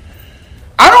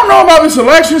about this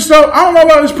election stuff, I don't know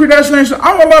about this predestination stuff,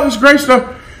 I don't know about this grace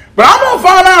stuff, but I'm going to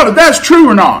find out if that's true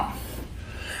or not.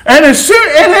 And if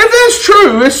it's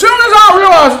true, as soon as I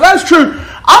realize that that's true,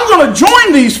 I'm going to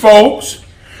join these folks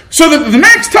so that the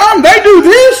next time they do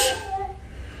this,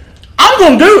 I'm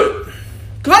going to do it.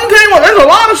 Because I'm going to tell you what, there's a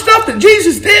lot of stuff that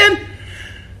Jesus did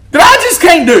that I just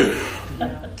can't do.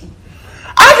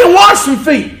 I can wash some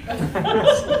feet.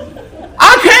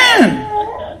 I can.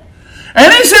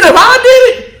 And He said, if I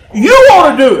did it, you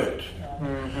ought to do it.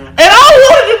 And I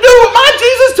wanted to do what my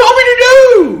Jesus told me to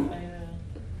do.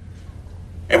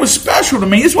 It was special to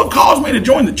me. It's what caused me to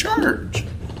join the church.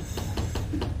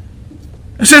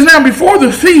 It says, now before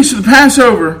the feast of the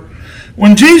Passover,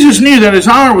 when Jesus knew that His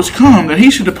hour was come, that He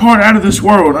should depart out of this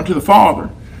world unto the Father.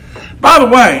 By the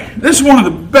way, this is one of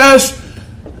the best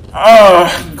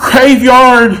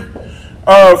graveyard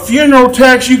funeral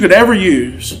texts you could ever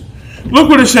use. Look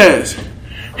what it says.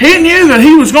 He knew that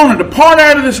He was going to depart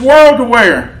out of this world to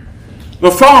where? The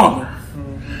Father.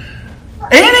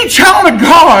 Any child of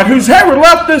God who's ever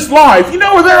left this life, you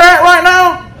know where they're at right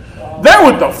now? They're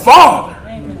with the Father.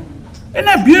 Isn't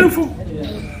that beautiful?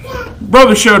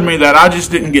 Brother showed me that. I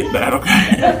just didn't get that,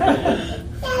 okay?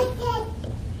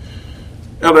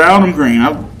 Elder Adam Green.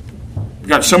 I've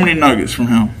got so many nuggets from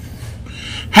him.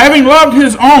 Having loved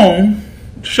His own,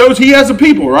 shows He has a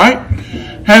people, right?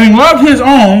 Having loved His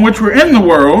own, which were in the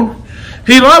world,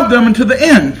 He loved them unto the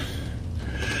end.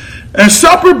 And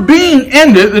supper being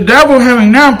ended, the devil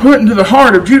having now put into the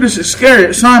heart of Judas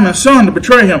Iscariot, Simon's son, to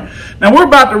betray Him. Now we're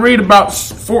about to read about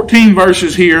 14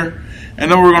 verses here, and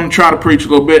then we're going to try to preach a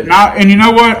little bit. And you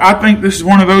know what? I think this is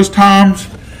one of those times.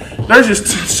 There's just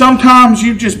sometimes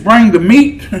you just bring the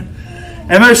meat,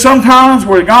 and there's sometimes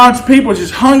where God's people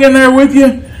just hung in there with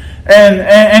you,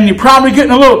 and you're probably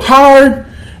getting a little tired,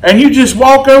 and you just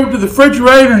walk over to the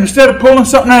refrigerator, and instead of pulling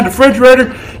something out of the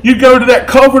refrigerator, you go to that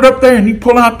cupboard up there and you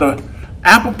pull out the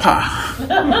apple pie.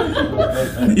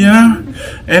 You know?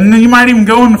 And then you might even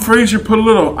go in the freezer, put a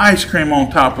little ice cream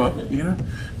on top of it. You know?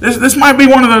 This might be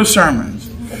one of those sermons.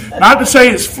 Not to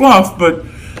say it's fluff, but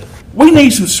we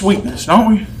need some sweetness,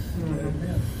 don't we?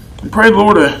 And pray the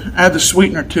Lord to add the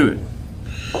sweetener to it.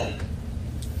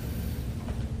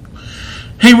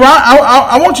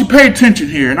 I want you to pay attention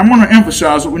here, and I'm going to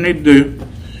emphasize what we need to do.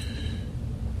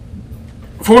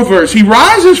 4th verse. He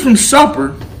rises from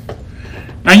supper.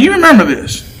 Now you remember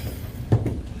this.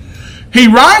 He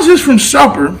rises from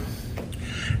supper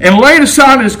and laid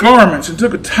aside his garments and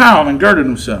took a towel and girded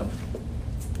himself.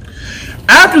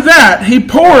 After that, he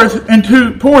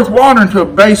poureth water into a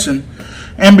basin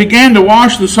and began to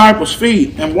wash the disciples'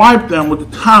 feet, and wiped them with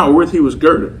the towel wherewith he was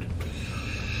girded.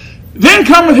 Then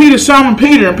cometh he to Simon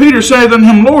Peter, and Peter saith unto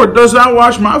him, Lord, dost thou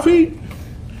wash my feet?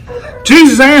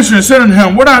 Jesus answered and said unto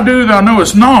him, What I do thou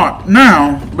knowest not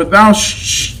now, but thou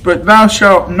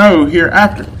shalt know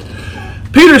hereafter.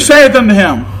 Peter saith unto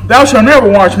him, Thou shalt never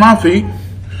wash my feet.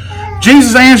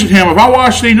 Jesus answered him, If I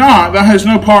wash thee not, thou hast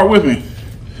no part with me.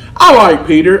 I like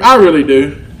Peter, I really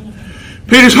do.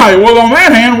 Peter's like, Well, on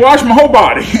that hand, wash my whole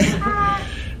body.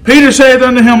 Peter saith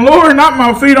unto him, Lord, not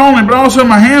my feet only, but also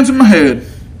my hands and my head.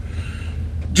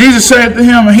 Jesus saith to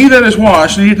him, He that is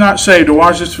washed needeth not save to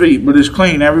wash his feet, but is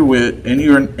clean every whit, and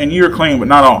you are clean, but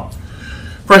not all.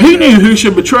 For he knew who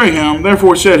should betray him,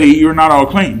 therefore said he, You are not all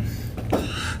clean.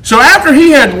 So after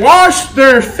he had washed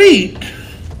their feet,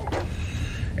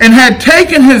 and had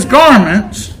taken his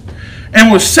garments, and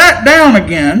was sat down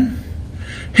again,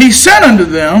 he said unto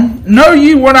them, Know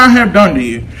ye what I have done to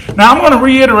you? Now I'm going to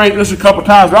reiterate this a couple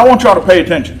times, but I want y'all to pay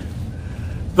attention.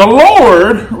 The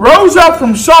Lord rose up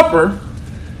from supper,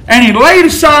 and he laid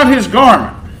aside his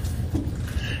garment.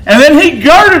 And then he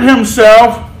girded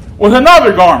himself with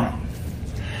another garment.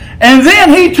 And then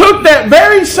he took that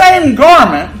very same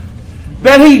garment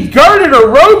that he girded or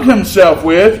robed himself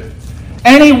with,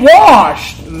 and he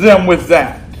washed them with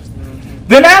that.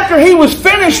 Then after he was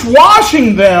finished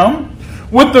washing them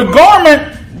with the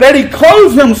garment that he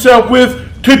clothed himself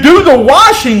with to do the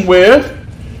washing with,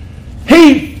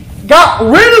 he got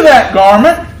rid of that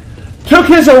garment, took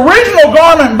his original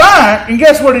garment back, and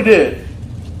guess what he did?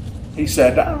 He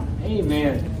sat down.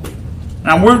 Amen.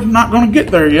 Now, we're not going to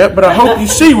get there yet, but I hope you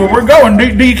see where we're going.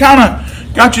 Do you kind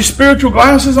of got your spiritual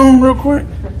glasses on real quick?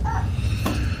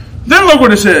 Then look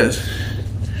what it says.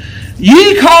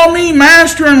 Ye call me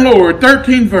Master and Lord,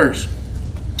 13th verse.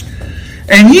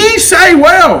 And ye say,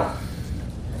 Well,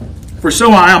 for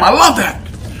so I am. I love that.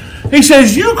 He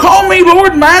says, You call me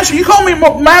Lord and Master. You call me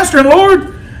Master and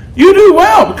Lord. You do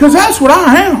well, because that's what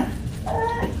I am.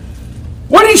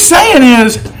 What he's saying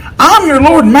is, I'm your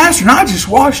Lord and Master, and I just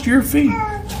washed your feet.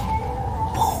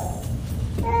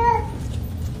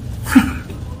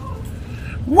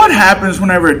 What happens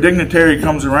whenever a dignitary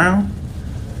comes around?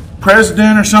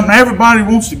 President or something, everybody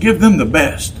wants to give them the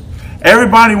best.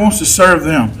 Everybody wants to serve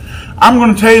them. I'm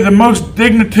going to tell you the most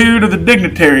dignitude of the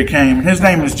dignitary came, and his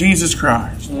name is Jesus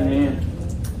Christ. Amen.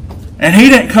 And he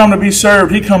didn't come to be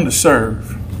served, he come to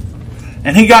serve.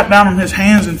 And he got down on his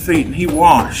hands and feet, and he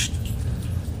washed.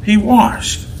 He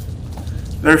washed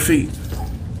their feet.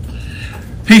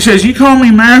 He says, You call me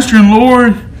Master and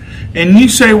Lord, and ye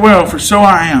say, Well, for so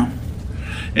I am.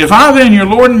 If I then, your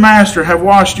Lord and Master, have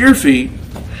washed your feet,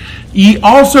 ye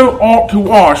also ought to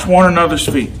wash one another's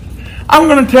feet. I'm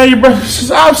going to tell you,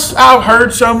 brothers, I've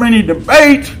heard so many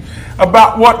debates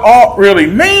about what ought really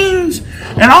means,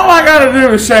 and all I got to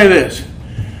do is say this.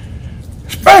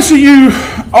 Especially you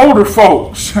older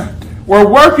folks, where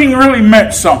working really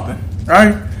meant something,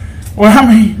 right? Well, I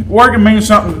mean, working means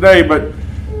something today, but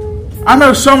I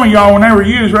know some of y'all, whenever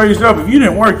you was raised up, if you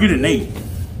didn't work, you didn't eat.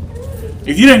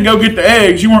 If you didn't go get the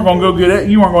eggs, you weren't going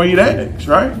to eat eggs,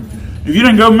 right? If you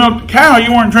didn't go milk the cow,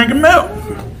 you weren't drinking milk.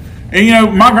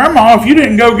 And my grandma, if you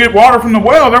didn't go get water from the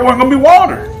well, there wasn't going to be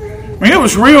water. I mean, it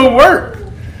was real work.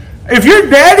 If your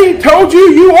daddy told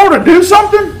you ought to do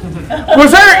something,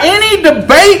 was there any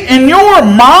debate in your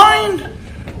mind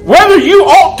whether you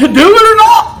ought to do it or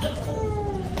not?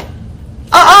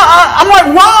 I'm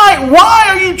like, why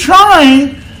are you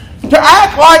trying to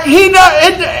act like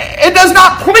it does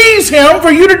not please him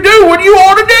for you to do what you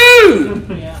ought to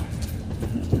do? Yeah.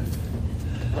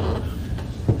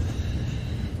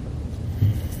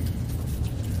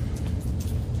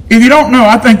 If you don't know,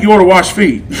 I think you ought to wash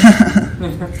feet.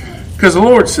 Because the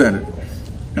Lord said it.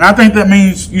 And I think that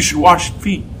means you should wash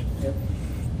feet. Yep.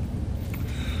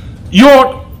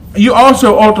 You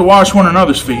also ought to wash one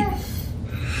another's feet.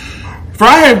 For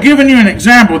I have given you an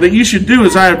example that you should do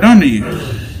as I have done to you.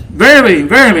 Verily,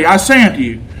 verily, I say unto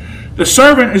you, the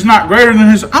servant is not greater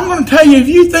than his... I'm going to tell you, if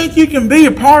you think you can be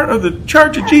a part of the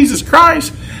Church of Jesus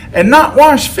Christ and not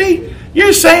wash feet,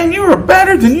 you're saying you are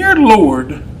better than your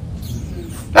Lord.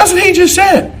 That's what he just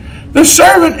said. The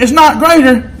servant is not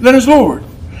greater than his Lord.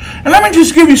 And let me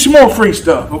just give you some more free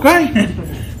stuff, okay?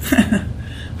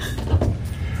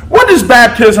 What does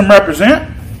baptism represent?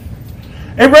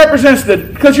 It represents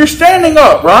because you're standing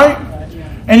up, right?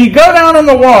 And you go down in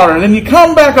the water, and then you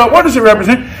come back up. What does it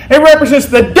represent? It represents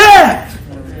the death,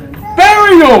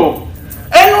 burial,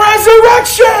 and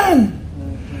resurrection.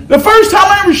 The first time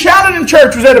I ever shouted in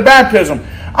church was at a baptism.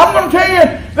 I'm going to tell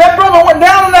you, that brother went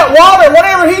down in that water, and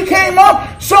whenever he came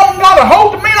up, something got a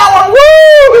hold of me, and I went,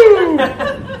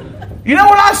 woo! You know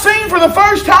what I seen for the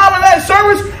first time in that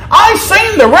service? I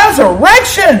seen the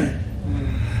resurrection.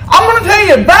 I'm going to tell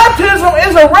you, baptism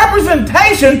is a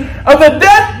representation of the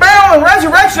death, burial, and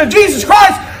resurrection of Jesus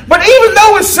Christ. But even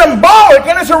though it's symbolic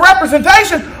and it's a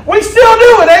representation, we still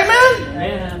do it. Amen?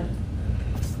 Amen.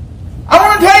 I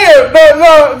want to tell you,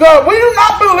 we do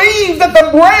not believe that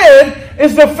the bread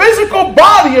is the physical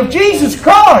body of Jesus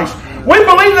Christ. We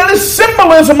believe that it's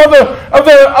symbolism of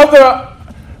the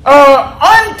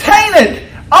untainted,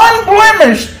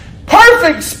 unblemished,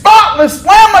 perfect, spotless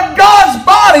Lamb of God's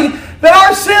body that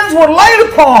our sins were laid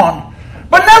upon.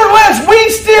 But nevertheless, we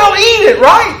still eat it,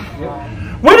 right?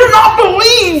 We do not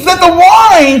believe that the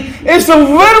wine is the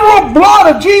literal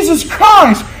blood of Jesus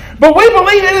Christ. But we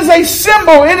believe it is a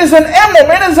symbol, it is an emblem,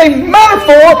 it is a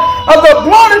metaphor of the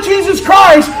blood of Jesus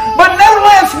Christ. But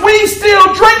nevertheless, we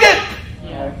still drink it.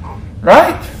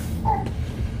 Right?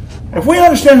 If we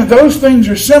understand that those things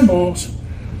are symbols,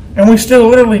 and we still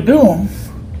literally do them,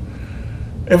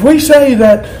 if we say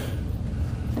that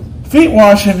feet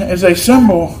washing is a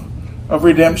symbol of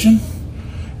redemption,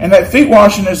 and that feet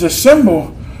washing is a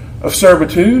symbol of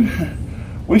servitude,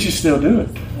 we should still do it.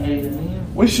 Amen.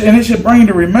 And it should bring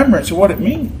to remembrance of what it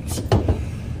means.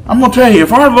 I'm going to tell you,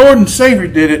 if our Lord and Savior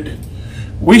did it,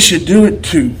 we should do it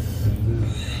too.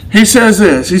 He says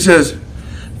this, he says,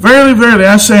 "Verily, verily,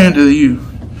 I say unto you,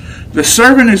 the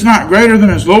servant is not greater than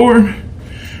his Lord,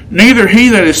 neither he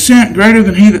that is sent greater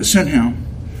than he that sent him.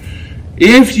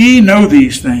 If ye know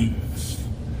these things,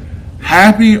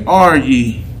 happy are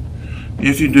ye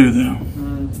if you do them."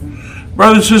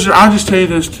 Brothers and sisters, I'll just tell you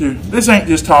this too. This ain't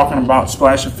just talking about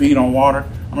splashing water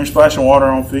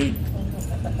on feet.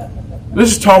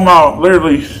 This is talking about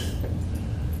literally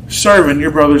serving your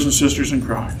brothers and sisters in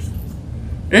Christ.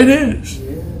 It is.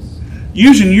 Yes.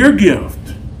 Using your gift.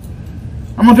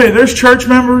 I'm going to tell you, there's church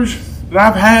members that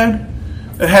I've had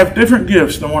that have different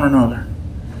gifts than one another.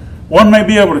 One may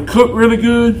be able to cook really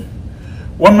good.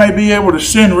 One may be able to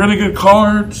send really good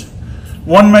cards.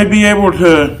 One may be able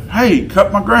to, hey,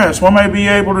 cut my grass. One may be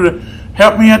able to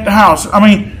help me at the house. I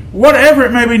mean, whatever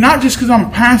it may be, not just because I'm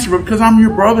a pastor, but because I'm your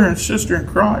brother and sister in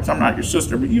Christ. I'm not your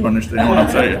sister, but you understand what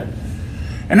I'm saying.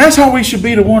 And that's how we should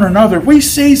be to one another. If we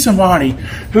see somebody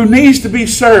who needs to be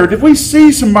served, if we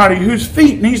see somebody whose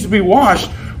feet needs to be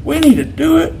washed, we need to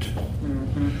do it.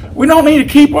 We don't need to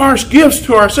keep our gifts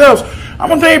to ourselves. I'm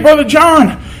going to tell you, Brother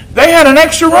John, they had an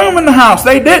extra room in the house.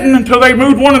 They didn't until they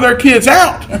moved one of their kids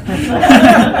out.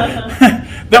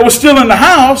 That was still in the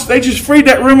house. They just freed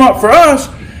that room up for us.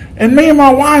 And me and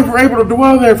my wife were able to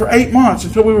dwell there for 8 months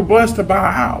until we were blessed to buy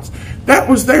a house. That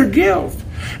was their gift.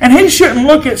 And he shouldn't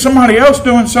look at somebody else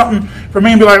doing something for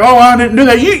me and be like, oh, I didn't do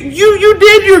that. You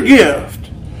did your gift.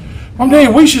 I'm telling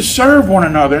you, we should serve one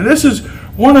another. And this is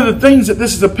one of the things that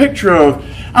this is a picture of.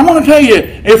 I'm going to tell you,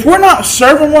 if we're not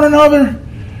serving one another,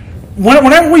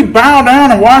 whenever we bow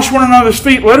down and wash one another's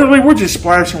feet, literally, we're just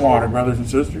splashing water, brothers and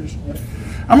sisters.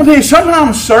 I'm going to tell you,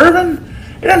 sometimes serving,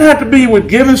 it doesn't have to be with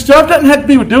giving stuff. It doesn't have to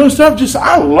be with doing stuff. Just,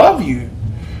 I love you.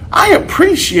 I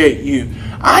appreciate you.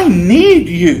 I need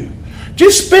you.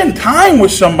 Just spend time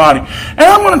with somebody. And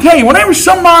I'm going to tell you, whenever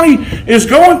somebody is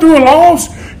going through a loss,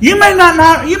 you may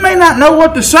not know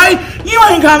what to say. You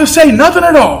ain't got to say nothing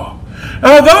at all.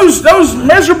 Those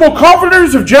miserable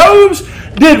comforters of Job's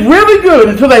did really good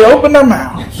until they opened their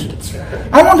mouths.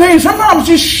 I want to tell you, sometimes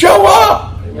just show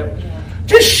up.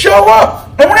 Just show up.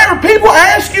 And whenever people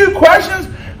ask you questions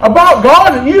about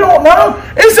God that you don't know,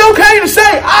 it's okay to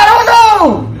say, I don't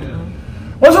know.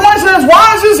 When somebody says,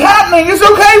 why is this happening? It's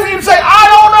okay for you to say, I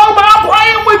don't know, but I'm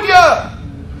praying with you.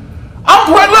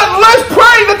 Let's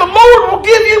pray that the Lord will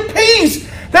give you peace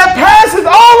that passes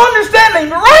all understanding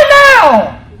right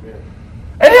now.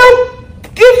 And He'll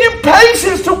give you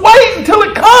patience to wait until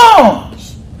it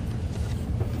comes.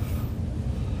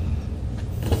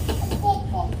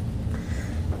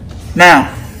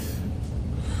 Now,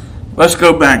 let's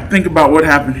go back. Think about what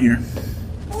happened here.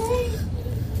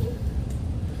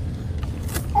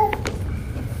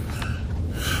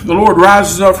 The Lord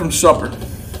rises up from supper.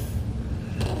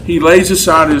 He lays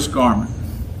aside His garment.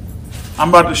 I'm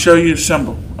about to show you a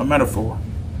symbol, a metaphor.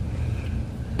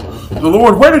 The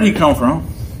Lord, where did He come from?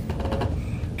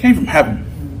 He came from heaven.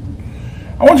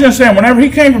 I want you to understand, whenever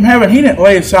He came from heaven, He didn't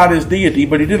lay aside His deity,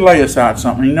 but He did lay aside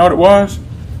something. You know what it was?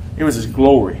 It was His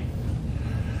glory.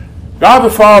 God the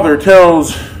Father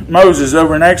tells Moses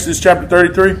over in Exodus chapter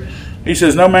 33, He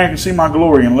says, no man can see my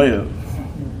glory and live.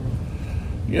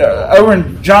 Yeah, over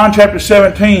in John chapter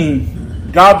 17,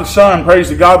 God the Son prays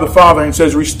to God the Father and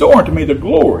says, restore unto me the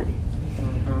glory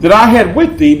that I had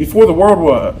with thee before the world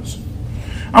was.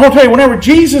 I'm going to tell you, whenever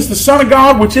Jesus, the Son of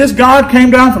God, which is God,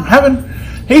 came down from heaven,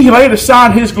 He laid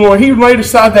aside His glory. He laid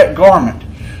aside that garment.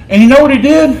 And you know what He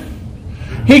did?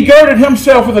 He girded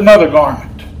Himself with another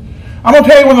garment. I'm going to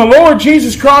tell you, when the Lord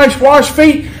Jesus Christ washed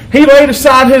feet, He laid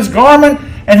aside His garment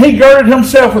and He girded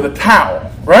Himself with a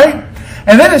towel, right?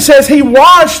 And then it says He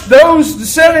washed those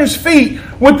sinners' feet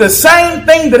with the same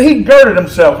thing that He girded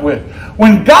Himself with.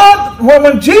 When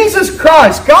Jesus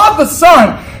Christ, God the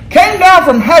Son, came down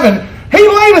from heaven, He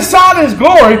laid aside His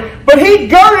glory, but He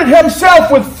girded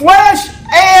Himself with flesh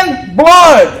and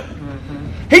blood.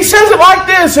 He says it like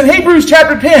this in Hebrews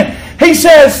chapter 10. He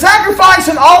says, sacrifice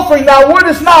and offering thou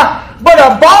wouldest not, but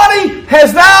a body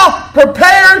hast thou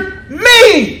prepared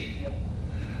me.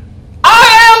 I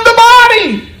am the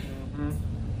body.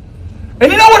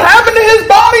 And you know what happened to His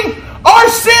body? Our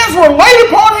sins were laid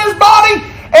upon His body,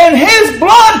 and His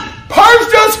blood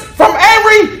purged us from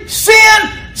every sin,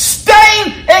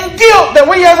 stain, and guilt that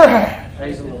we ever had.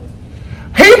 Praise the Lord.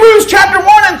 Hebrews chapter 1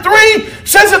 and 3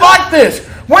 says it like this.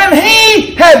 When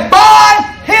He had by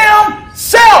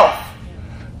Himself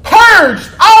purged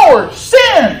our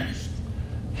sins,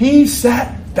 He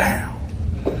sat down.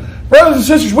 Brothers and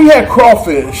sisters, we had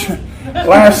crawfish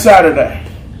last Saturday.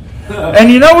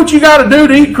 And you know what you got to do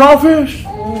to eat crawfish?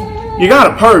 You got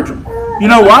to purge them. You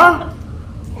know why?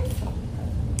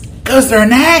 Because they're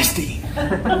nasty.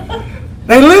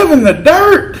 They live in the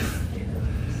dirt.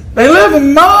 They live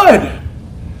in mud.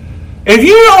 If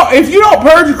you don't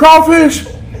purge your crawfish,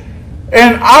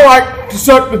 and I like to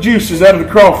suck the juices out of the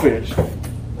crawfish.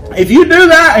 If you do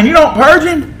that and you don't purge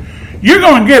them, you're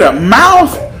going to get a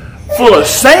mouth full of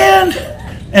sand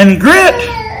and grit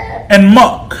and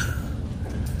muck.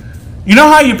 You know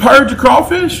how you purge a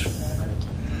crawfish?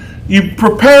 You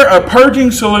prepare a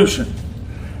purging solution.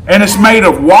 And it's made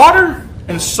of water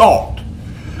and salt.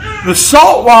 The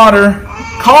salt water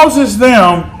causes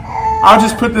them, I'll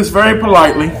just put this very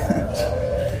politely,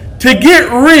 to get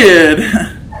rid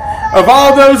of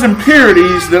all those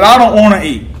impurities that I don't want to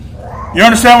eat. You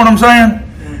understand what I'm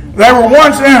saying? They were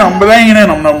once in them, but they ain't in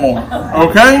them no more.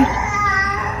 Okay?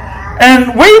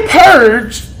 And we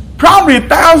purged probably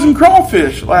 1,000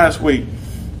 crawfish last week.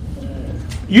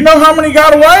 You know how many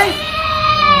got away?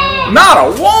 Not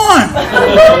a one.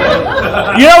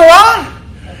 You know why?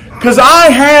 Because I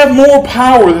have more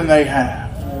power than they have.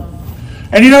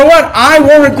 And you know what? I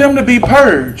wanted them to be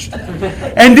purged.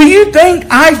 And do you think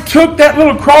I took that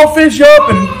little crawfish up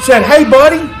and said, hey,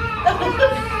 buddy,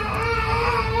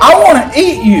 I want to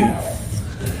eat you.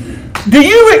 Do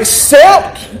you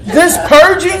accept this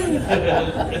purging?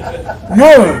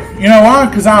 No. You know why?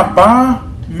 Because I by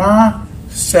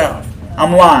myself.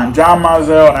 I'm lying. John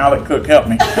Mizell and Alec Cook help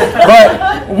me.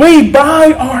 But we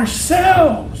by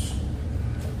ourselves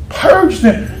purged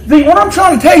them. What I'm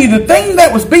trying to tell you, the thing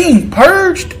that was being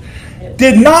purged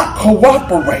did not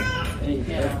cooperate.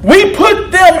 We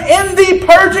put them in the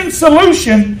purging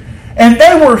solution and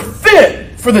they were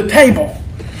fit for the table.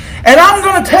 And I'm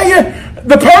going to tell you,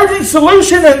 the purging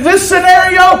solution in this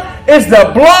scenario is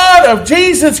the blood of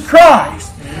Jesus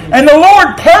Christ. And the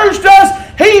Lord purged us.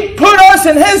 He put us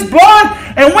in His blood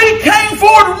and we came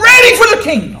forward ready for the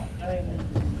kingdom.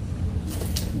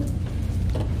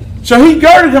 So He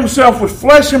girded Himself with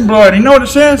flesh and blood. You know what it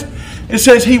says? It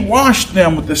says He washed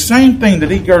them with the same thing that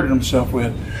He girded Himself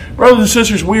with. Brothers and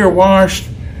sisters, we are washed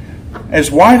as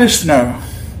white as snow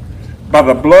by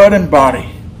the blood and body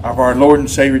of our Lord and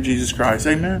Savior Jesus Christ.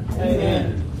 Amen?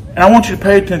 Amen. And I want you to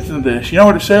pay attention to this. You know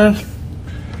what it says?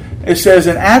 It says,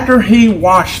 and after He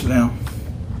washed them,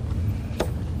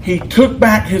 He took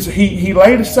back He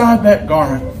laid aside that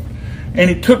garment, and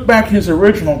He took back His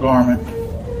original garment,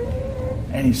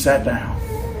 and He sat down.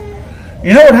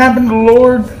 You know what happened to the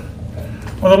Lord?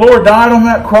 When the Lord died on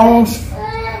that cross,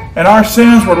 and our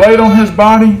sins were laid on His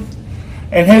body,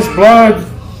 and His blood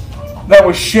that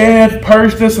was shed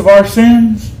purged us of our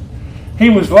sins, He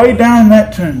was laid down in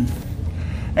that tomb.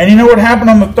 And you know what happened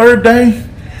on the third day?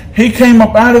 He came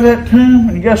up out of that tomb,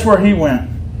 and guess where He went?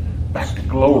 Back to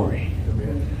glory.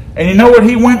 And you know what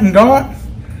He went and got?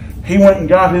 He went and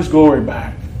got His glory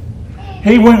back.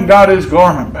 He went and got His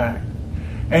garment back.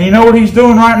 And you know what He's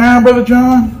doing right now, Brother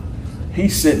John?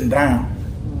 He's sitting down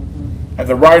at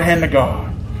the right hand of God.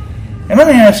 And let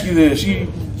me ask you this,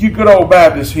 you good old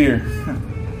Baptists here.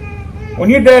 When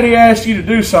your daddy asked you to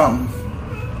do something,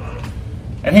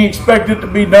 and he expected it to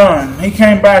be done, he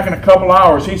came back in a couple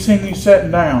hours, he seen you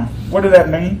sitting down. What did that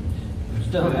mean?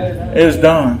 It is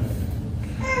done.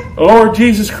 The Lord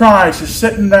Jesus Christ is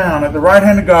sitting down at the right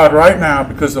hand of God right now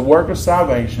because the work of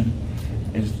salvation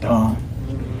is done.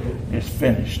 It's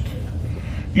finished.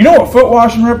 You know what foot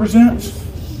washing represents?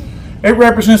 It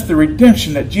represents the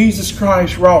redemption that Jesus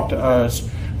Christ wrought to us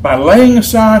by laying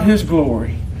aside His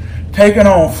glory taking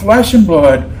on flesh and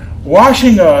blood,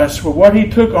 washing us for what He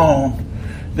took on,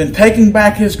 then taking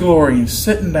back His glory and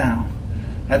sitting down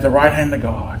at the right hand of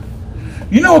God.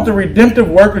 You know what the redemptive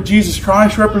work of Jesus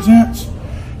Christ represents?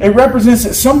 It represents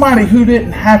that somebody who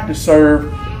didn't have to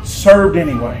serve, served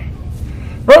anyway.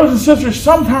 Brothers and sisters,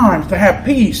 sometimes to have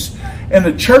peace in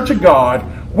the church of God,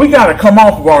 we got to come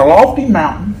off of our lofty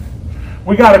mountain.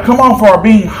 We got to come off our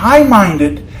being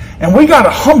high-minded, and we got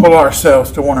to humble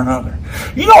ourselves to one another.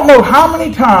 You don't know how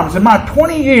many times in my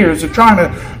 20 years of trying to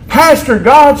pastor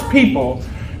God's people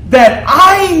that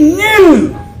I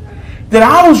knew that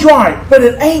I was right, but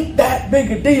it ain't that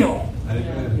big a deal.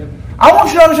 I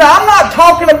want you to understand, I'm not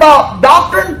talking about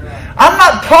doctrine. I'm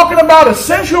not talking about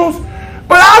essentials.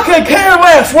 But I could care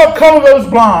less what color those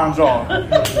blinds are.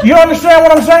 You understand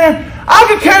what I'm saying? I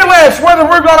could care less whether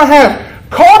we're going to have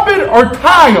carpet or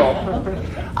tile.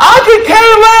 I could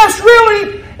care less,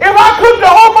 really, if I cooked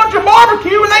a whole bunch of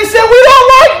barbecue and they said, we don't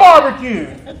like barbecue.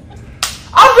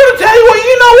 I'm going to tell you what,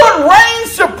 you know what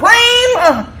reigns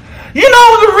supreme? You know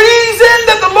the reason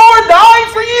that the Lord died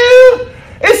for you?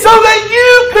 Is so that you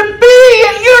could be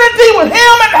in unity with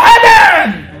Him in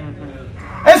heaven.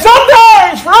 And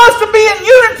sometimes for us to be in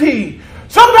unity,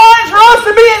 sometimes for us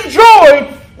to be in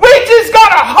joy, we just got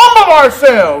to humble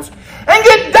ourselves and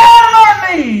get down on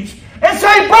our knees and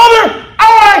say, brother,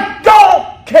 I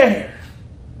don't care.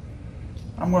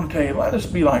 I'm going to tell you, let us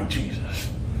be like Jesus.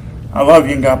 I love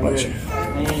you and God bless you.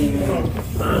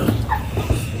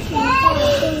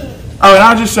 Oh, and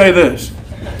I'll just say this.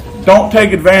 Don't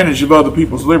take advantage of other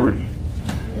people's liberty.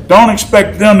 Don't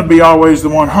expect them to be always the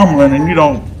one humbling and you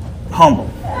don't humble.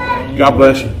 God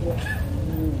bless you.